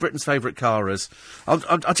 What do you think Britain's favourite car is? I'll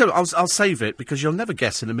tell you, I'll save it because you'll never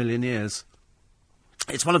guess in a million years.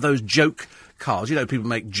 It's one of those joke cars. You know, people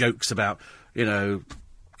make jokes about,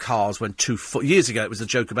 cars when years ago it was a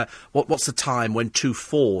joke about what's the time when two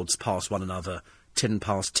Fords pass one another, tin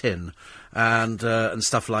past tin, and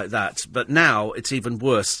stuff like that. But now it's even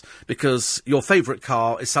worse because your favourite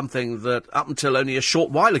car is something that up until only a short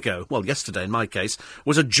while ago, well, yesterday in my case,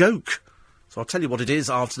 was a joke. So I'll tell you what it is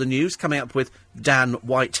after the news, coming up with Dan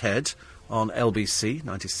Whitehead on LBC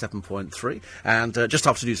 97.3. And just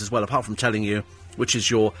after the news as well, apart from telling you which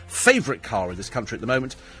is your favourite car in this country at the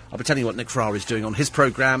moment, I'll be telling you what Nick Ferrari's doing on his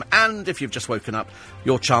programme, and if you've just woken up,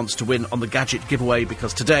 your chance to win on the gadget giveaway,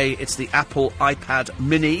 because today it's the Apple iPad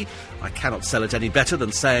Mini. I cannot sell it any better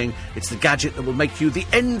than saying it's the gadget that will make you the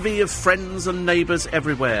envy of friends and neighbours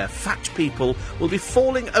everywhere. Fat people will be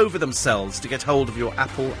falling over themselves to get hold of your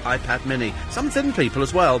Apple iPad Mini. Some thin people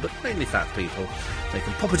as well, but mainly fat people. They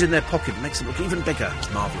can pop it in their pocket and makes them look even bigger.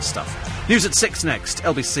 It's marvellous stuff. News at 6 next,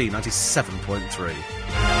 LBC 97.3.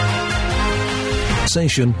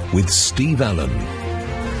 Station with Steve Allen.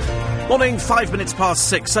 Morning, 5 minutes past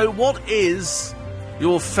 6. So what is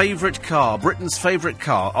your favourite car, Britain's favourite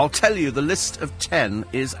car? I'll tell you, the list of 10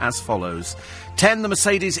 is as follows. 10, the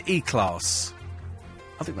Mercedes E-Class.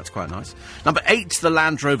 I think that's quite nice. Number 8, the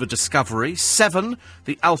Land Rover Discovery. 7,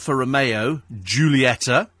 the Alfa Romeo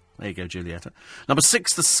Giulietta. There you go, Giulietta. Number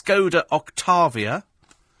 6, the Skoda Octavia.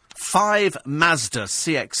 5, Mazda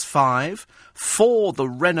CX-5. 4, the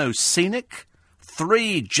Renault Scenic.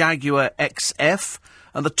 3, Jaguar XF.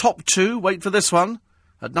 And the top 2, wait for this one.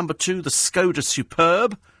 At number 2, the Skoda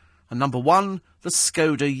Superb. And number 1, the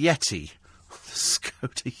Skoda Yeti. The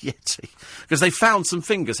Skoda Yeti. Because they found some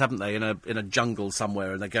fingers, haven't they, in a jungle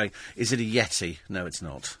somewhere, and they're going, is it a Yeti? No, it's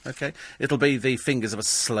not. OK? It'll be the fingers of a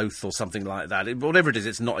sloth or something like that. Whatever it is,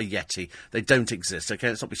 it's not a Yeti. They don't exist, OK?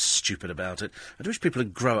 Let's not be stupid about it. I wish people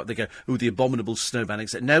would grow up. They go, oh, the abominable snowman.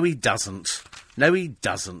 No, he doesn't. No, he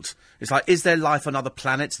doesn't. It's like, is there life on other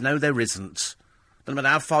planets? No, there isn't. No matter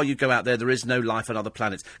how far you go out there is no life on other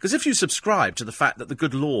planets. Because if you subscribe to the fact that the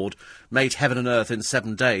good Lord made heaven and earth in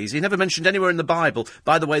 7 days, he never mentioned anywhere in the Bible,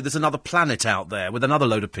 by the way, there's another planet out there with another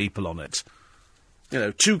load of people on it.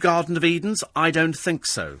 2 Garden of Edens? I don't think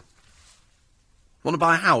so. Want to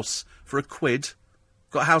buy a house for £1?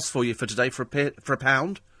 Got a house for you for today for a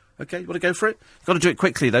pound? OK, you want to go for it? Got to do it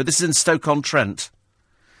quickly, though. This is in Stoke-on-Trent.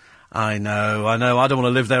 I know, I don't want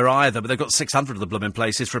to live there either, but they've got 600 of the blooming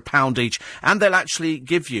places for £1 each, and they'll actually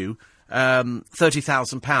give you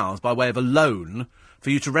 £30,000 by way of a loan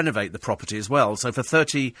for you to renovate the property as well. So for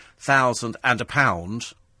 £30,000 and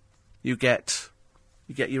 £1, you get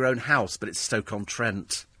your own house, but it's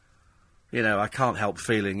Stoke-on-Trent. I can't help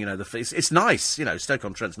feeling, it's nice,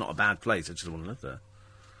 Stoke-on-Trent's not a bad place. I just want to live there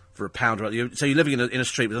for £1. So you're living in a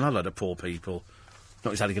street with another load of poor people.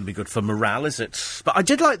 Not exactly going to be good for morale, is it? But I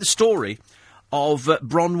did like the story of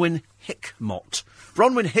Bronwyn Hickmott.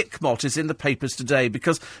 Bronwyn Hickmott is in the papers today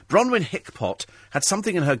because Bronwyn Hickmott had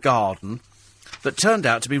something in her garden that turned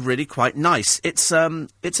out to be really quite nice. It's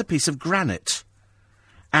a piece of granite.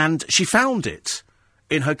 And she found it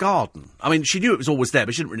in her garden. I mean, she knew it was always there,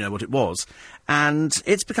 but she didn't really know what it was. And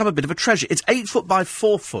it's become a bit of a treasure. It's 8 foot by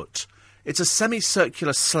 4 foot. It's a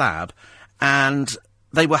semicircular slab, and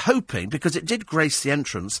they were hoping, because it did grace the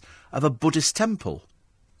entrance of a Buddhist temple.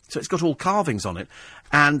 So it's got all carvings on it.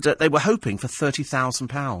 And they were hoping for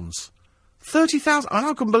 £30,000. 30,000.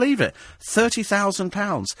 I couldn't believe it.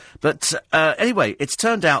 £30,000. But anyway, it's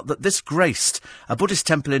turned out that this graced a Buddhist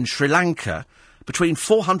temple in Sri Lanka between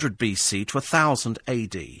 400 BC to 1000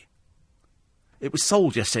 AD. It was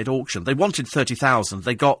sold yesterday at auction. They wanted 30,000.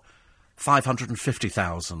 They got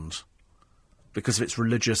 550,000 because of its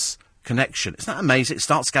religious connection. Isn't that amazing? It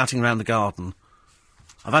starts scouting around the garden.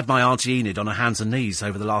 I've had my Auntie Enid on her hands and knees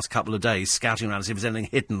over the last couple of days, scouting around to see if there's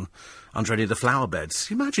anything hidden under any of the flower beds.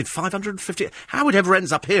 Can you imagine 550? How it ever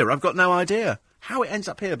ends up here, I've got no idea. How it ends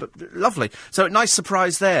up here, but lovely. So, a nice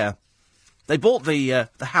surprise there. They bought the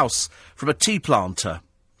house from a tea planter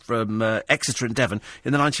from Exeter in Devon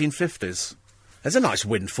in the 1950s. There's a nice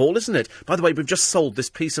windfall, isn't it? By the way, we've just sold this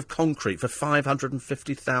piece of concrete for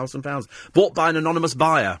 £550,000, bought by an anonymous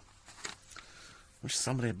buyer. Which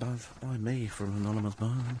somebody above by me for an anonymous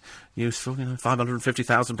buyer. Useful,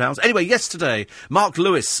 £550,000. Anyway, yesterday, Mark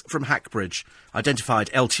Lewis from Hackbridge identified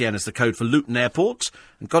LTN as the code for Luton Airport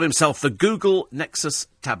and got himself the Google Nexus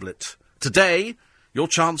tablet. Today, your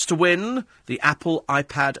chance to win the Apple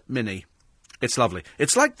iPad Mini. It's lovely.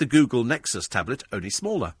 It's like the Google Nexus tablet, only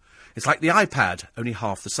smaller. It's like the iPad, only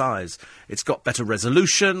half the size. It's got better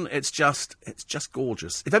resolution. It's just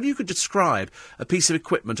gorgeous. If ever you could describe a piece of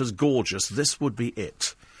equipment as gorgeous, this would be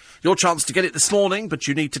it. Your chance to get it this morning, but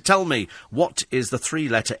you need to tell me what is the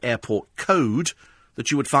 3-letter airport code that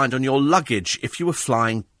you would find on your luggage if you were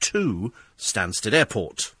flying to Stansted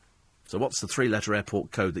Airport. So what's the 3-letter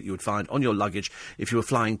airport code that you would find on your luggage if you were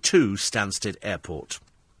flying to Stansted Airport?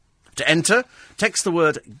 To enter, text the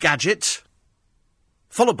word gadget,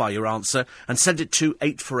 followed by your answer, and send it to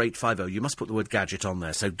 84850. You must put the word gadget on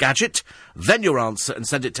there. So gadget, then your answer, and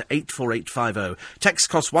send it to 84850. Text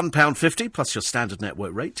costs £1.50 plus your standard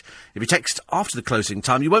network rate. If you text after the closing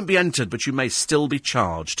time, you won't be entered, but you may still be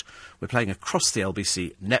charged. We're playing across the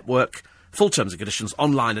LBC network. Full terms and conditions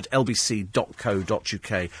online at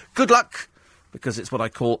lbc.co.uk. Good luck, because it's what I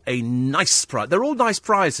call a nice prize. They're all nice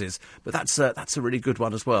prizes, but that's a really good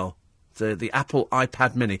one as well. The Apple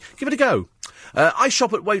iPad Mini. Give it a go. I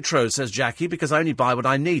shop at Waitrose, says Jackie, because I only buy what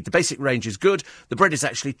I need. The basic range is good. The bread is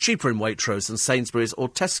actually cheaper in Waitrose than Sainsbury's or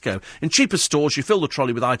Tesco. In cheaper stores, you fill the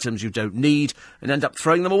trolley with items you don't need and end up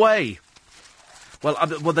throwing them away. Well,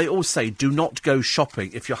 they all say, do not go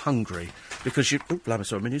shopping if you're hungry, because you... Oh, blimey,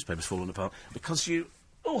 sorry, my newspaper's fallen apart. Because you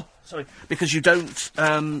don't...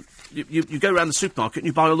 You go around the supermarket and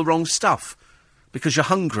you buy all the wrong stuff, because you're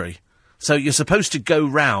hungry. So you're supposed to go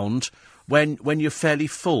round when you're fairly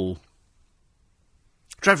full.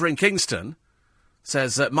 Trevor in Kingston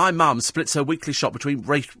says, my mum splits her weekly shop between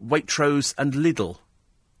Waitrose and Lidl.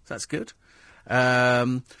 That's good.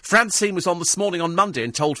 Francine was on this morning on Monday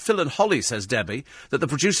and told Phil and Holly, says Debbie, that the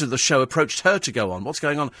producer of the show approached her to go on. What's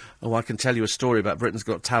going on? Oh, I can tell you a story about Britain's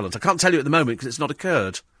Got Talent. I can't tell you at the moment because it's not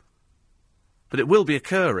occurred. But it will be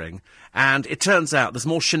occurring, and it turns out there's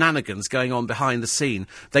more shenanigans going on behind the scene.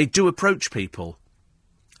 They do approach people.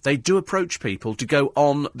 They do approach people to go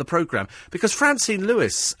on the programme. Because Francine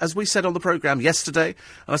Lewis, as we said on the programme yesterday,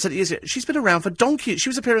 and I said it is, she's been around for donkey. She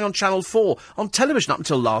was appearing on Channel 4 on television up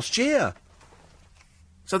until last year.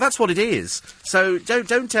 So that's what it is. So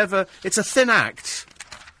don't ever... It's a thin act.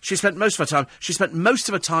 She spent most of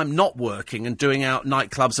her time not working and doing out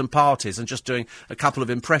nightclubs and parties and just doing a couple of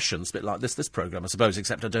impressions, a bit like this programme, I suppose,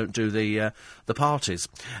 except I don't do the parties.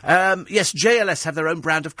 Yes, JLS have their own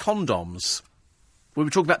brand of condoms. We were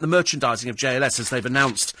talking about the merchandising of JLS as they've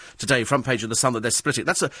announced today, front page of The Sun, that they're splitting.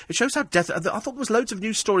 It shows how I thought there was loads of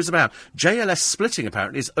news stories about JLS splitting,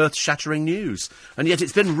 apparently, is earth-shattering news. And yet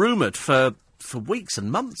it's been rumoured for weeks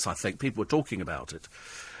and months, I think. People were talking about it.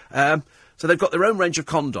 So they've got their own range of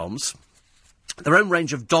condoms, their own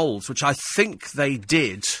range of dolls, which I think they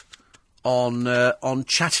did on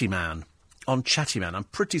Chatty Man. On Chatty Man. I'm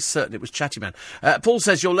pretty certain it was Chatty Man. Paul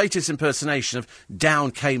says, your latest impersonation of Down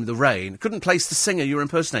Came the Rain. Couldn't place the singer you were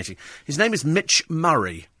impersonating. His name is Mitch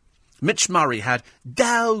Murray. Mitch Murray had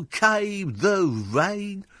Down Came the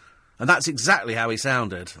Rain. And that's exactly how he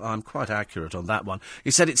sounded. I'm quite accurate on that one. He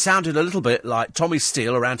said it sounded a little bit like Tommy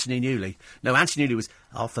Steele or Anthony Newley. No, Anthony Newley was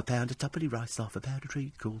half a pound of tuppenny rice, half a pound of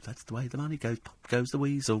treacle. That's the way the money goes. Pop goes the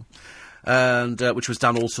weasel. And which was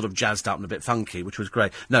done all sort of jazzed up and a bit funky, which was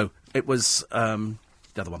great. No, it was the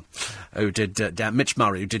other one who did Mitch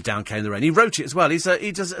Murray, who did Down Came the Rain. He wrote it as well. He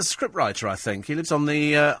does a scriptwriter, I think. He lives on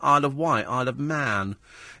the Isle of Wight, Isle of Man.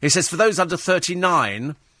 He says, for those under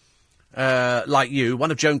 39... like you,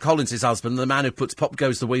 one of Joan Collins' husband, the man who puts Pop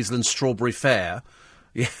Goes the Weasel and Strawberry Fair,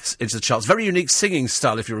 yes, into the charts. Very unique singing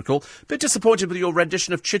style, if you recall. Bit disappointed with your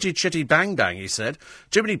rendition of Chitty Chitty Bang Bang, he said.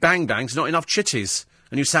 Too many bang bangs, not enough chitties.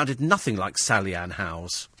 And you sounded nothing like Sally Ann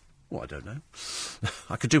Howes. Oh, I don't know.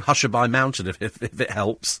 I could do Hushabye Mountain if it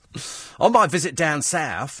helps. On my visit down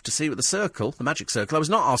south to see what the Magic Circle, I was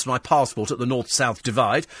not asked for my passport at the North-South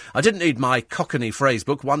divide. I didn't need my Cockney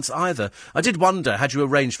phrasebook once either. I did wonder, had you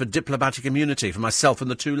arranged for diplomatic immunity for myself and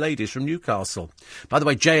the two ladies from Newcastle? By the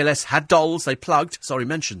way, JLS had dolls, they plugged,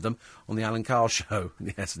 mentioned them, on the Alan Carr show.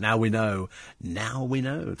 Yes, now we know. Now we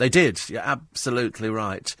know. They did, you're absolutely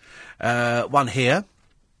right. One here.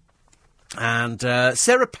 And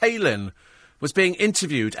Sarah Palin was being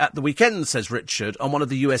interviewed at the weekend, says Richard, on one of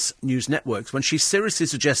the US news networks, when she seriously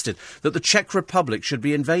suggested that the Czech Republic should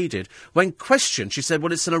be invaded. When questioned, she said,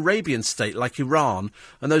 well, it's an Arabian state like Iran,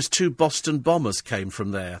 and those two Boston bombers came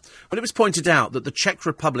from there. When it was pointed out that the Czech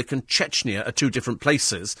Republic and Chechnya are two different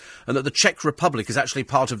places, and that the Czech Republic is actually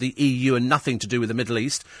part of the EU and nothing to do with the Middle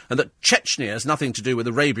East, and that Chechnya has nothing to do with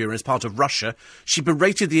Arabia and is part of Russia, she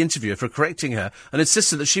berated the interviewer for correcting her and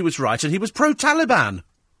insisted that she was right and he was pro-Taliban.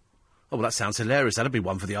 Oh, well, that sounds hilarious. That'd be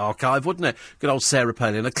one for the archive, wouldn't it? Good old Sarah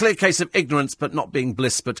Palin. A clear case of ignorance, but not being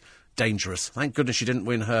bliss, but dangerous. Thank goodness she didn't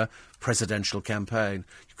win her presidential campaign.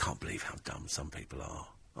 You can't believe how dumb some people are.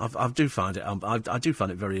 I do find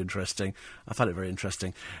it very interesting. I find it very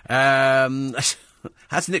interesting. Has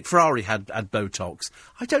Nick Ferrari had Botox?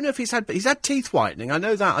 I don't know if he's had teeth whitening. I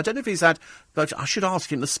know that. I don't know if he's had Botox. I should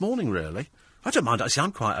ask him this morning, really. I don't mind. Actually,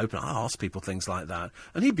 I'm quite open. I ask people things like that.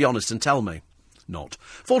 And he'd be honest and tell me. Not.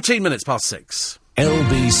 14 minutes past 6.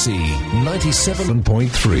 LBC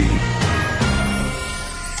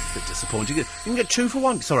 97.3. Bit disappointing. You can get 2 for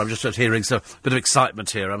 1. Sorry, I'm just hearing a bit of excitement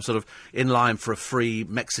here. I'm sort of in line for a free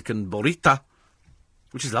Mexican burrito,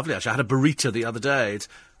 which is lovely, actually. I had a burrito the other day.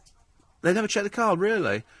 They never check the card,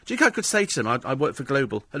 really. Do you think I could say to them, I work for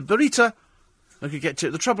Global, a burrito? I could get to it.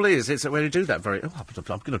 The trouble is, it's when you do that I'm going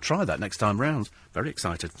to try that next time round. Very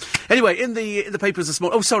excited. Anyway, in the papers this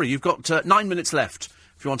morning... Oh, sorry, you've got 9 minutes left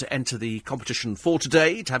if you want to enter the competition for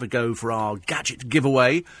today, to have a go for our gadget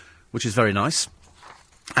giveaway, which is very nice.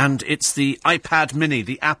 And it's the iPad Mini,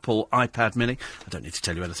 the Apple iPad Mini. I don't need to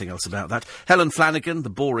tell you anything else about that. Helen Flanagan, the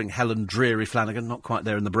boring Helen Dreary Flanagan, not quite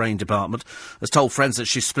there in the brain department, has told friends that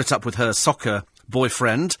she's split up with her soccer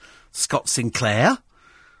boyfriend, Scott Sinclair.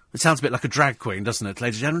 It sounds a bit like a drag queen, doesn't it,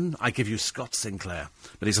 ladies and gentlemen? I give you Scott Sinclair.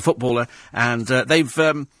 But he's a footballer, and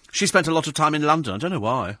she spent a lot of time in London. I don't know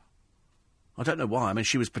why. I mean,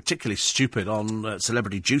 she was particularly stupid on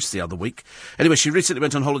Celebrity Juice the other week. Anyway, she recently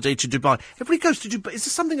went on holiday to Dubai. Everybody goes to Dubai. Is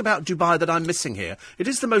there something about Dubai that I'm missing here? It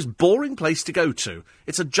is the most boring place to go to.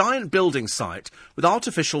 It's a giant building site with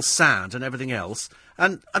artificial sand and everything else,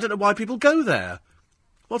 and I don't know why people go there.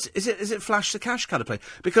 Is it flash the cash kind of play?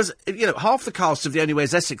 Because, half the cast of The Only Way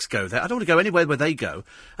Is Essex go there. I don't want to go anywhere where they go.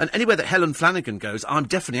 And anywhere that Helen Flanagan goes, I'm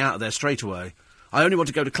definitely out of there straight away. I only want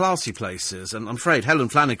to go to classy places, and I'm afraid Helen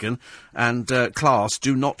Flanagan and class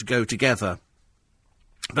do not go together.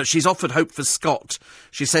 But she's offered hope for Scott.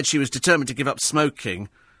 She said she was determined to give up smoking.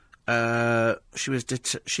 She was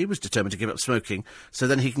determined to give up smoking, so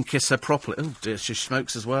then he can kiss her properly. Oh, dear, she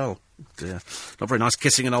smokes as well. Oh, dear. Not very nice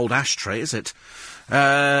kissing an old ashtray, is it?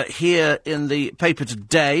 Here in the paper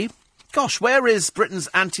today... Gosh, where is Britain's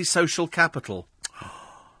antisocial capital?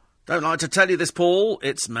 Don't like to tell you this, Paul.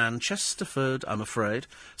 It's Manchesterford, I'm afraid.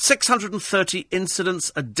 630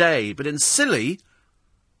 incidents a day, but in Scilly,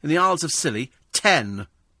 in the Isles of Scilly, 10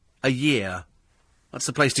 a year. That's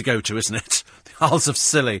the place to go to, isn't it? The Isles of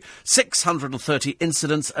Scilly. 630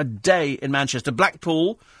 incidents a day in Manchester.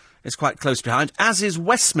 Blackpool is quite close behind, as is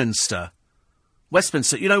Westminster.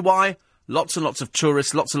 Westminster, you know why? Lots and lots of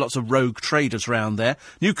tourists, lots and lots of rogue traders round there.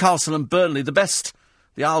 Newcastle and Burnley, the best.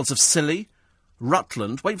 The Isles of Scilly.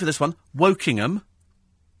 Rutland, wait for this one, Wokingham.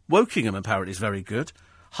 Wokingham apparently is very good.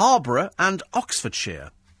 Harborough and Oxfordshire.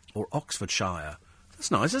 Or Oxfordshire. That's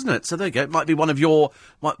nice, isn't it? So there you go. It might be one of your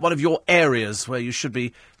areas where you should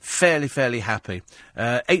be fairly happy.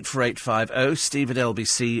 84850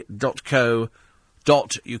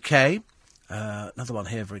 steve@lbc.co.uk. Another one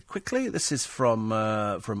here very quickly. This is from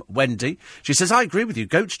Wendy. She says, I agree with you.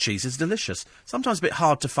 Goat cheese is delicious. Sometimes a bit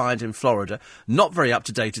hard to find in Florida. Not very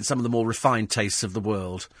up-to-date in some of the more refined tastes of the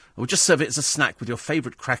world. We'll just serve it as a snack with your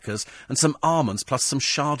favourite crackers and some almonds plus some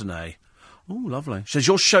Chardonnay. Oh, lovely. She says,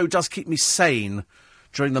 your show does keep me sane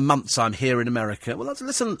during the months I'm here in America. Well,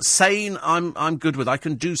 listen, sane I'm good with. I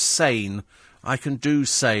can do sane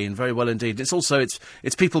very well indeed. It's also,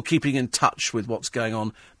 it's people keeping in touch with what's going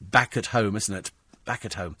on back at home, isn't it? Back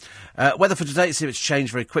at home. Weather for today, see if it's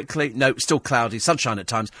changed very quickly. No, still cloudy, sunshine at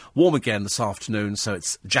times. Warm again this afternoon, so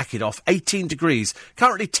it's jacket off. 18 degrees,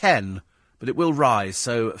 currently 10, but it will rise,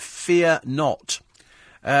 so fear not.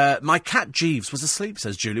 My cat Jeeves was asleep,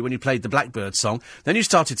 says Julie, when you played the Blackbird song. Then you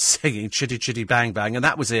started singing Chitty Chitty Bang Bang, and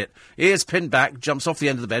that was it. Ears pinned back, jumps off the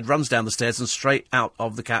end of the bed, runs down the stairs and straight out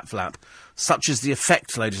of the cat flap. Such is the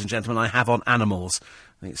effect, ladies and gentlemen, I have on animals.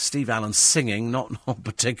 I think Steve Allen singing, not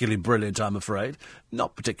particularly brilliant, I'm afraid.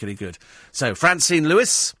 Not particularly good. So, Francine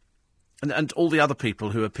Lewis and all the other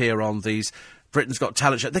people who appear on these Britain's Got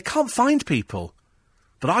Talent shows, they can't find people.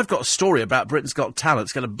 But I've got a story about Britain's Got Talent.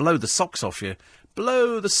 It's going to blow the socks off you.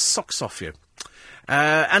 Blow the socks off you.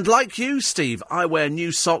 And like you, Steve, I wear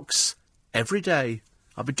new socks every day.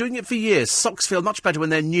 I've been doing it for years. Socks feel much better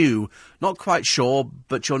when they're new. Not quite sure,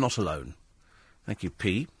 but you're not alone. Thank you,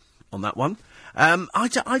 P, on that one.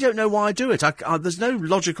 I don't know why I do it. There's no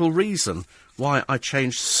logical reason why I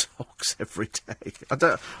change socks every day.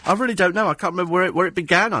 I really don't know. I can't remember where it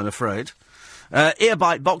began, I'm afraid.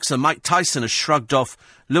 Earbite boxer Mike Tyson has shrugged off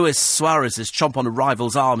Luis Suarez's chomp on a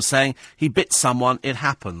rival's arm, saying he bit someone, it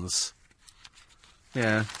happens.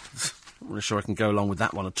 Yeah, I'm not really sure I can go along with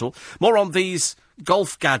that one at all. More on these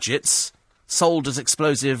golf gadgets sold as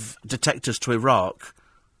explosive detectors to Iraq.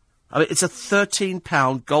 I mean, it's a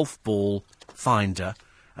 £13 golf ball finder,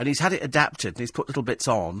 and he's had it adapted, and he's put little bits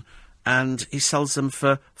on, and he sells them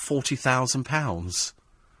for £40,000.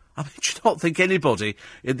 I mean, do you not think anybody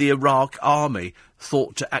in the Iraq army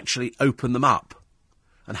thought to actually open them up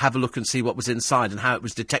and have a look and see what was inside and how it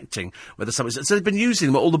was detecting whether somebody... So they've been using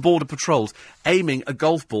them at all the border patrols, aiming a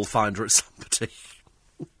golf ball finder at somebody.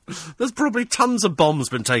 There's probably tons of bombs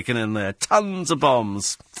been taken in there. Tons of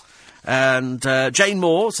bombs. And Jane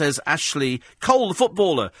Moir says Ashley Cole, the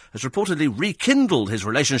footballer, has reportedly rekindled his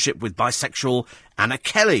relationship with bisexual Anna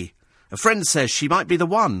Kelly. A friend says she might be the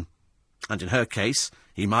one. And in her case,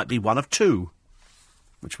 he might be one of two.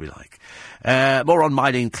 Which we like. More on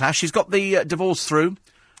Mylene Clash. She's got the divorce through.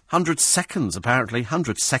 100 seconds, apparently.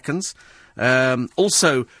 100 seconds.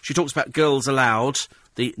 Also, she talks about Girls Aloud,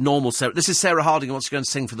 the normal Sarah. This is Sarah Harding who wants to go and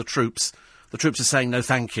sing for the troops. The troops are saying, no,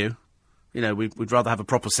 thank you. You know, we'd rather have a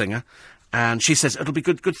proper singer. And she says, it'll be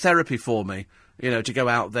good therapy for me, you know, to go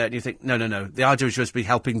out there. And you think, no. The idea is supposed to be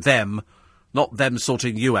helping them, not them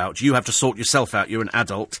sorting you out. You have to sort yourself out. You're an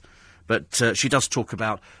adult. But she does talk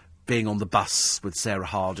about being on the bus with Sarah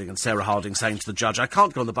Harding, and Sarah Harding saying to the judge, I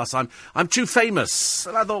can't go on the bus, I'm too famous.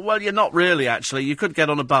 And I thought, well, you're not really, actually. You could get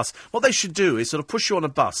on a bus. What they should do is sort of push you on a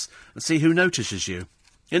bus and see who notices you.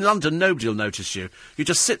 In London, nobody will notice you. You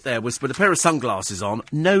just sit there with a pair of sunglasses on.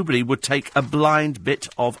 Nobody would take a blind bit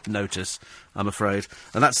of notice, I'm afraid.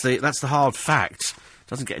 And that's the hard fact.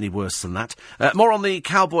 Doesn't get any worse than that. More on the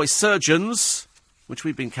cowboy surgeons, which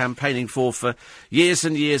we've been campaigning for years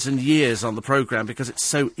and years and years on the programme, because it's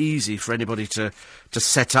so easy for anybody to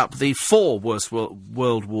set up. The 4 worst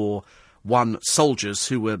World War I soldiers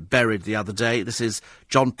who were buried the other day. This is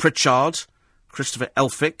John Pritchard, Christopher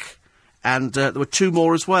Elphick, and there were 2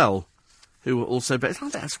 more as well who were also buried. I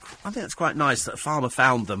think that's quite nice that a farmer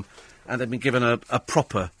found them and they've been given a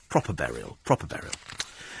proper burial.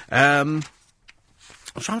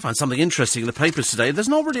 I'm trying to find something interesting in the papers today. There's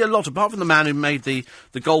not really a lot, apart from the man who made the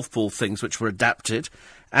golf ball things, which were adapted.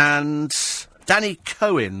 And Danny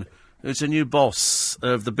Cohen, who's a new boss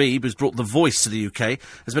of the Beeb, who's brought The Voice to the UK,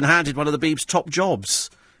 has been handed one of the Beeb's top jobs.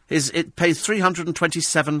 It pays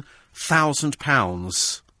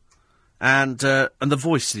 £327,000. And The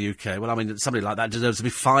Voice to the UK, well, I mean, somebody like that deserves to be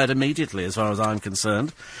fired immediately, as far as I'm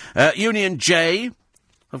concerned. Union J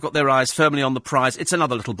have got their eyes firmly on the prize. It's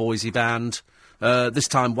another little Boise band. This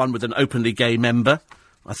time one with an openly gay member,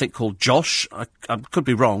 I think called Josh. I could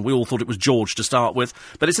be wrong. We all thought it was George to start with.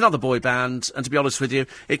 But it's another boy band, and to be honest with you,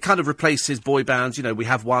 it kind of replaces boy bands. You know, we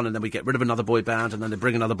have one, and then we get rid of another boy band, and then they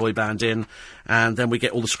bring another boy band in, and then we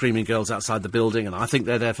get all the screaming girls outside the building, and I think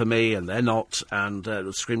they're there for me, and they're not, and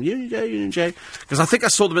they'll scream, Union J. Because I think I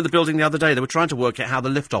saw them in the building the other day. They were trying to work out how the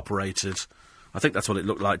lift operated. I think that's what it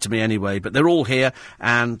looked like to me anyway. But they're all here,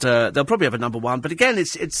 and they'll probably have a number 1. But again,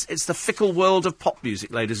 it's the fickle world of pop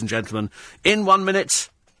music, ladies and gentlemen. In 1 minute,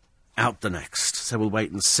 out the next. So we'll wait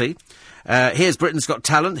and see. Here's Britain's Got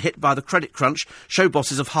Talent, hit by the credit crunch. Show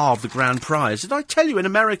bosses have halved the grand prize. Did I tell you, in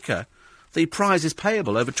America, the prize is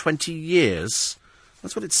payable over 20 years?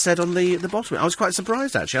 That's what it said on the bottom. I was quite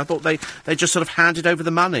surprised, actually. I thought they just sort of handed over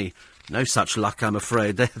the money. No such luck, I'm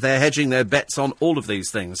afraid. They're hedging their bets on all of these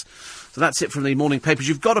things. So that's it from the morning papers.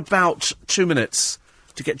 You've got about 2 minutes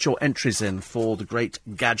to get your entries in for the great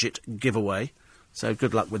gadget giveaway. So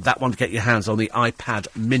good luck with that one to get your hands on the iPad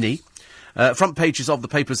Mini. Front pages of the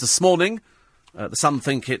papers this morning. The Sun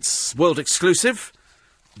think it's world exclusive.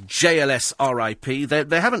 JLS RIP.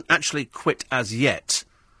 They haven't actually quit as yet,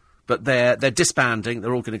 but they're disbanding.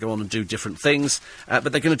 They're all going to go on and do different things.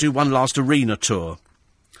 But they're going to do one last arena tour.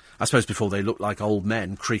 I suppose before they looked like old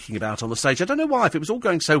men creaking about on the stage. I don't know why. If it was all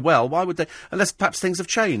going so well, why would they... Unless perhaps things have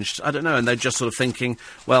changed. I don't know. And they're just sort of thinking,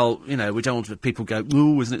 well, you know, we don't want people go,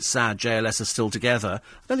 ooh, isn't it sad JLS are still together?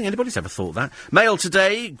 I don't think anybody's ever thought that. Mail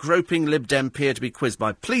today, groping Lib Dem peer to be quizzed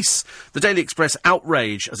by police. The Daily Express,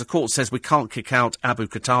 outrage as a court says we can't kick out Abu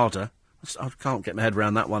Qatada. I can't get my head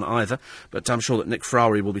around that one either, but I'm sure that Nick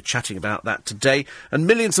Ferrari will be chatting about that today. And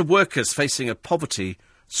millions of workers facing a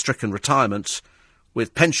poverty-stricken retirement,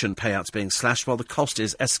 with pension payouts being slashed while the cost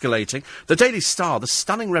is escalating. The Daily Star, the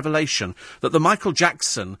stunning revelation that the Michael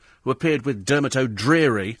Jackson who appeared with Dermot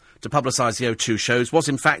O'Dreary to publicise the O2 shows was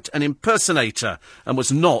in fact an impersonator and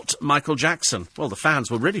was not Michael Jackson. Well, the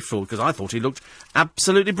fans were really fooled because I thought he looked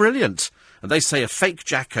absolutely brilliant. And they say a fake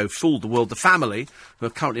Jacko fooled the world. The family, who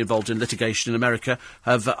are currently involved in litigation in America,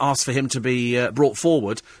 have asked for him to be brought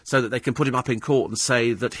forward so that they can put him up in court and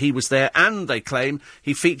say that he was there, and they claim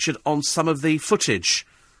he featured on some of the footage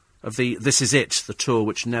of the This Is It, the tour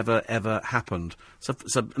which never, ever happened.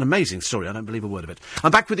 It's an amazing story. I don't believe a word of it.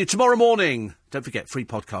 I'm back with you tomorrow morning. Don't forget, free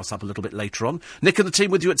podcasts up a little bit later on. Nick and the team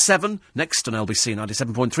with you at 7. Next on LBC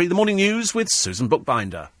 97.3, The Morning News with Susan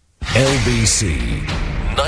Bookbinder. LBC